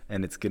out,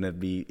 and it's going to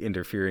be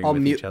interfering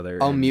with each other.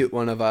 I'll mute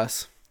one of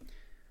us.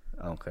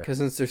 Okay. Because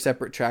since they're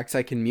separate tracks,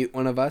 I can mute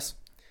one of us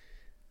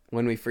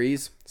when we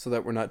freeze so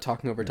that we're not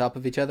talking over top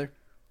of each other.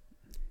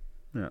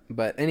 Yeah.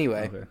 But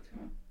anyway,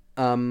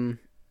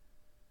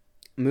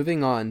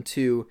 moving on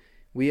to,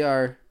 we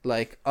are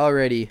like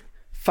already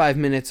 5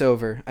 minutes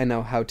over. I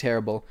know, how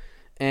terrible.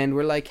 And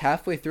we're like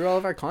halfway through all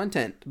of our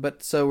content,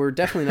 but so we're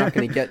definitely not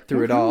going to get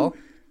through it all.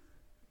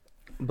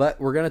 But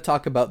we're going to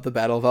talk about the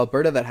Battle of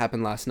Alberta that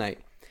happened last night.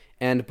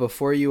 And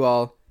before you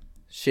all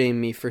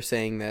shame me for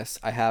saying this,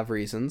 I have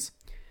reasons.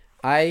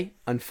 I,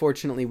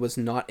 unfortunately, was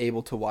not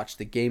able to watch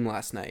the game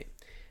last night.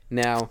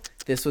 Now,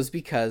 this was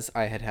because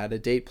I had a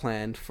date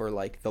planned for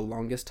like the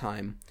longest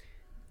time,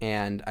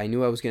 and I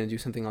knew I was going to do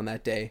something on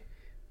that day,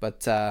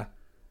 but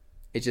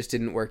it just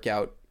didn't work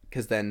out,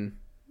 because then,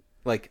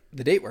 like,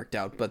 the date worked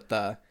out, but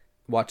the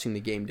watching the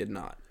game did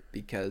not,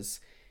 because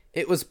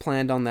it was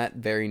planned on that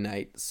very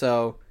night,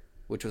 so,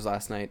 which was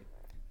last night.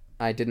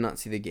 I did not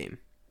see the game.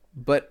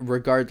 But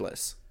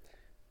regardless,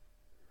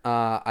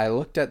 I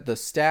looked at the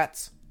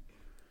stats,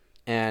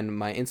 and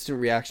my instant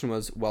reaction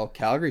was, well,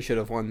 Calgary should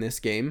have won this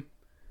game,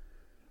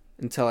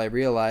 until I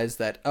realized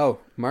that,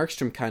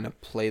 Markstrom kind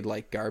of played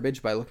like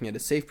garbage by looking at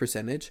his save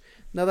percentage.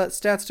 Now, that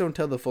stats don't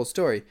tell the full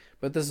story,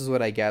 but this is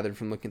what I gathered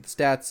from looking at the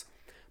stats.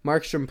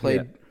 Markstrom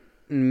played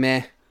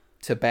meh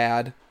to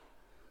bad.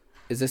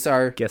 Is this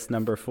our guess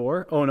number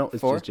 4? Oh no,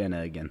 it's just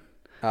Jenna again.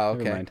 Oh,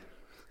 okay. Never mind.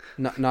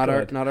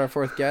 Not our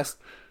fourth guest.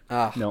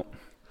 No.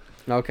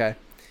 Okay.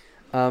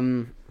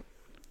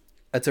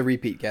 That's a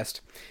repeat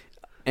guest.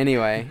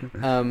 Anyway,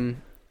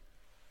 then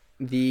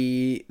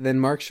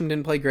Markstrom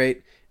didn't play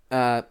great.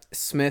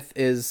 Smith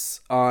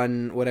is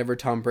on whatever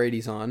Tom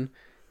Brady's on,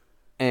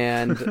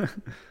 and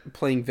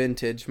playing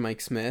vintage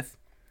Mike Smith,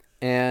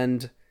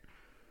 and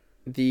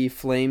the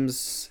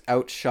Flames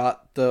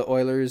outshot the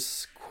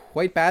Oilers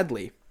quite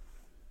badly.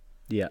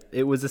 Yeah,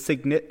 it was a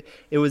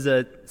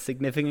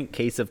significant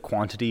case of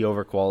quantity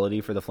over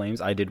quality for the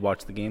Flames. I did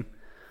watch the game.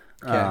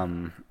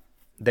 Okay.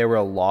 There were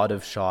a lot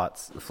of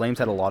shots. The Flames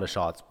had a lot of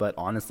shots, but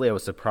honestly, I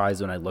was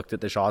surprised when I looked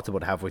at the shots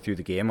about halfway through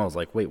the game. I was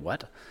like, wait,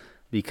 what?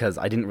 Because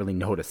I didn't really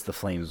notice the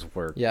Flames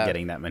were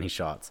getting that many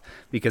shots,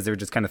 because they were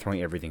just kind of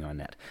throwing everything on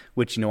net.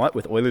 Which, you know what,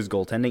 with Oilers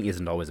goaltending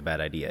isn't always a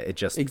bad idea. It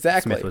just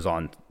Smith was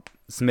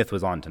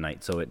on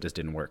tonight, so it just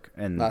didn't work.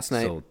 And last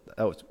night.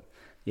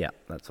 Yeah,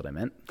 that's what I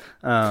meant.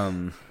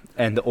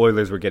 And the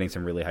Oilers were getting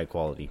some really high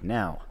quality.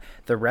 Now,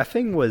 the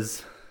reffing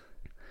was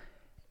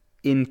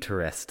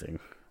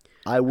interesting.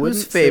 I wouldn't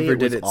Whose favor say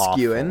did it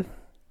skew in?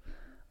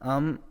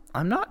 I'm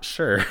not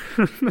sure.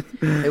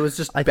 It was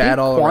just bad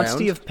all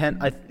around.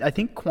 I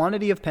think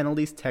quantity of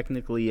penalties,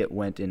 technically it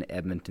went in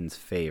Edmonton's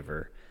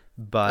favor.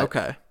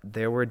 But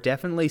there were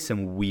definitely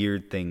some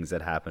weird things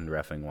that happened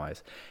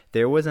reffing-wise.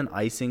 There was an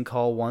icing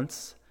call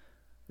once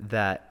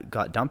that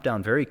got dumped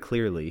down very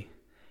clearly,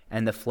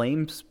 and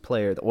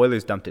the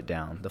Oilers dumped it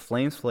down. The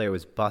Flames player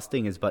was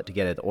busting his butt to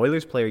get it. The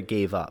Oilers player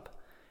gave up,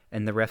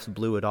 and the refs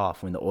blew it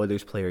off when the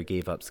Oilers player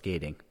gave up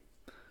skating.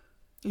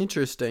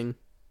 Interesting.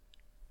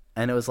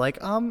 And it was like,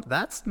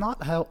 that's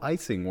not how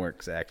icing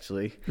works,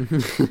 actually.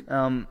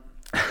 um,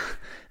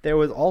 there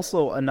was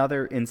also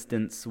another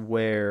instance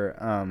where,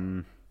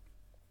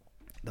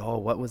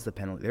 what was the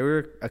penalty? There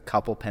were a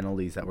couple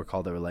penalties that were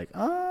called that were like,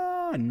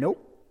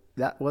 nope,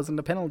 that wasn't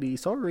a penalty,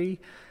 sorry.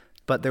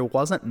 But there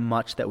wasn't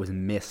much that was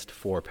missed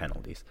for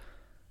penalties.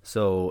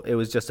 So it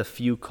was just a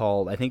few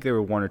called. I think there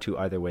were one or two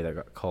either way that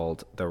got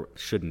called that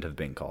shouldn't have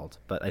been called.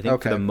 But I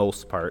think for the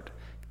most part,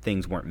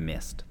 things weren't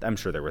missed. I'm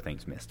sure there were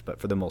things missed, but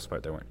for the most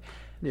part, there weren't.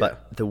 Yeah.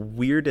 But the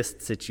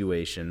weirdest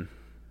situation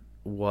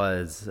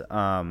was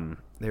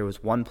there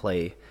was one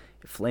play,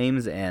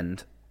 Flames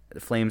end. The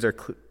Flames are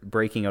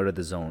breaking out of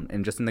the zone,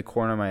 and just in the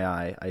corner of my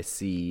eye, I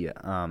see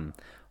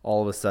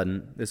all of a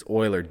sudden this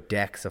Oiler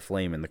decks a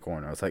Flame in the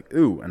corner. I was like,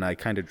 ooh, and I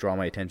kind of draw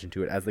my attention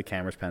to it as the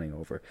camera's panning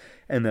over.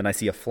 And then I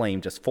see a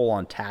Flame just full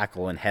on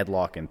tackle and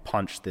headlock and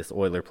punch this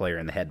Oiler player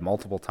in the head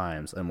multiple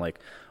times. I'm like,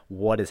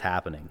 what is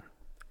happening?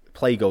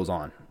 Play goes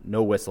on.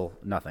 No whistle,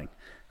 nothing.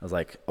 I was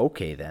like,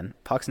 okay then.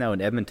 Puck's now in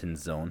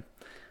Edmonton's zone.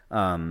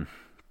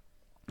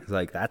 It's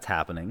like, that's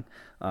happening.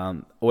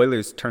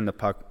 Oilers turn the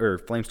puck, or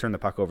Flames turn the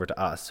puck over to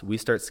us. We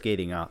start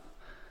skating up.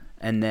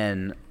 And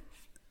then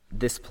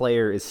this Oilers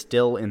player is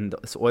still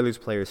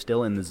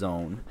in the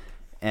zone.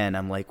 And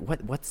I'm like,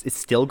 it's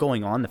still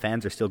going on? The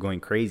fans are still going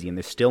crazy, and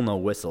there's still no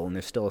whistle, and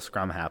there's still a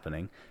scrum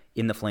happening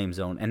in the Flame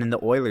zone. And then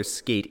the Oilers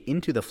skate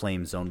into the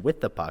Flame zone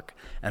with the puck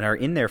and are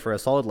in there for a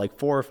solid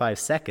 4 or 5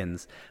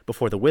 seconds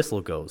before the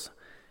whistle goes.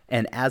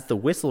 And as the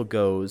whistle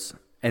goes,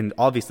 and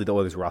obviously the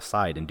Oilers were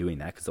offside in doing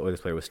that because the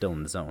Oilers player was still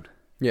in the zone.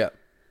 Yeah.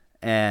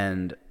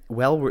 And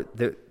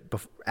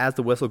as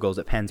the whistle goes,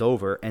 it pans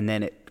over, and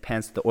then it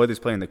pans to the Oilers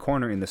player in the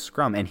corner in the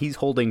scrum, and he's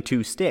holding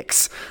 2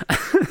 sticks.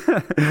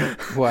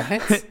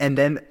 What?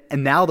 And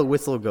now the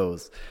whistle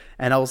goes.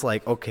 And I was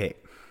like, okay.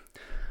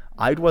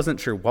 I wasn't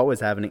sure what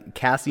was happening.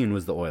 Kassian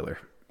was the Oiler.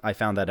 I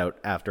found that out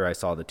after I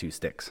saw the 2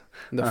 sticks.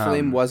 The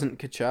Flame wasn't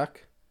Tkachuk?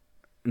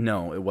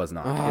 No, it was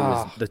not. Oh. It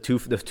was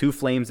the two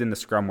Flames in the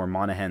scrum were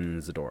Monahan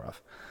and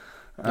Zadorov.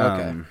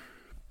 Okay.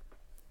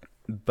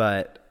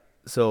 But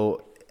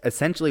so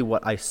essentially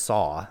what I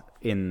saw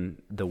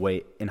in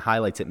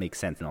highlights, it makes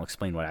sense, and I'll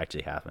explain what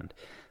actually happened.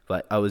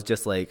 But I was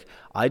just like,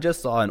 I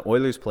just saw an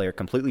Oilers player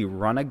completely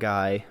run a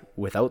guy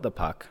without the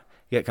puck,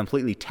 get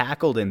completely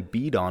tackled and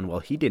beat on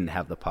while he didn't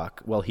have the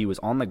puck, while he was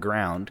on the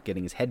ground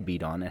getting his head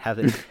beat on, and have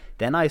it.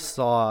 Then I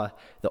saw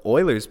the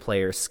Oilers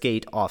player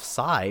skate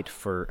offside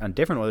for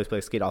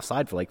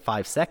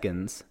 5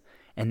 seconds.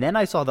 And then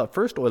I saw the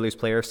first Oilers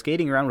player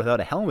skating around without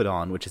a helmet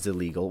on, which is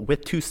illegal,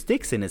 with 2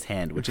 sticks in his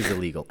hand, which is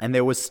illegal. And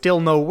there was still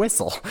no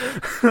whistle.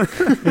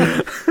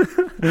 I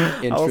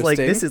was like,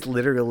 this is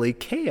literally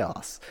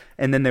chaos.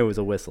 And then there was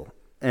a whistle.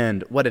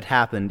 And what had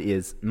happened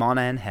is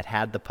Monahan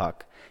had the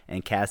puck,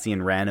 and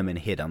Kassian ran him and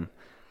hit him.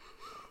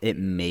 It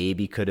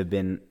maybe could have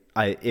been...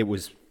 It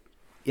was...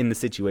 In the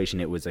situation,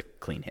 it was a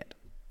clean hit.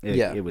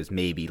 It was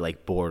maybe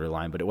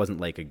borderline, but it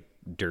wasn't a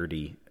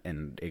dirty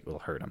and it will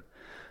hurt him.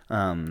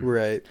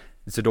 Right.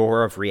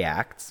 Zadorov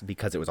reacts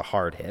because it was a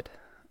hard hit.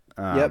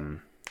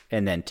 And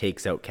then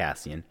takes out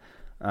Kassian,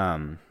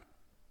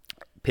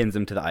 pins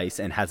him to the ice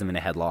and has him in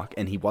a headlock.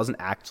 And he wasn't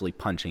actually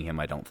punching him,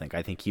 I don't think.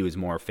 I think he was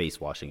more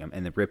face washing him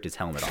and then ripped his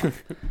helmet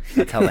off.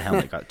 That's how the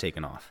helmet got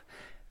taken off.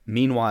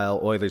 Meanwhile,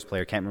 Oilers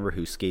player, can't remember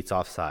who, skates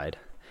offside.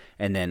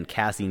 And then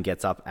Kassian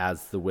gets up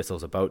as the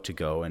whistle's about to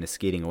go and is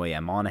skating away,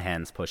 and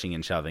Monahan's pushing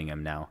and shoving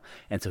him now.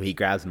 And so he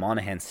grabs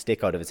Monahan's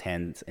stick out of his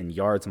hands and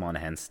yards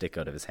Monahan's stick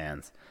out of his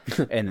hands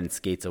and then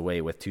skates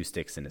away with 2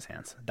 sticks in his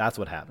hands. That's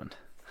what happened.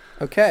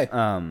 Okay.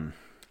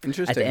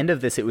 Interesting. At the end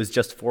of this, it was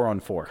just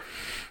 4-on-4.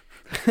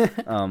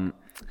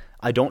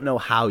 I don't know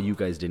how you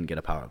guys didn't get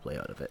a power play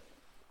out of it,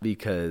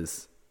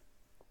 because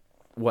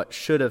what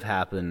should have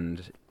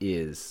happened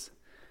is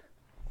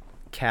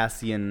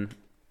Kassian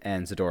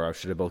and Zadorov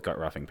should have both got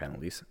roughing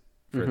penalties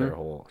for their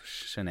whole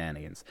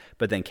shenanigans.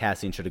 But then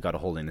Kassian should have got a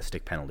holding the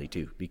stick penalty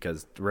too,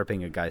 because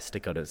ripping a guy's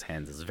stick out of his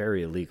hands is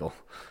very illegal.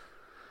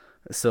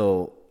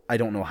 So I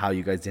don't know how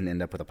you guys didn't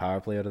end up with a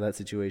power play out of that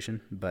situation.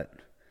 But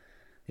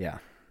yeah,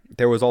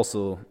 there was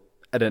also,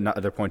 at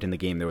another point in the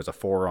game, there was a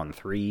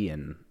 4-on-3,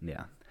 and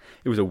yeah,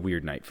 it was a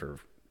weird night for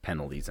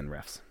penalties and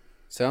refs.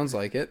 Sounds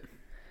like it.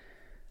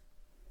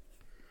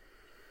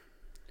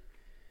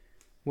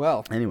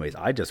 Well, anyways,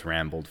 I just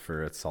rambled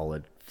for a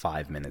solid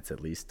 5 minutes at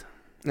least.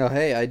 Oh,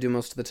 hey, I do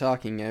most of the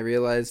talking. I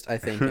realized, I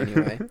think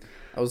anyway.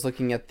 I was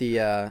looking at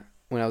the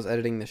when I was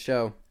editing the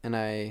show, and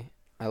I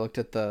looked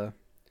at the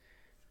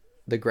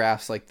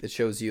graphs that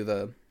shows you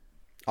the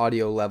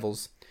audio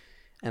levels,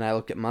 and I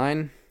looked at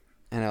mine,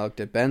 and I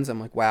looked at Ben's. I'm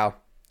like, wow,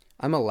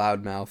 I'm a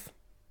loudmouth.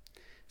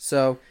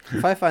 So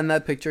if I find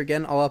that picture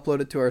again, I'll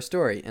upload it to our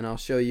story, and I'll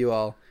show you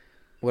all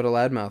what a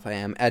loudmouth I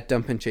am at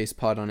Dump and Chase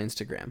Pod on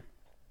Instagram.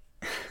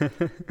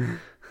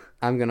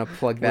 I'm gonna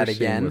plug that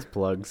again. Shameless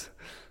plugs.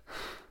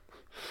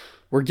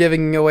 We're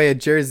giving away a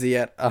jersey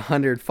at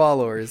 100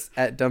 followers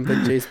at Dump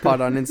and Chase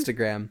Pod on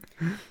Instagram,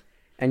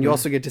 and you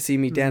also get to see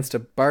me dance to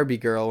Barbie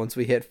Girl once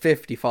we hit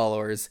 50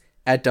 followers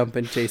at Dump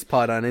and Chase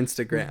Pod on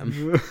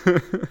Instagram.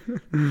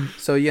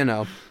 So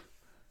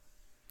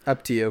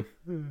Up to you.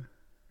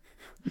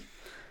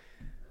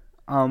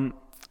 I'm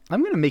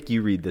gonna make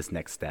you read this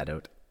next stat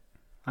out.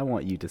 I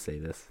want you to say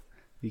this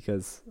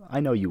because I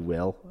know you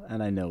will,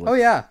 and I know. Oh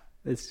yeah.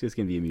 It's just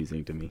gonna be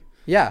amusing to me.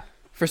 Yeah.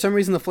 For some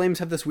reason, the Flames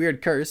have this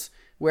weird curse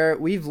where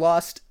we've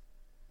lost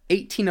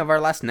 18 of our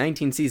last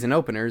 19 season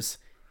openers,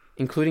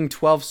 including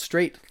 12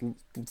 straight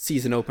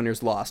season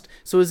openers lost.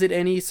 So is it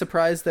any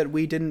surprise that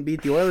we didn't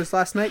beat the Oilers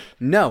last night?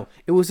 No,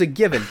 it was a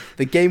given.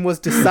 The game was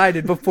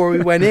decided before we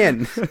went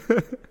in.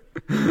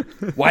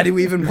 Why did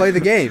we even play the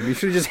game? We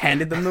should have just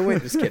handed them the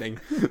win. Just kidding.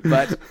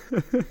 But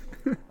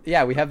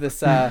yeah, we have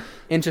this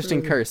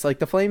interesting curse. Like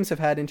the Flames have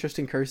had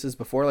interesting curses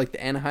before, like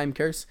the Anaheim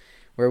curse,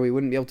 where we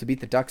wouldn't be able to beat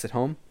the Ducks at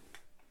home.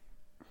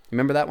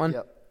 Remember that one?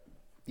 Yep.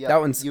 That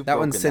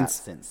one's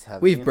since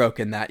haven't we've you?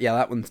 broken that. Yeah,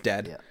 that one's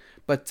dead. Yeah.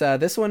 But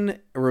this one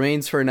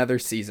remains for another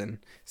season.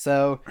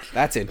 So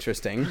that's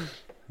interesting.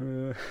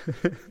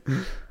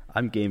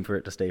 I'm game for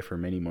it to stay for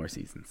many more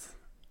seasons.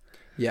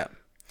 Yeah.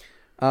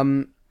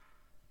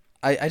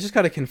 I just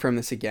got to confirm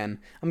this again.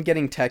 I'm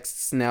getting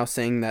texts now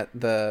saying that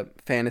the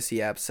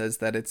fantasy app says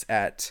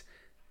that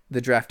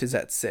the draft is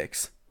at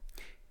 6.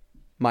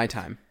 My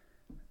time.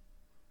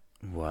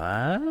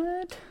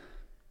 What?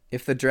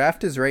 If the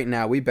draft is right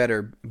now, we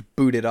better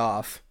boot it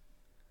off.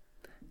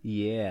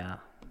 Yeah,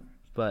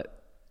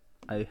 but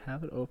I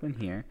have it open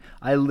here.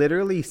 I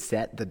literally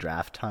set the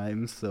draft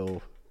time,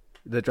 so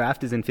the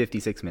draft is in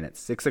 56 minutes.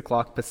 6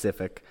 o'clock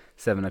Pacific,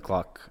 7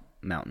 o'clock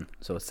Mountain.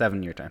 So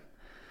 7 your time.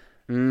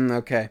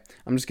 Okay.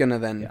 I'm just going to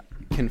then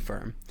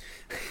confirm.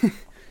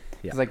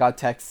 Because I got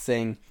texts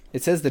saying,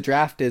 it says the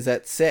draft is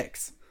at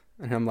 6.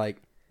 And I'm like,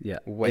 Yeah,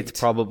 wait. It's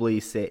probably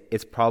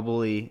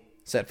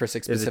Set for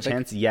 6 there's Pacific? a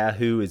chance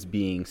Yahoo is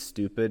being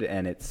stupid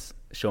and it's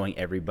showing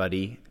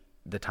everybody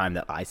the time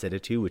that I set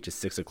it to, which is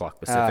 6 o'clock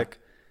Pacific.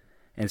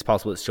 And it's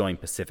possible it's showing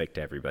Pacific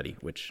to everybody,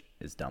 which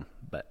is dumb.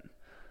 But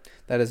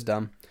That is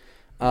dumb.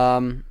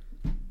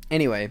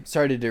 Anyway,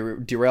 sorry to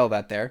derail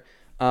that there.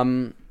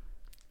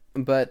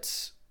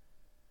 But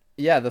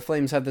yeah, the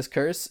Flames have this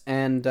curse,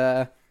 and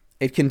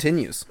it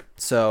continues.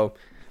 So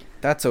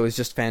that's always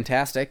just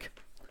fantastic.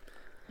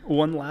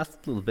 one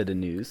last little bit of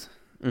news.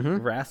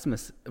 Mm-hmm.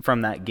 Rasmus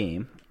from that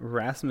game,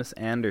 Rasmus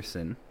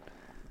Anderson,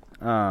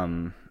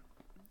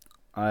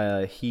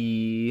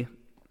 he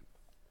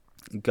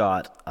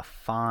got a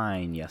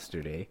fine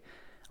yesterday.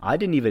 I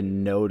didn't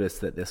even notice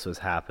that this was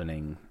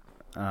happening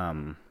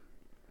in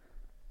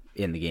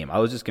the game. I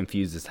was just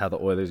confused as to how the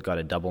Oilers got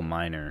a double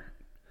minor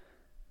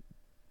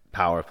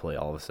power play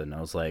all of a sudden. I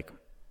was like,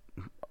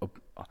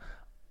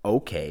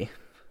 okay.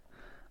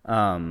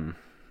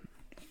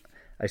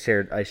 I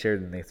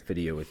shared this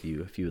video with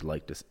you if you would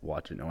like to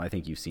watch it. No, I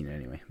think you've seen it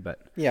anyway. But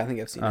Yeah, I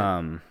think I've seen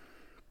it.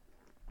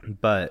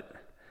 but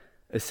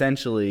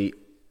essentially,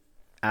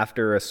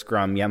 after a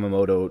scrum,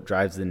 Yamamoto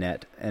drives the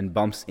net and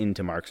bumps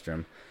into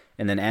Markstrom.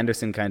 And then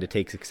Anderson kind of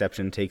takes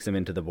exception, takes him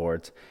into the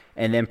boards,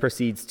 and then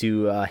proceeds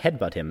to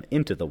headbutt him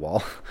into the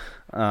wall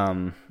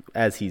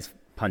as he's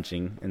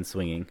punching and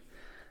swinging.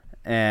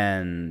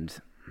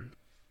 And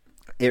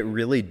it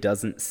really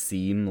doesn't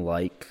seem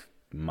like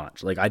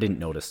much. Like, I didn't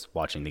notice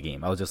watching the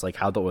game. I was just like,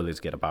 how'd the Oilers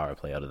get a power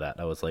play out of that?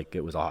 I was like,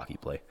 it was a hockey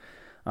play.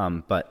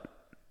 But,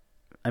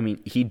 I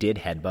mean, he did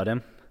headbutt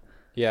him.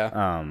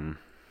 Yeah.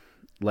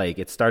 Like,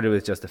 it started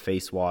with just a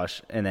face wash,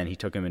 and then he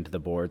took him into the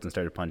boards and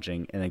started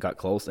punching, and then got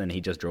close, and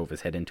he just drove his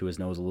head into his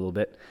nose a little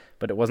bit.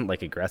 But it wasn't,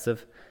 like,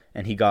 aggressive,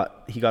 and he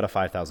got a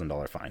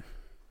 $5,000 fine.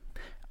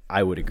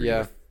 I would agree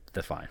with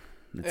the fine.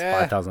 It's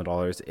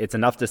 $5,000. It's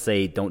enough to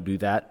say don't do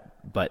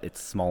that, but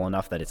it's small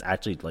enough that it's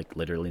actually, like,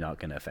 literally not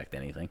going to affect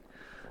anything.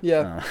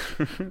 Yeah.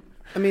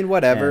 I mean,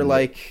 whatever. And,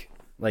 like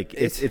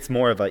it's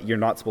more of a, you're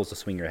not supposed to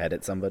swing your head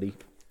at somebody.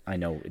 I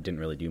know it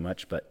didn't really do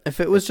much, but if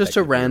it was just a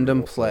technically random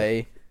rule, so-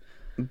 play,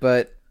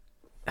 but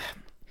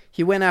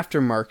he went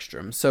after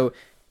Markstrom. So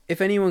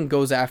if anyone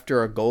goes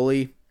after a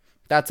goalie,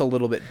 that's a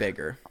little bit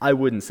bigger. I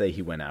wouldn't say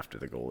he went after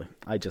the goalie.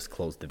 I just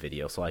closed the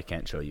video, so I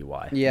can't show you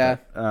why. Yeah.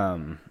 But,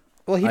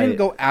 Well, he didn't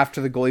go after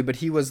the goalie, but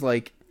he was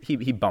like, he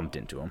bumped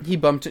into him. he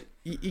bumped.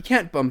 You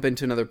can't bump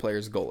into another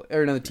player's goal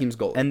or another team's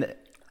goal.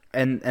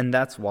 And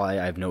that's why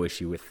I have no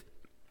issue with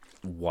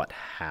what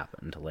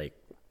happened. Like,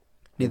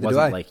 Neither it do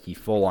wasn't I. like he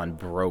full on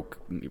broke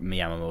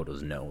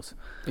Yamamoto's nose.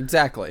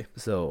 Exactly.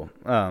 So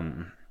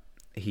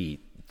he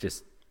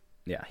just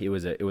it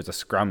was a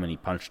scrum and he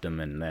punched him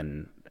and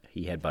then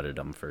he headbutted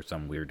him for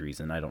some weird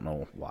reason. I don't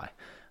know why.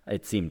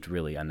 It seemed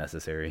really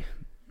unnecessary,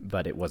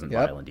 but it wasn't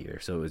violent either.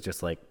 So it was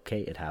just like,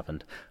 okay, it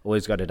happened.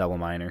 Always got a double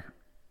minor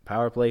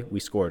power play. We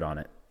scored on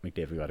it.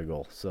 McDavid got a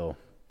goal. So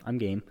I'm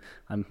game.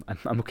 I'm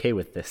okay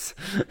with this.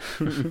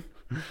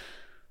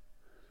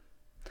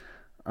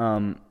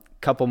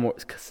 Couple more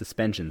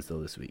suspensions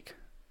though this week.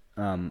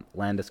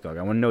 Landeskog.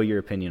 I want to know your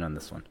opinion on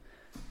this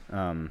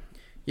one.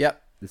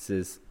 Yep. This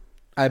is.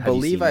 I Have you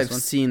believe seen this I've one?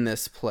 seen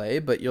this play,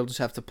 but you'll just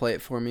have to play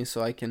it for me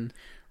so I can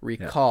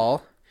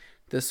recall.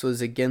 This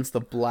was against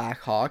the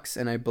Blackhawks,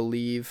 and I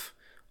believe,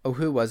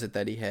 who was it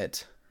that he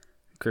hit?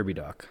 Kirby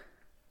Doc.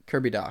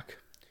 Kirby Doc.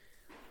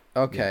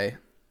 Okay,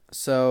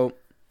 so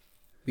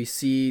We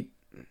see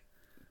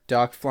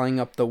Doc flying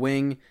up the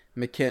wing.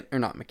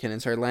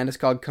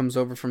 Landeskog comes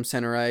over from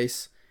center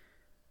ice,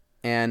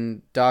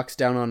 and Doc's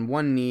down on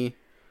one knee.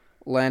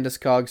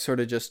 Landeskog sort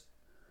of just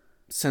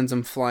sends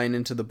him flying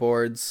into the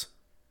boards.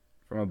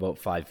 From about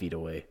 5 feet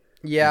away.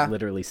 Yeah.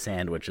 Literally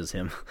sandwiches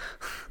him.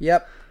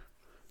 Yep.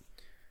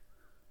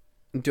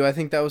 Do I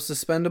think that was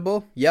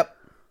suspendable? Yep.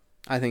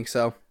 I think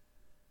so.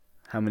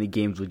 How many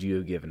games would you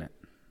have given it?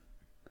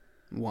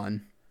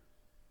 1.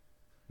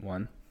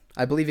 1?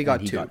 I believe he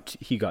got And 2.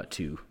 He got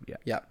 2, yeah.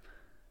 Yeah.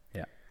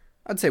 Yeah.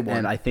 I'd say 1.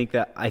 And I think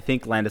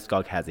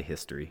Landeskog has a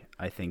history.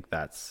 I think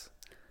that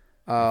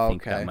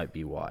might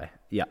be why.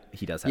 Yeah,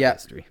 he does have a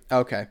history.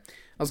 Okay.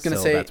 I was going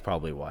to say that's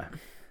probably why.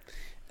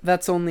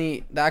 that's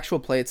only the actual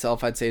play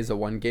itself, I'd say, is a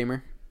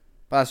 1-gamer.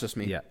 But that's just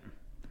me. Yeah.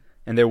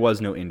 And there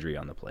was no injury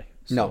on the play.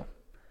 So.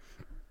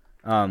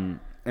 No.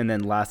 And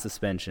then last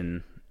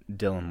suspension,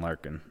 Dylan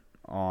Larkin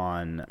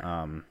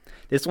on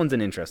this one's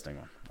an interesting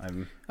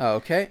one.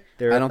 Okay.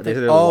 There, I don't think.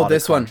 there's a lot of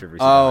This one.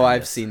 controversy Oh, behind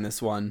I've this seen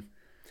this one.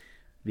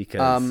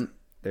 because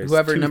there's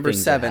Whoever two number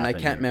things that 7, I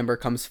happen can't here. remember,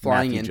 comes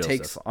flying Matthew in, Joseph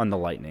takes on the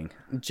Lightning.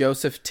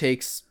 Joseph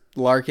takes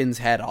Larkin's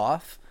head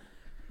off.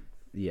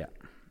 Yeah.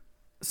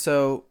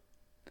 So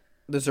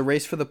there's a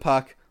race for the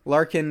puck.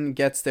 Larkin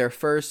gets there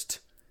first,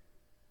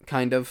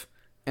 kind of,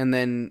 and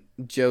then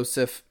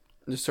Joseph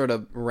just sort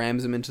of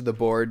rams him into the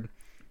board.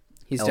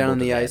 He's Elbow down on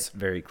to the head, ice,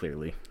 very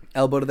clearly.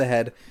 elbow to the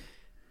head.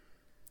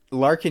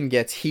 Larkin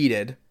gets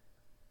heated.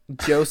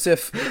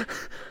 Joseph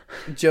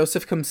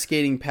comes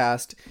skating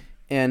past,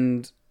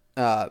 and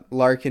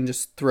Larkin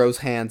just throws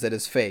hands at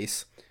his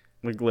face.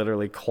 Like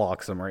literally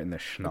clocks him right in the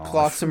schnoz.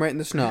 Clocks him right in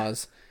the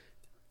schnoz.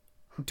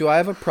 Do I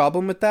have a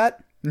problem with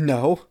that?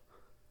 No.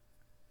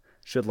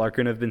 Should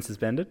Larkin have been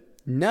suspended?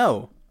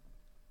 No.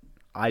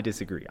 I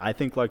disagree. I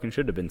think Larkin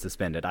should have been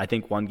suspended. I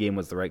think 1 game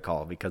was the right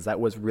call because that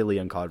was really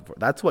uncalled for.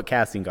 That's what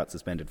Cassian got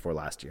suspended for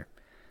last year,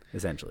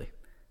 essentially,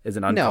 is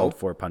an uncalled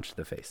for punch to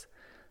the face.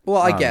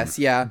 Well, I guess,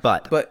 yeah.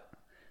 But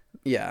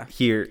yeah.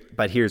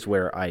 Here's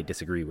where I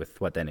disagree with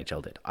what the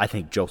NHL did. I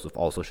think Joseph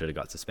also should have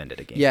got suspended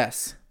again.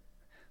 Yes.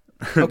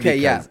 Okay,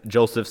 yeah.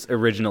 Joseph's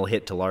original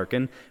hit to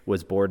Larkin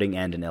was boarding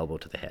and an elbow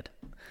to the head.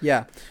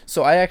 Yeah.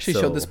 So I actually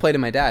showed So- this play to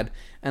my dad,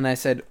 and I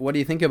said, "What do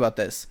you think about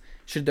this?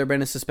 Should there have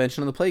been a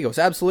suspension on the play?" He goes,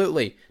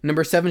 "Absolutely.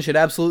 Number 7 should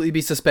absolutely be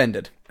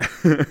suspended."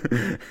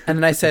 And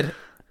then I said,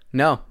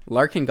 "No,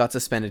 Larkin got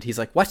suspended." He's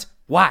like, "What?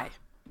 Why?"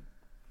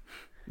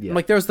 Yeah. I'm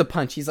like, "There's the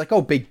punch." He's like,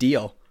 "Oh, big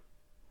deal."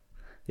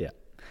 Yeah.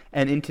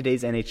 And in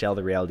today's NHL,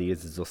 the reality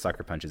is those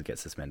sucker punches get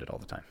suspended all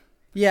the time.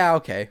 Yeah,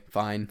 okay,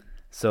 fine.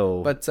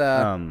 So, But,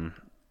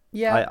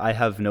 yeah. I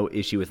have no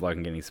issue with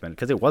Larkin getting suspended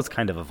because it was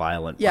kind of a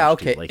violent punch. Yeah, too.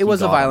 okay. Like, It he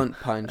was a got him. violent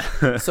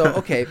punch. So,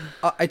 okay,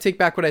 I take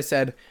back what I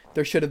said.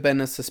 There should have been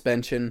a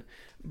suspension,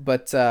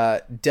 but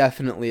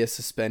definitely a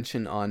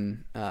suspension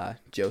on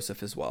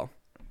Joseph as well.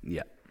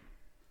 Yeah.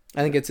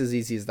 I think it's as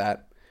easy as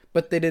that.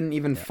 But they didn't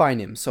even fine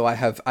him, so I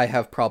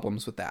have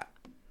problems with that.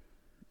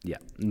 Yeah.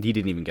 He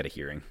didn't even get a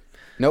hearing.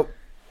 Nope.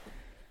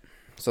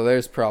 So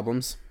there's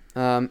problems.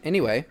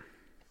 Anyway,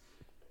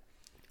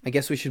 I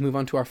guess we should move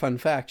on to our fun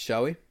fact,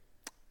 shall we?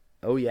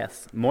 Oh,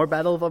 yes. More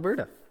Battle of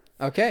Alberta.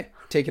 Okay,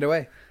 take it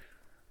away.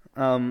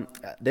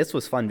 This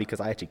was fun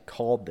because I actually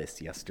called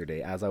this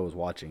yesterday as I was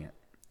watching it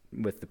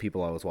with the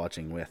people I was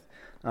watching with.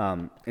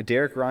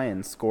 Derek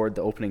Ryan scored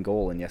the opening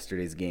goal in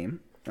yesterday's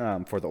game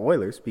for the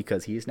Oilers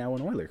because he is now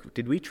an Oiler.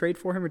 Did we trade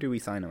for him or did we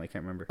sign him? I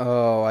can't remember.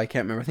 Oh, I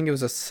can't remember. I think it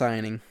was a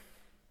signing.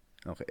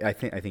 Okay, I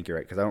think you're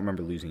right because I don't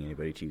remember losing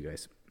anybody to you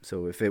guys.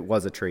 So if it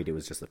was a trade, it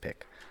was just a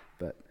pick.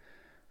 But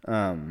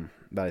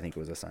I think it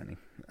was a signing.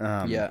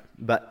 Yeah.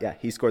 But yeah,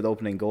 he scored the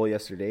opening goal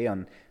yesterday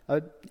on.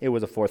 It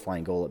was a fourth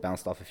line goal. It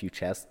bounced off a few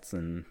chests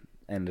and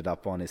ended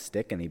up on his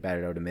stick, and he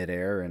batted out of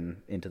midair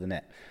and into the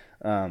net.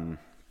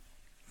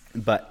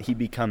 But he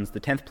becomes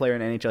the 10th player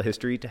in NHL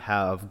history to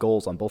have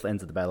goals on both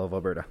ends of the Battle of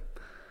Alberta.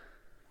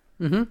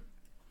 Mm-hmm.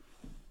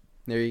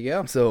 There you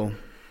go. So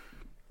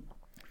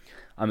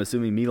I'm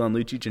assuming Milan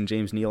Lucic and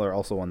James Neal are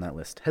also on that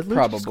list. Has Lucic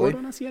Probably. scored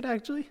on us yet,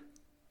 actually?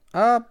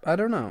 I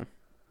don't know.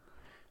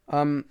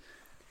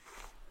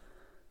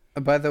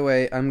 By the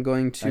way, I'm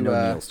going to I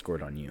know Neal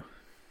scored on you.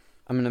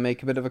 I'm going to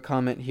make a bit of a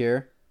comment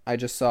here. I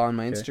just saw on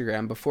my Okay.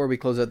 Instagram before we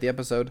close out the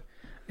episode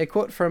a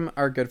quote from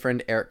our good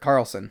friend Eric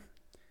Carlson.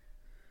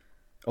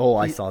 Oh,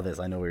 I saw this.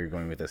 I know where you're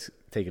going with this.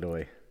 Take it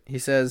away. He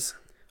says,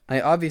 "I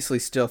obviously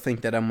still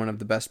think that I'm one of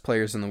the best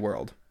players in the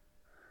world."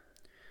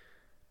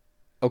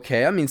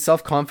 Okay, I mean,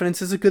 self-confidence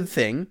is a good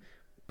thing,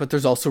 but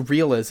there's also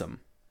realism.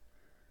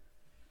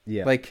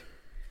 Yeah. Like,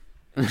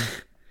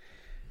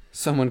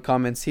 someone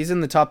comments, "He's in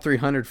the top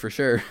 300 for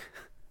sure."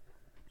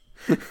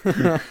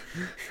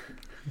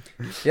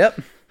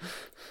 Yep.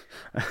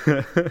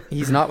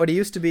 He's not what he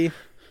used to be.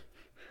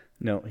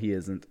 No, he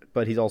isn't.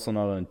 But he's also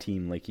not on a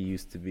team like he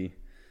used to be.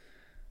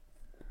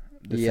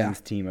 The Yeah.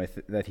 Sens team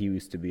that he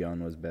used to be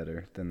on was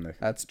better than the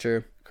That's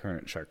true.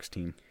 current Sharks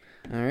team.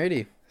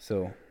 Alrighty.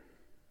 So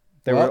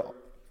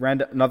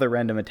another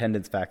random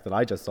attendance fact that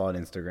I just saw on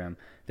Instagram.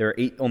 There are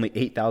only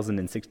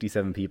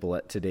 8,067 people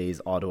at today's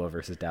Ottawa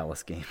versus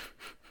Dallas game.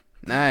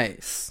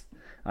 Nice.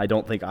 I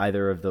don't think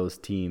either of those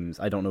teams,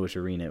 I don't know which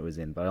arena it was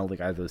in, but I don't think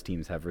either of those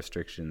teams have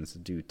restrictions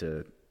due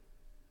to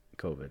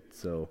COVID.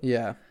 So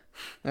Yeah.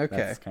 Okay.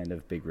 that's kind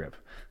of big rip.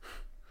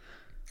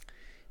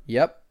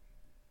 Yep.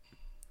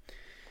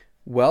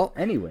 Well,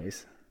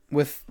 Anyways,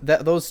 with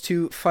those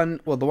two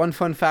fun, well, the one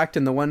fun fact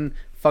and the one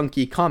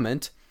funky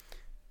comment,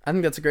 I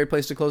think that's a great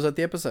place to close out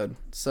the episode.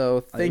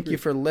 So thank you agree.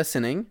 for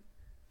listening.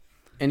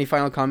 Any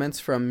final comments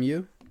from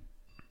you?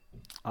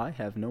 I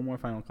have no more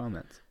final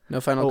comments. No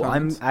final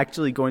comments? I'm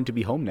actually going to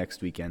be home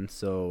next weekend,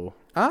 so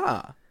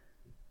Ah,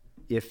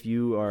 if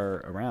you are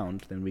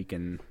around, then we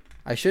can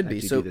I should be.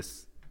 actually So do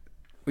this.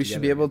 we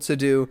should be together. able to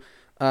do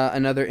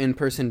another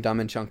in-person Dumb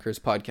and Chunkers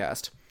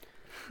podcast.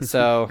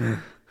 So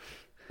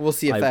we'll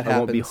see if that I happens.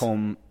 won't be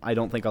home. I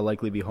don't think I'll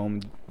likely be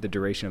home the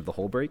duration of the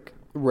whole break.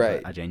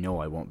 Right. I know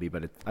I won't be,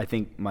 but I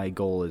think my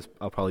goal is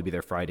I'll probably be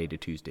there Friday to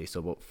Tuesday, so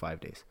about 5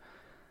 days.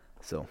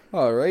 So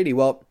Alrighty.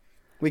 Well,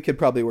 we could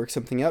probably work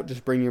something out.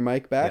 Just bring your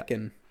mic back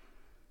and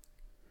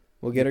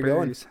we'll get her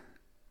going. Prayers.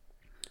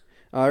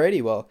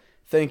 Alrighty. Well,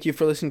 thank you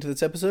for listening to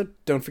this episode.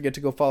 Don't forget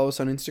to go follow us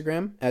on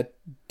Instagram at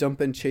Dump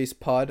and Chase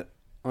Pod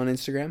on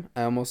Instagram.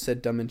 I almost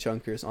said Dumb and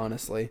Chunkers,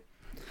 honestly.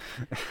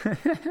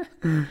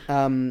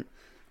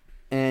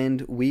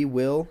 And we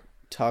will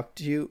talk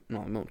to you. No,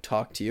 I won't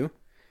talk to you.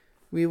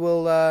 We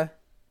will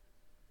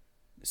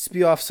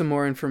spew off some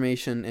more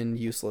information and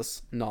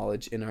useless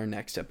knowledge in our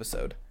next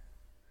episode.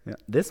 Yeah,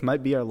 this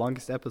might be our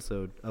longest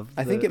episode of.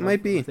 I think it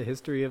might be. of the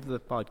history of the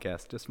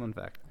podcast. Just fun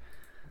fact.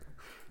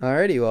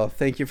 Alrighty. Well,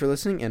 thank you for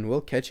listening, and we'll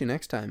catch you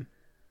next time.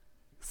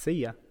 See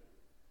ya.